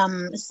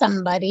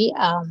somebody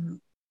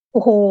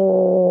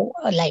who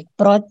like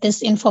brought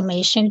this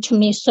information to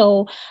me.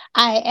 So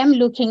I am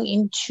looking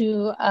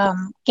into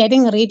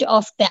getting rid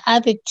of the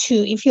other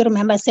two. If you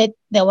remember, I said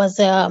there was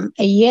a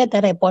year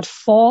that I bought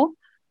 4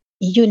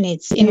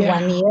 units in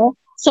one yeah. year.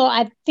 So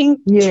I think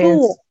two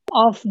Yes.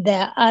 of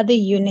the other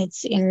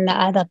units in the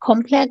other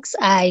complex,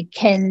 I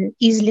can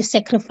easily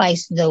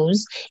sacrifice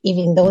those,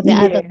 even though the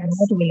others are not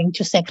Yes. willing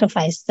to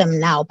sacrifice them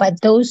now. But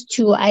those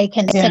two I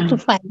can Yeah.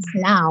 sacrifice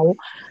now,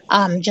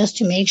 just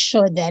to make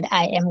sure that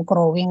I am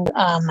growing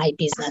my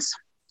business.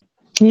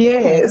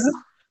 Yes. Mhm.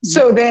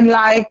 So then,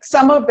 like,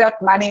 some of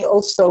that money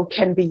also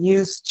can be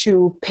used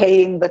to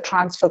paying the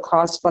transfer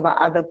costs for the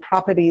other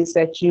properties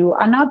that you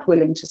are not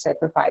willing to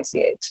sacrifice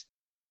yet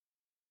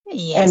and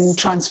Yes,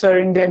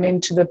 transferring them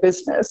into the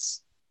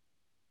business.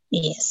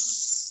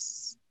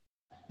 yes.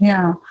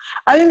 Yeah.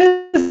 I mean,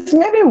 there's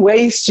many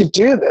ways to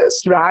do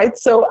this, right?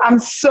 So I'm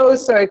so,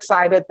 so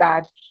excited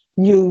that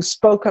you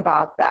spoke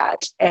about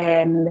that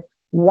and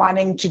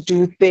wanting to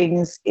do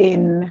things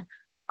in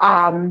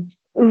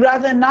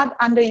rather not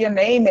under your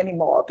name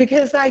anymore,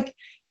 because like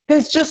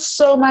there's just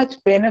so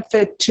much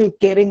benefit to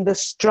getting the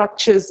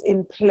structures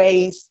in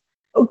place,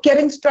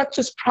 getting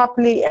structures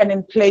properly and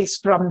in place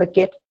from the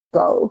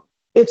get-go.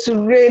 It's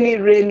really,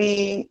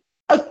 really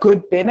a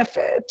good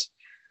benefit.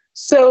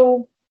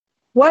 So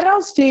what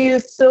else do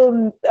you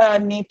still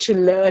need to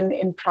learn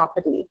in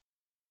property?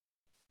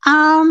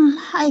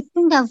 I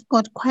think I've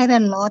got quite a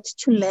lot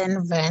to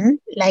learn, Van.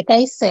 Like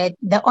I said,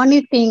 the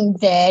only thing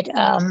that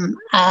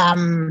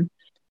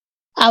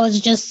I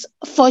was just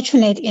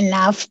fortunate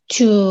enough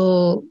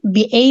to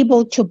be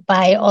able to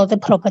buy all the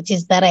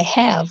properties that I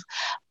have,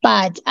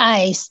 but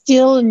I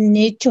still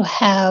need to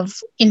have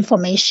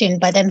information.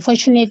 But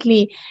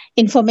unfortunately,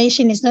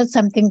 information is not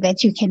something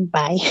that you can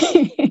buy.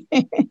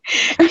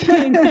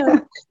 You know,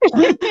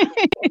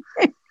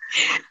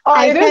 Oh,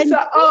 I it is.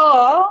 can't.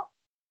 Oh,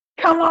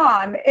 come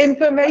on.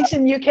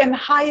 Information. You can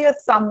hire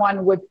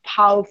someone with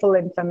powerful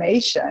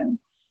information,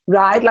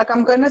 right? Like,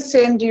 I'm going to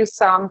send you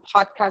some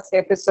podcast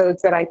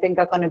episodes that I think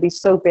are going to be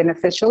so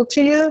beneficial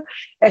to you,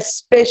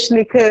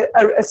 especially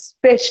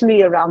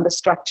around the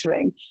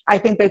structuring. I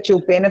think that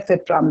you'll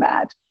benefit from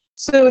that.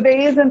 So there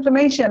is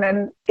information,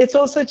 and it's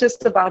also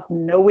just about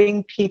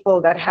knowing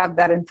people that have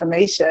that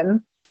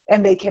information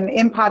and they can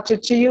impart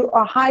it to you,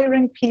 or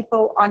hiring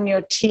people on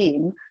your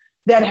team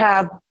that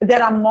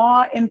are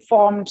more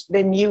informed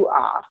than you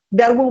are.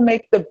 That will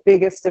make the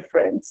biggest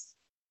difference.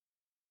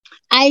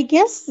 I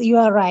guess you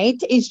are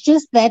right. It's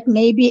just that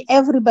maybe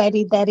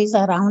everybody that is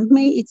around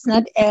me, it's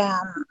not,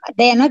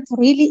 they are not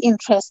really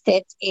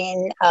interested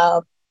in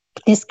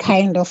this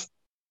kind of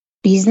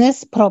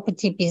business,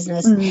 property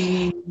business.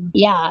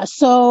 Yeah.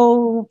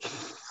 So,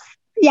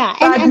 yeah.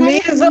 But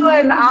Liesl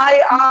and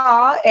I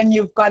are, and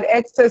you've got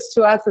access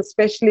to us,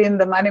 especially in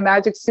the Money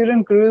Magic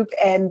student group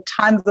and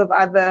tons of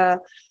other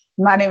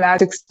Money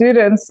Magic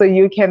students. So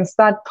you can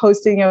start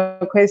posting your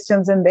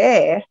questions in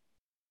there.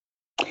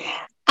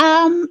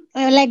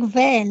 Like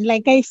Van,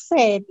 like I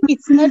said,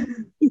 it's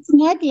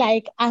not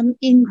like I'm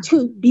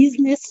into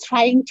business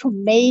trying to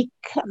make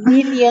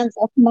millions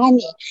of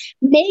money.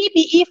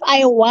 Maybe if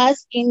I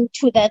was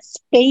into that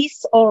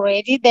space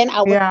already, then I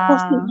would be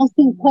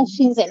asking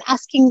questions and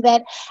asking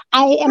that.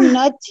 I'm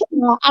not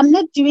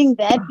doing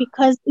that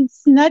because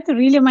it's not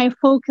really my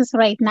focus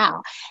right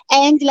now.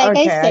 And like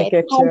I said,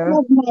 I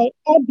have my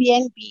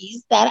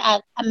Airbnbs that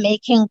are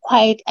making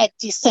quite a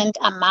decent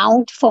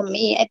amount for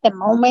me at the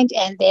moment,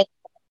 and they're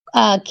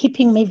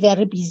keeping me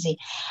very busy.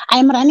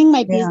 I'm running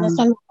my business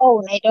on my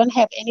own. I don't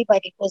have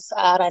anybody who's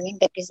running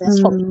the business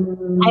for me.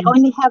 I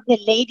only have the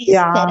ladies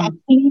that are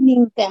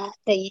cleaning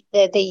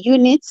the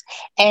units,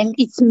 and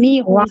it's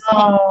me who's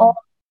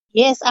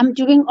yes, I'm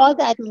doing all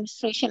the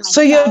administration myself.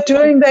 So you're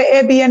doing the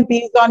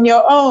Airbnbs on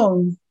your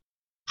own?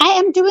 I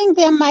am doing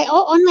them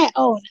on my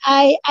own.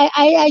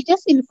 I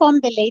just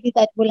informed the lady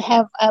that we'll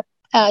have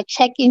a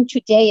check-in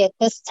today at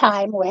this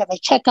time. We have a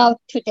check-out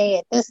today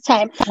at this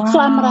time. So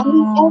I'm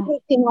running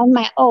everything on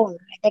my own.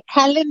 The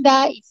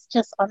calendar is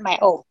just on my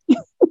own.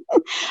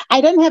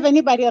 I don't have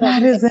anybody around.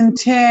 That is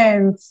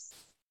intense.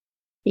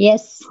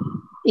 Yes,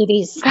 it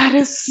is. That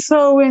is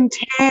so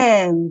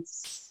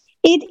intense.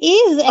 It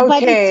is,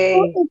 but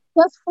it's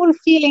just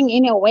fulfilling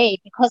in a way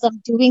because I'm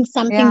doing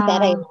something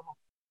that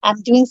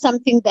I'm doing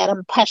something that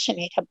I'm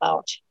passionate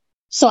about.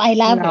 So I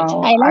love it.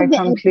 I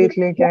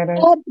completely get it.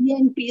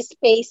 Airbnb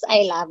space,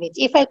 I love it.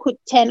 If I could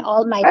turn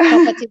all my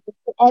properties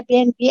to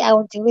Airbnb, I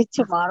would do it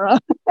tomorrow.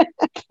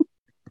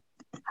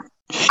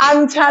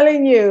 I'm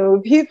telling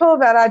you, people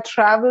that are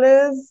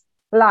travelers,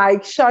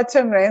 like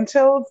short-term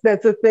rentals,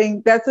 that's a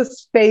thing. That's a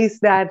space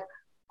that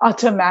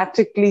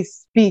automatically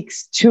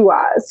speaks to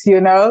us, you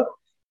know?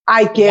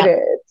 I get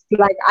it.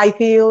 Like, I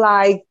feel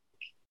like,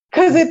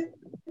 because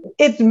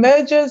it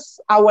merges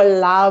our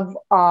love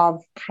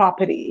of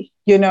property,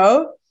 you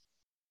know?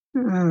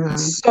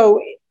 So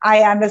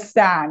I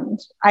understand.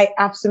 I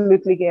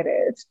absolutely get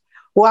it.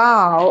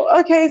 Wow.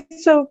 Okay.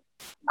 So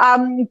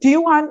do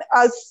you want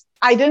us,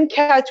 I didn't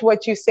catch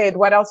what you said.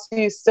 What else do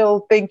you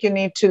still think you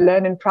need to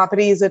learn in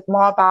property? Is it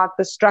more about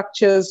the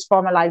structures,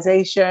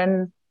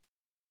 formalization?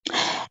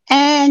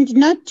 And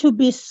not to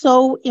be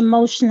so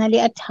emotionally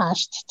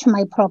attached to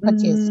my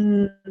properties.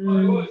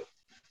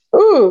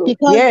 Ooh,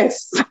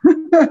 yes.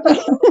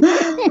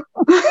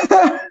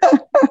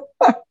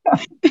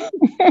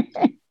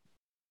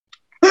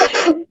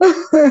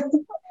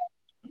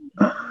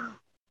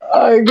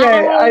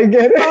 Okay, I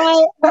get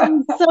it.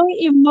 I'm so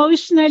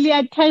emotionally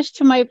attached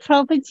to my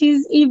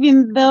properties,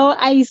 even though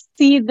I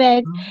see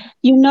that,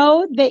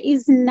 there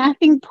is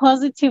nothing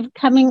positive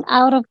coming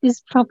out of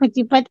this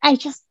property, but I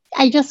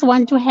just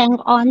want to hang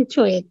on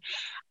to it.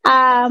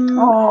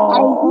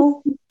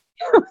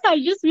 I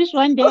just wish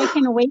one day I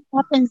can wake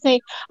up and say,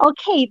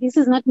 okay, this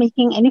is not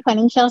making any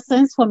financial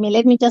sense for me.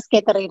 Let me just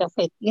get rid of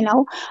it,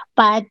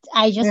 But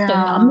I just don't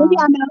know. Maybe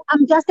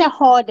I'm just a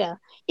hoarder.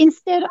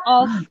 Instead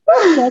of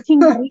getting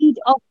rid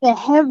of the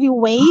heavy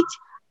weight,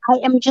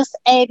 I am just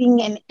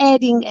adding and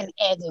adding and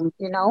adding,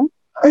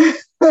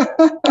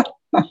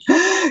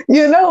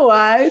 You know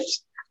what?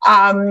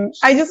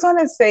 I just want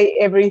to say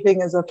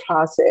everything is a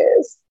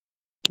process.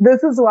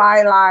 This is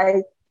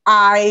why,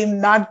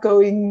 I'm not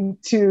going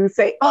to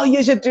say, oh,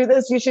 you should do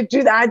this, you should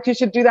do that,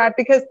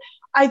 because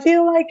I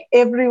feel like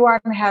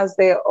everyone has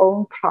their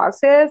own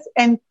process.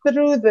 And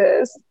through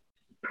this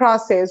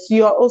process,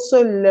 you're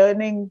also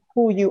learning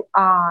who you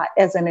are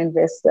as an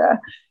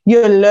investor.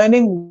 You're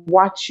learning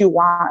what you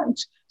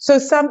want. So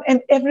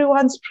and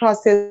everyone's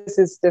process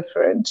is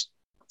different.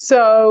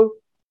 So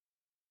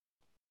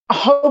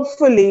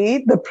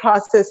hopefully the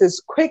process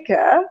is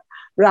quicker,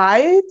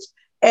 right?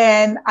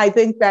 And I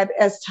think that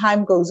as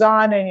time goes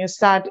on and you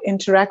start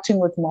interacting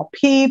with more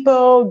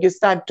people, you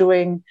start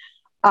listening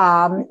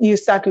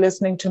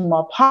to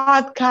more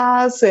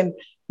podcasts, and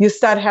you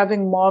start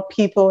having more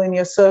people in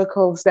your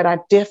circles that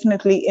are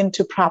definitely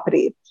into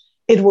property,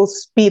 it will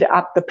speed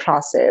up the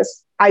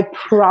process. I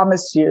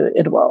promise you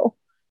it will.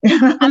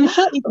 I'm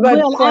sure it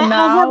will. But for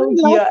now,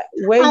 you're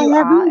where you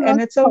are,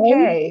 and it's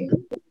okay.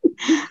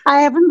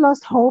 I haven't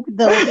lost hope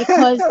though,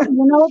 because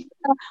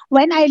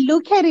when I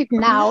look at it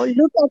now,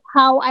 look at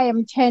how I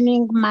am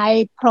turning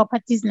my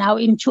properties now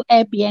into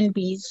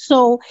Airbnbs.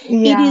 So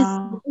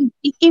it's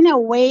in a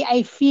way,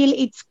 I feel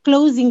it's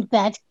closing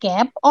that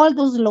gap. All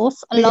those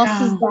losses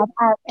Yeah. that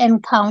I've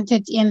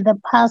encountered in the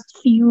past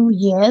few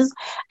years,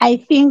 I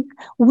think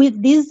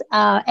with these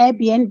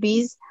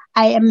Airbnbs,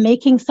 I am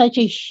making such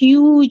a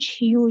huge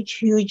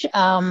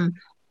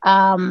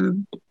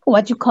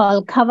what you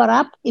call cover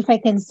up, if I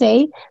can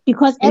say,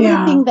 because Yeah.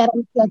 everything that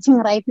I'm getting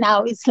right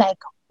now is like,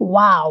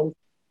 wow,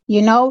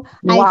 you know,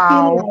 I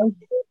feel Wow. like,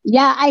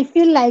 yeah, I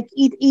feel like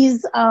it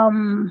is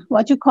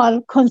what you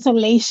call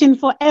consolation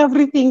for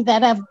everything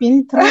that I've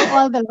been through,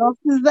 all the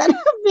losses that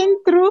I've been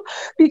through,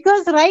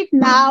 because right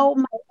now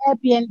my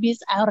Airbnbs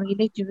are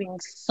really doing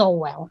so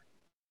well.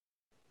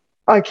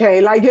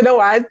 Okay, like you know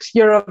what?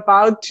 You're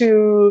about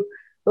to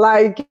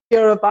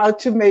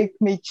make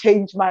me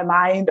change my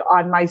mind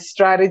on my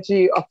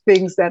strategy of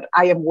things that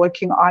I am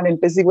working on and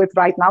busy with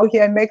right now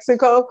here in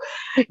Mexico.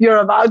 You're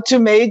about to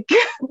make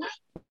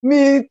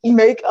me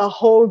make a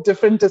whole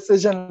different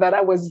decision that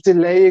I was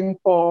delaying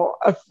for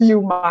a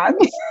few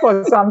months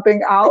for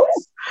something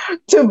else,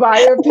 to buy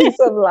a piece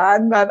of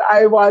land that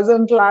I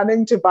wasn't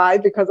planning to buy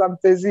because I'm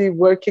busy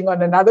working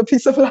on another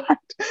piece of land.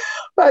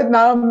 But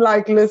now I'm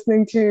like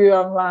listening to you,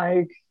 I'm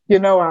like, you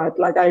know what?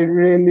 Like, I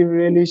really,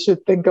 really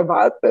should think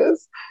about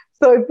this.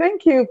 So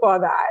thank you for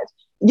that.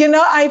 You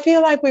know, I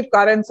feel like we've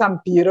gotten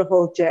some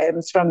beautiful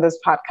gems from this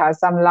podcast.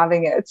 I'm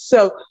loving it.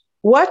 So,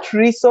 what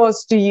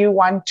resource do you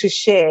want to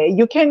share?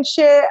 You can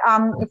share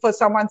for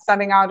someone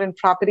starting out in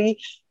property.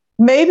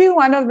 Maybe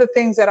one of the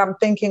things that I'm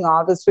thinking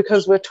of is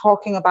because we're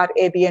talking about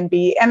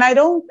Airbnb, and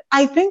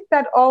I think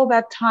that all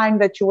that time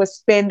that you were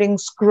spending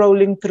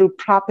scrolling through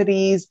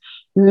properties,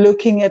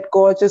 looking at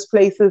gorgeous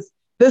places,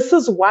 this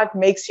is what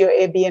makes your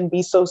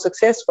Airbnb so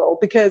successful.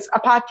 Because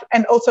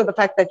and also the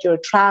fact that you're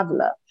a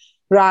traveler,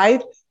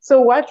 right? So,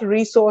 what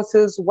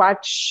resources,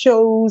 what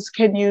shows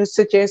can you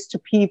suggest to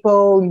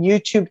people,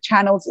 YouTube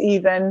channels,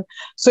 even?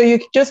 So, you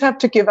just have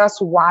to give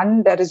us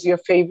one that is your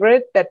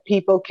favorite that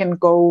people can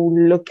go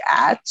look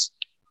at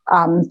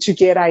to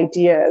get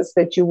ideas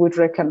that you would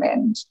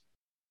recommend.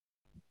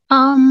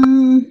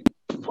 Um,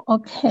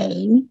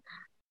 okay.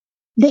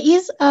 There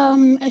is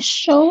a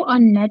show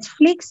on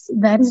Netflix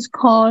that is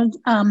called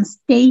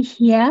Stay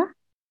Here.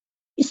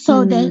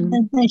 So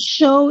Mm. the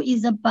show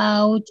is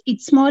about,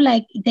 it's more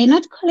like, they're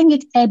not calling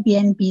it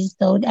Airbnbs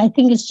though. I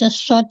think it's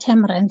just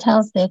short-term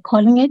rentals, they're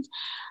calling it.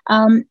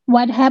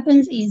 What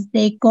happens is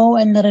they go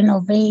and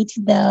renovate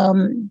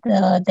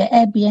the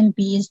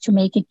Airbnbs to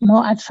make it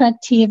more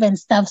attractive and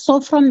stuff.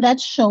 So from that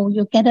show,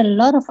 you get a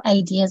lot of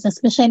ideas,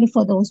 especially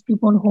for those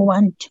people who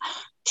want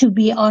to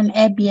be on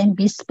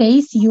Airbnb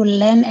space. You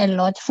learn a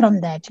lot from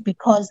that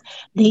because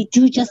they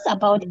do just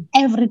about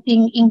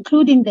everything,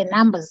 including the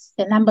numbers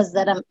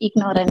that I'm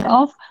ignorant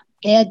of.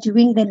 They're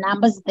doing the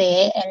numbers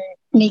there and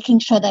making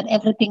sure that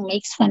everything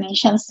makes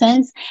financial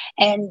sense,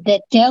 and the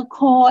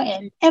decor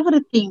and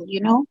everything, you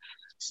know.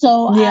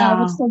 So I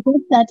would Yeah.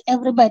 suggest that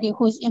everybody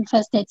who's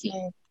interested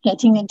in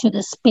getting into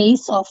the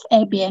space of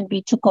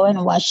Airbnb to go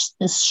and watch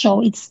this show.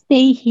 It's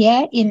Stay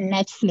Here in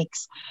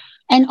Netflix.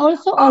 And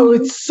also on Oh,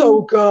 it's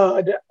so YouTube.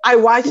 good. I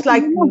watched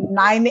like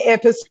 9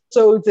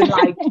 episodes in like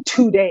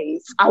 2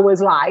 days. I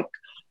was like,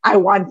 I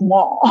want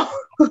more.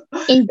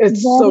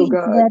 It's so It's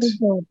good. very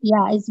good.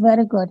 Yeah, it's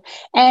very good.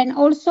 And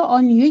also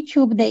on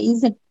YouTube, there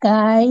is a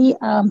guy.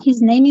 His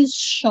name is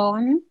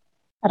Sean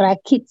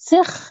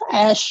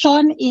Rakitzich.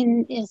 Sean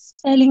in is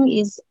spelling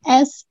is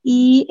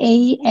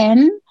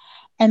Sean,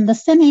 and the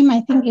surname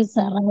I think is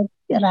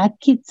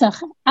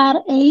Rakitzich,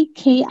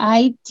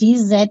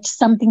 Rakidz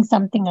something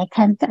something. I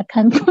can't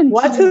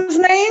What's continue. his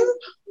name?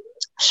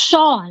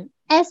 Sean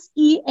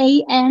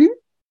Sean.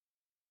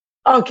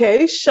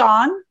 Okay,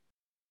 Sean.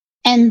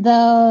 And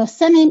the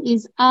surname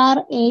is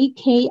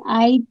Rakidzi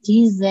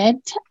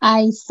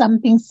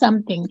something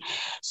something.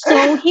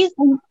 So he's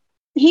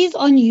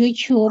on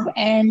YouTube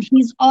and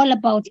he's all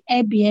about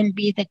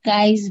Airbnb. The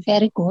guy is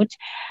very good.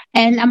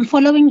 And I'm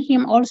following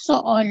him also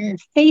on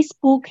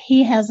Facebook.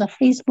 He has a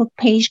Facebook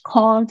page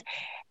called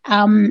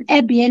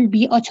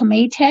Airbnb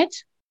Automated.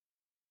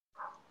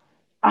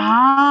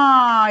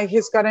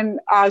 He's got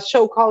a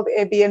show called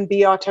Airbnb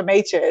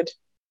Automated.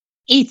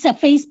 It's a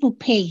Facebook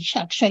page,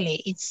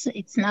 actually.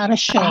 It's not a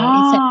show.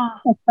 It's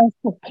Ah, a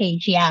Facebook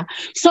page, yeah.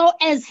 So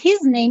as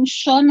his name,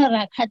 Sean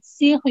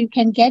Rakatsi, you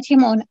can get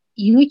him on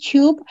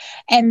YouTube,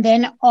 and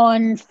then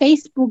on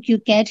Facebook you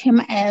get him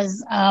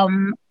as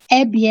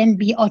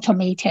Airbnb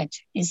Automated.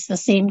 It's the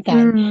same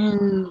guy.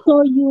 mm,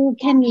 So you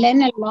can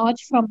learn a lot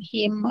from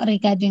him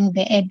regarding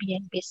the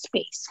Airbnb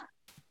space.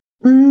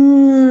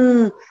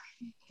 mm.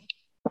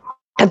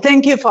 And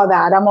thank you for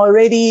that.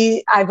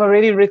 I've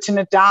already written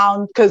it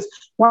down because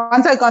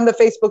once I go on the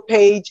Facebook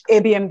page,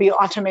 Airbnb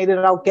Automated,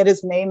 I'll get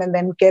his name and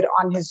then get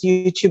on his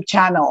YouTube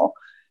channel.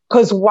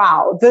 Because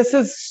wow, this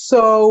is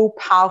so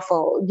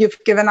powerful. You've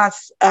given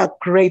us a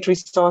great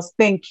resource.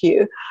 Thank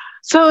you.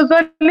 So,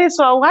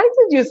 Zoliswa, why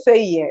did you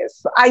say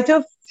yes? I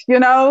just, you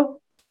know,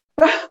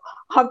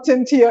 hopped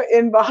into your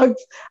inbox.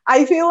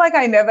 I feel like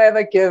I never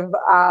ever give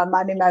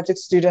Money Magic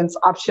students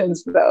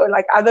options though.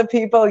 Like other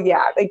people,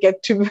 yeah, they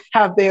get to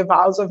have their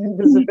vows of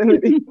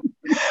invisibility.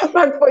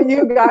 But for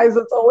you guys,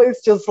 it's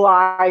always just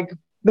like,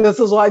 this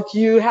is what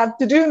you have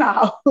to do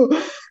now.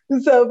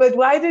 So, but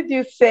why did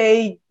you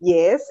say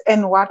yes?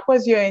 And what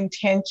was your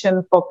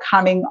intention for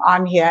coming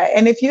on here?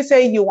 And if you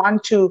say you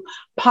want to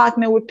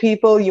partner with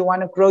people, you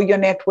want to grow your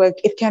network,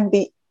 it can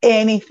be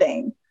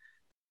anything.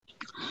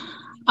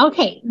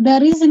 Okay, the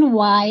reason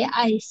why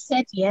I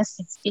said yes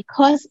is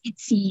because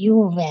it's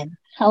you, Van.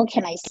 How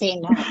can I say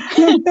no?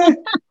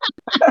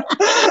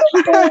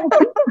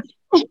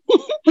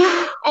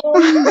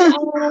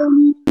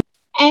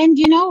 And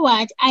you know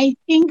what? I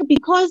think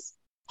because,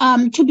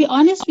 to be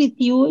honest with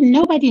you,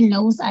 nobody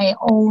knows I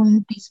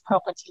own these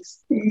properties.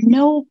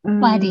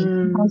 Nobody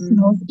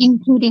knows,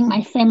 including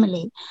my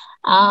family.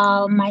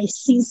 My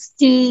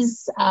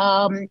sisters,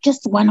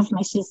 just one of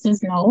my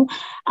sisters know.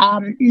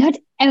 Not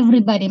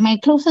everybody, my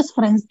closest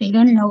friends, they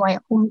don't know I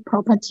own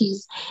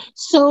properties.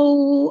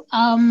 So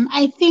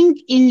I think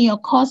in your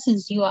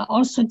courses, you are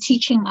also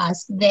teaching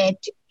us that,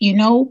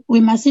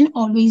 we mustn't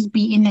always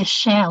be in a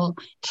shell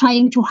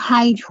trying to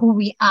hide who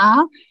we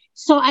are.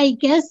 So I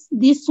guess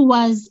this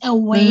was a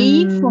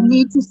way for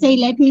me to say,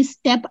 let me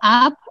step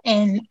up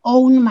and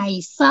own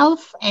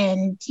myself.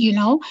 And,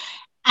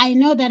 I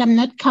know that I'm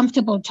not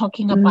comfortable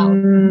talking about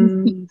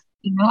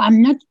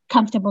I'm not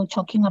comfortable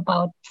talking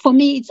about. For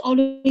me,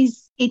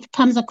 it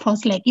comes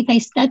across like if I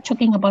start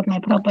talking about my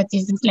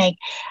properties, it's like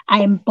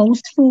I am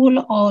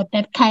boastful or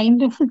that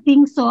kind of a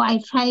thing. So I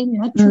try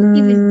not to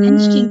even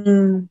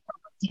mention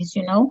properties,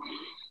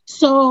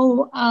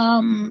 So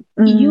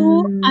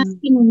you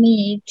asking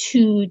me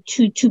to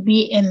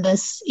be in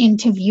this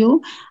interview,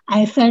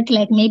 I felt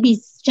like maybe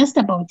it's just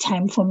about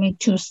time for me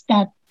to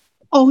start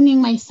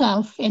owning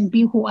myself and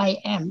be who I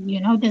am.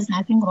 There's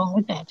nothing wrong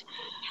with that.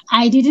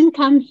 I didn't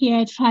come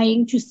here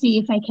trying to see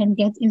if I can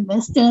get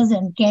investors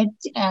and get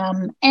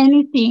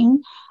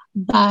anything,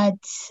 but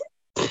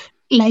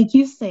like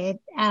you said,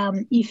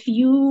 if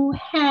you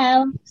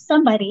have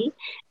somebody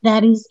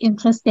that is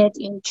interested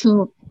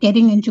into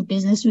getting into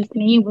business with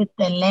me with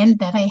the land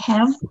that I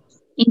have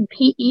in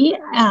PE,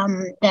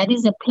 that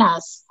is a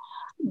plus.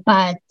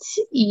 But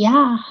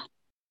yeah.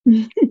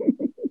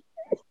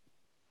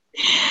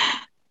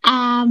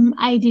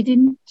 I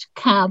didn't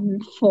come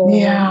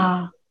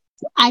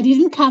I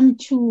didn't come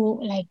to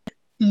like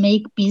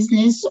make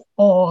business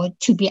or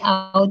to be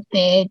out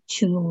there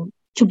to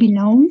be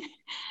known.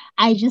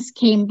 I just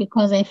came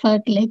because I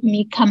felt let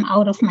me come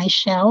out of my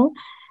shell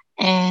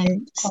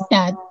and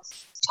start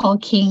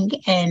talking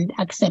and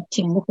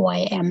accepting who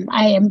I am.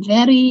 I am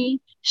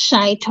very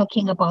shy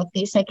talking about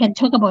this. I can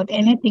talk about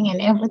anything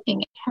and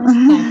everything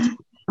else,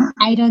 but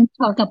I don't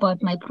talk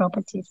about my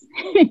properties.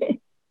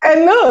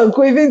 And look,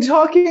 we've been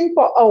talking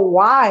for a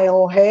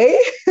while, hey?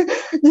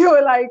 You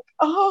were like,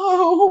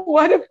 oh,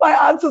 what if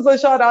my answers are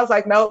short? I was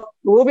like, no,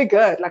 we'll be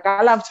good. Like,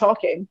 I love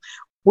talking.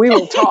 We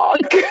will talk.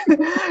 so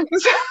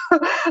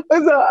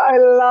I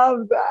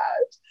love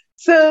that.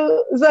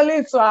 So,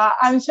 Zaliswa,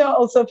 I'm sure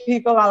also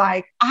people are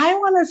like, I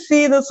want to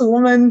see this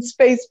woman's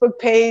Facebook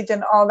page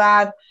and all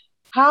that.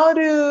 How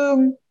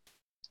do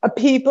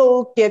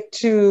people get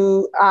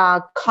to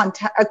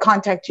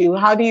contact you?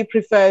 How do you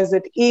prefer? Is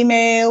it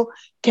email?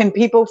 Can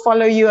people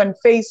follow you on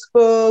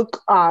Facebook,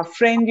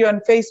 friend you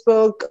on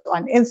Facebook,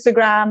 on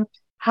Instagram?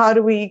 How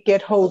do we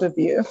get hold of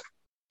you?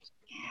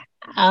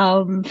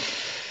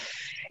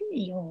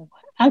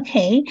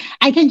 Okay,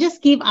 I can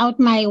just give out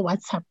my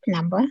WhatsApp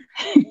number.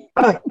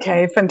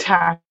 Okay,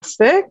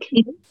 fantastic.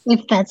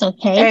 If that's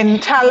okay.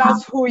 And tell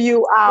us who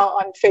you are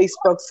on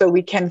Facebook so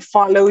we can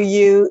follow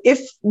you if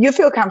you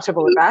feel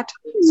comfortable with that.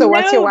 So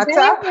what's your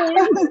WhatsApp?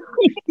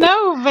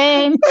 No,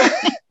 Ben.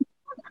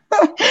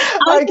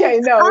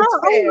 Okay, no, it's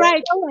fair.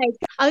 All right.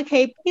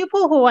 Okay,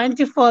 people who want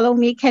to follow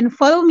me can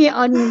follow me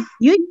on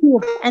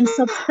YouTube and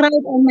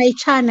subscribe on my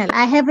channel.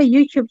 I have a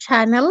YouTube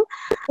channel.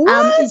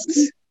 What?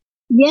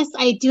 Yes,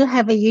 I do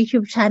have a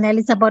YouTube channel.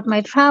 It's about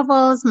my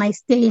travels, my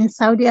stay in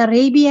Saudi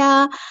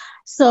Arabia.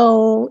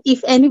 So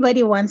if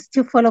anybody wants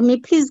to follow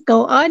me, please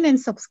go on and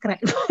subscribe.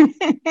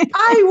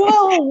 I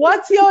will.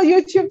 What's your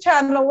YouTube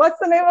channel? What's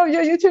the name of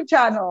your YouTube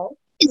channel?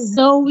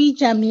 Zoe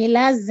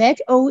Jamila,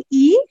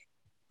 ZOE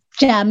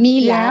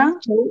Jamila,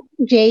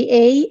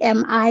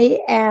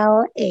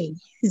 Jamila.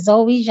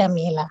 Zoe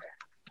Jamila.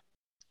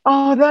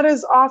 Oh, that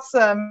is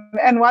awesome.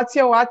 And what's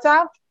your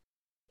WhatsApp?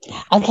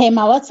 Okay,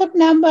 my WhatsApp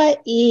number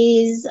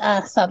is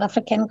South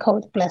African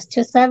code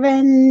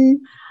 +27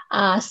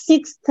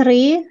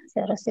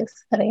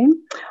 63063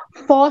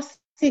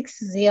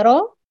 460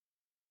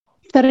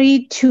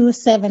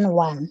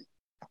 3271.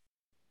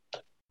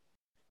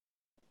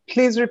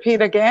 Please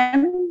repeat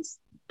again.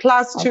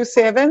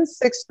 +27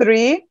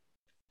 63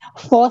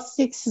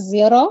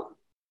 460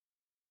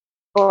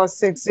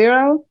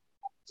 460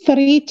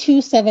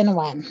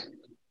 3271.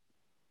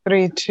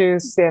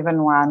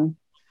 3271.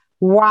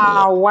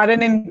 Wow, what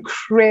an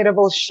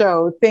incredible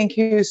show. Thank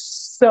you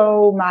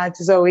so much,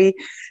 Zoe.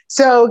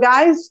 So,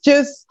 guys,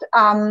 just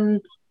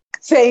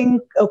saying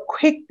a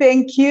quick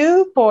thank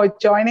you for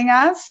joining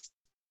us.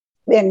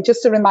 And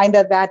just a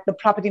reminder that the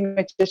Property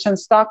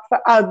Magicians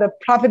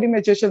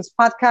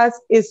podcast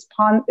is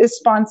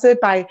sponsored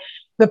by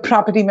the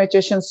Property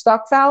Magicians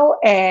Stokvel.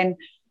 And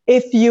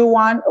if you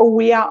want,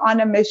 we are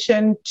on a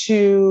mission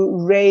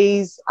to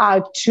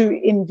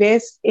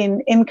invest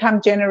in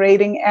income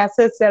generating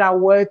assets that are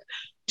worth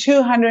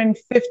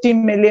 250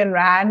 million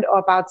rand, or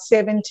about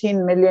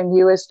 17 million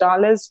US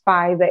dollars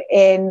by the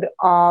end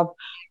of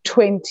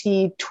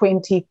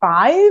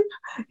 2025.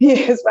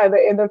 Yes, by the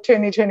end of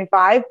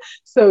 2025.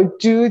 So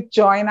do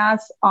join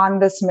us on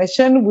this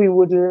mission. We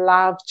would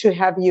love to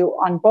have you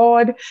on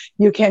board.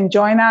 You can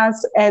join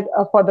us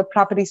for the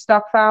Property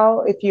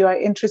Stokvel. If you are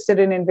interested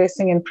in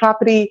investing in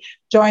property,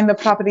 join the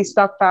Property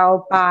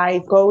Stokvel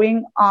by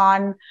going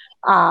on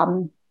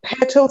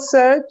Petal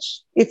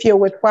Search. If you're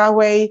with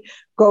Huawei,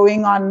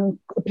 going on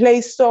Play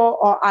Store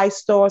or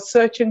iStore,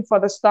 searching for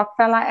the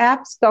Stokfella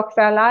app.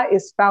 Stokfella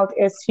is spelled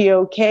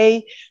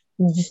Stokfella,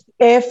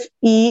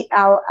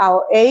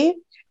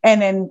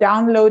 and then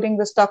downloading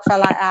the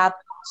Stokfella app,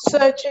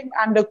 searching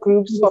under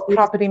groups for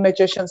Property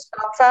Magicians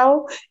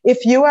Stokvel.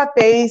 If you are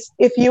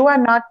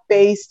not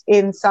based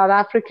in South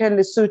Africa,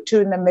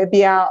 Lesotho,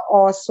 Namibia,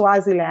 or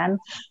Swaziland,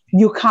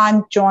 you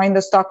can't join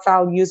the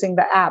Stokvel using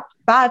the app.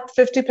 But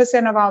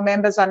 50% of our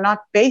members are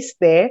not based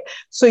there.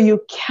 So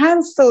you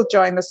can still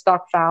join the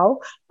Stokvel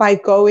by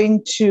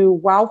going to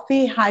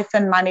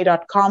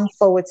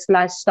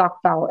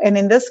wealthy-money.com/Stokvel. And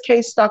in this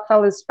case,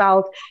 Stokvel is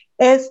spelled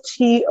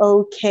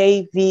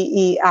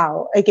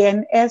Stokvel.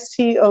 Again,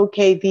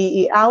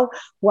 Stokvel,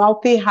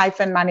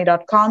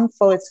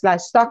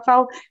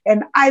 wealthy-money.com/Stokvel.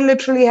 And I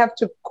literally have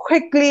to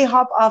quickly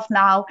hop off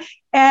now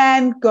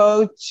and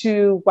go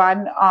to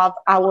one of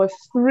our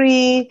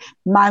free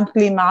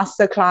monthly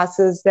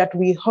masterclasses that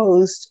we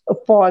host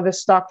for the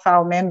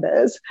Stokvel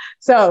members.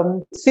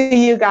 So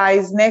see you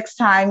guys next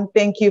time.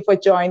 Thank you for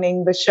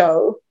joining the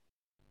show.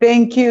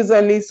 Thank you,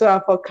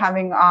 Zoliswa, for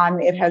coming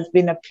on. It has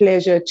been a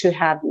pleasure to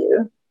have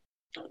you.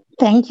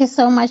 Thank you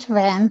so much,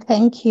 Van.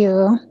 Thank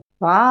you.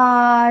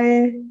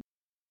 Bye.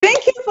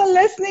 Thank you for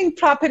listening,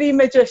 Property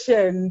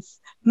Magicians.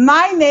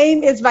 My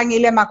name is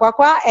Vangile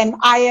Makwakwa, and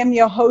I am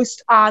your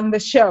host on the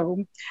show.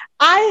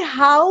 I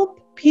help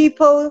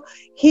people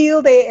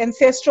heal their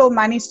ancestral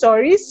money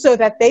stories so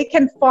that they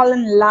can fall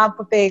in love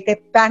with their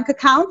bank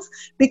accounts,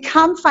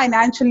 become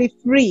financially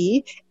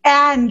free,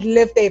 and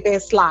live their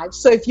best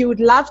lives. So if you would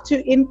love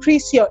to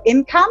increase your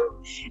income,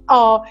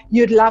 or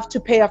you'd love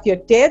to pay off your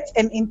debts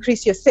and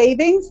increase your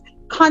savings,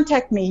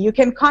 contact me. You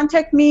can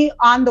contact me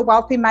on the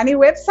Wealthy Money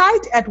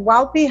website at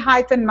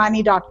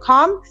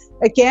wealthy-money.com.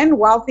 Again,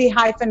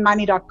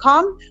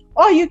 wealthy-money.com.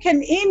 Or you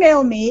can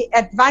email me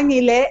at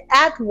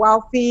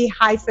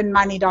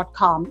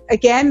vangile@wealthy-money.com.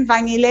 Again,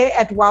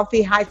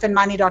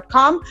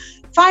 vangile@wealthy-money.com.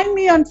 Find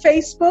me on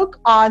Facebook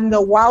on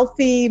the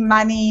Wealthy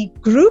Money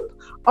group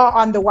or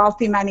on the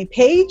Wealthy Money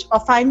page, or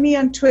find me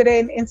on Twitter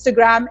and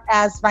Instagram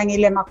as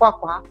Vangile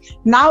Makwakwa.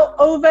 Now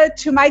over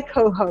to my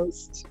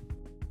co-host.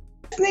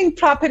 Listening,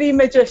 Property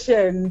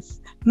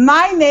Magicians.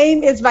 My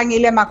name is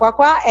Vangile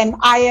Makwakwa, and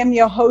I am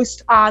your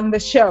host on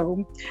the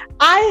show.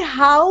 I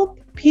help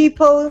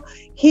people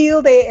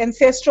heal their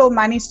ancestral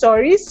money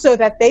stories so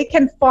that they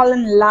can fall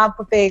in love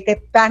with their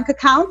bank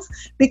accounts,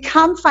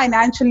 become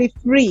financially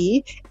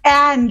free,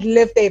 and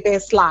live their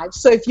best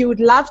lives. So if you would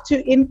love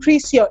to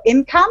increase your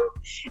income,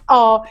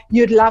 or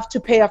you'd love to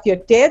pay off your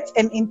debts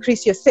and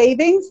increase your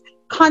savings,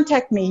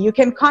 contact me. You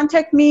can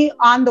contact me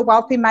on the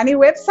Wealthy Money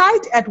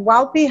website at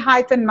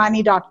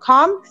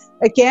wealthy-money.com.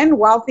 Again,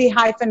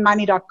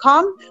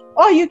 wealthy-money.com.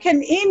 Or you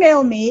can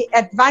email me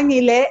at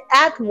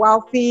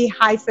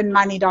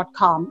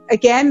vangile@wealthy-money.com.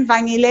 Again,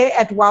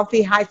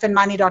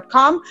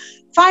 vangile@wealthy-money.com.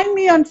 Find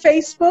me on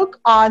Facebook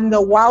on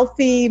the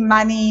Wealthy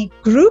Money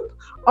group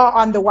or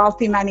on the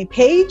Wealthy Money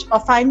page, or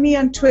find me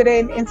on Twitter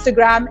and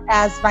Instagram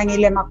as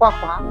Vangile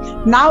Makwakwa.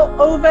 Now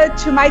over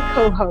to my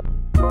co-host.